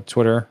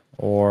Twitter,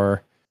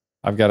 or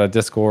I've got a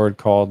Discord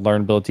called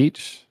Learn, Build,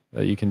 Teach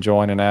that you can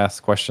join and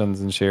ask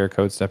questions and share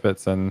code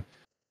snippets and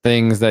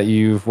things that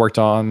you've worked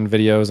on,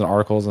 videos and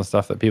articles and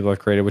stuff that people have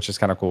created, which is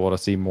kind of cool to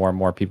see more and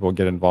more people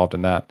get involved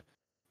in that.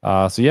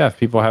 So yeah, if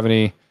people have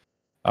any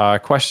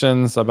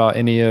questions about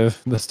any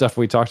of the stuff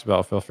we talked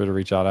about, feel free to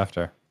reach out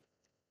after.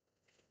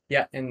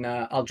 Yeah, and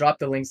I'll drop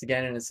the links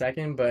again in a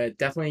second, but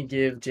definitely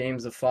give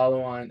James a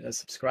follow on, a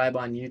subscribe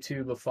on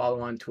YouTube, a follow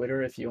on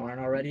Twitter if you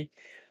aren't already.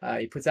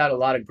 He puts out a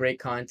lot of great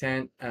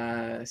content.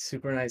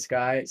 Super nice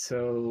guy.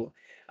 So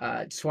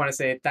Just want to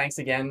say thanks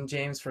again,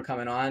 James, for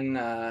coming on.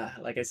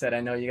 Like I said, I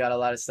know you got a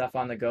lot of stuff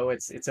on the go.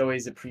 It's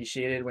always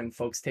appreciated when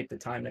folks take the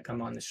time to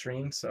come on the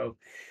stream. So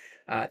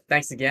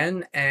thanks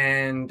again.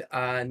 And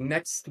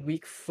next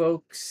week,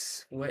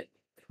 folks,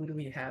 who do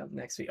we have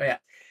next week? Oh yeah,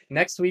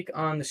 next week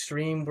on the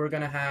stream we're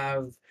gonna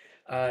have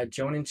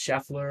Jonan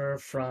Scheffler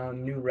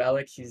from New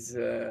Relic. He's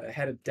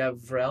head of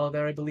DevRel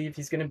there, I believe.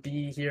 He's gonna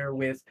be here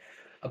with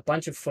a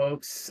bunch of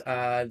folks.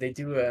 They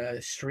do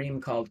a stream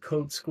called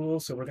Code School,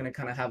 so we're gonna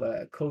kind of have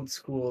a Code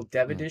School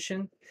Dev Mm.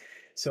 edition.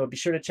 So be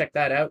sure to check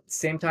that out.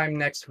 Same time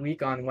next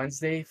week on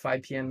Wednesday,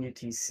 5 p.m.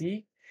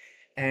 UTC.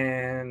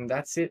 And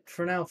that's it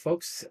for now,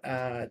 folks.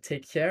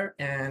 Take care,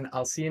 and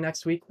I'll see you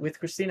next week with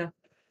Christina.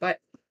 Bye.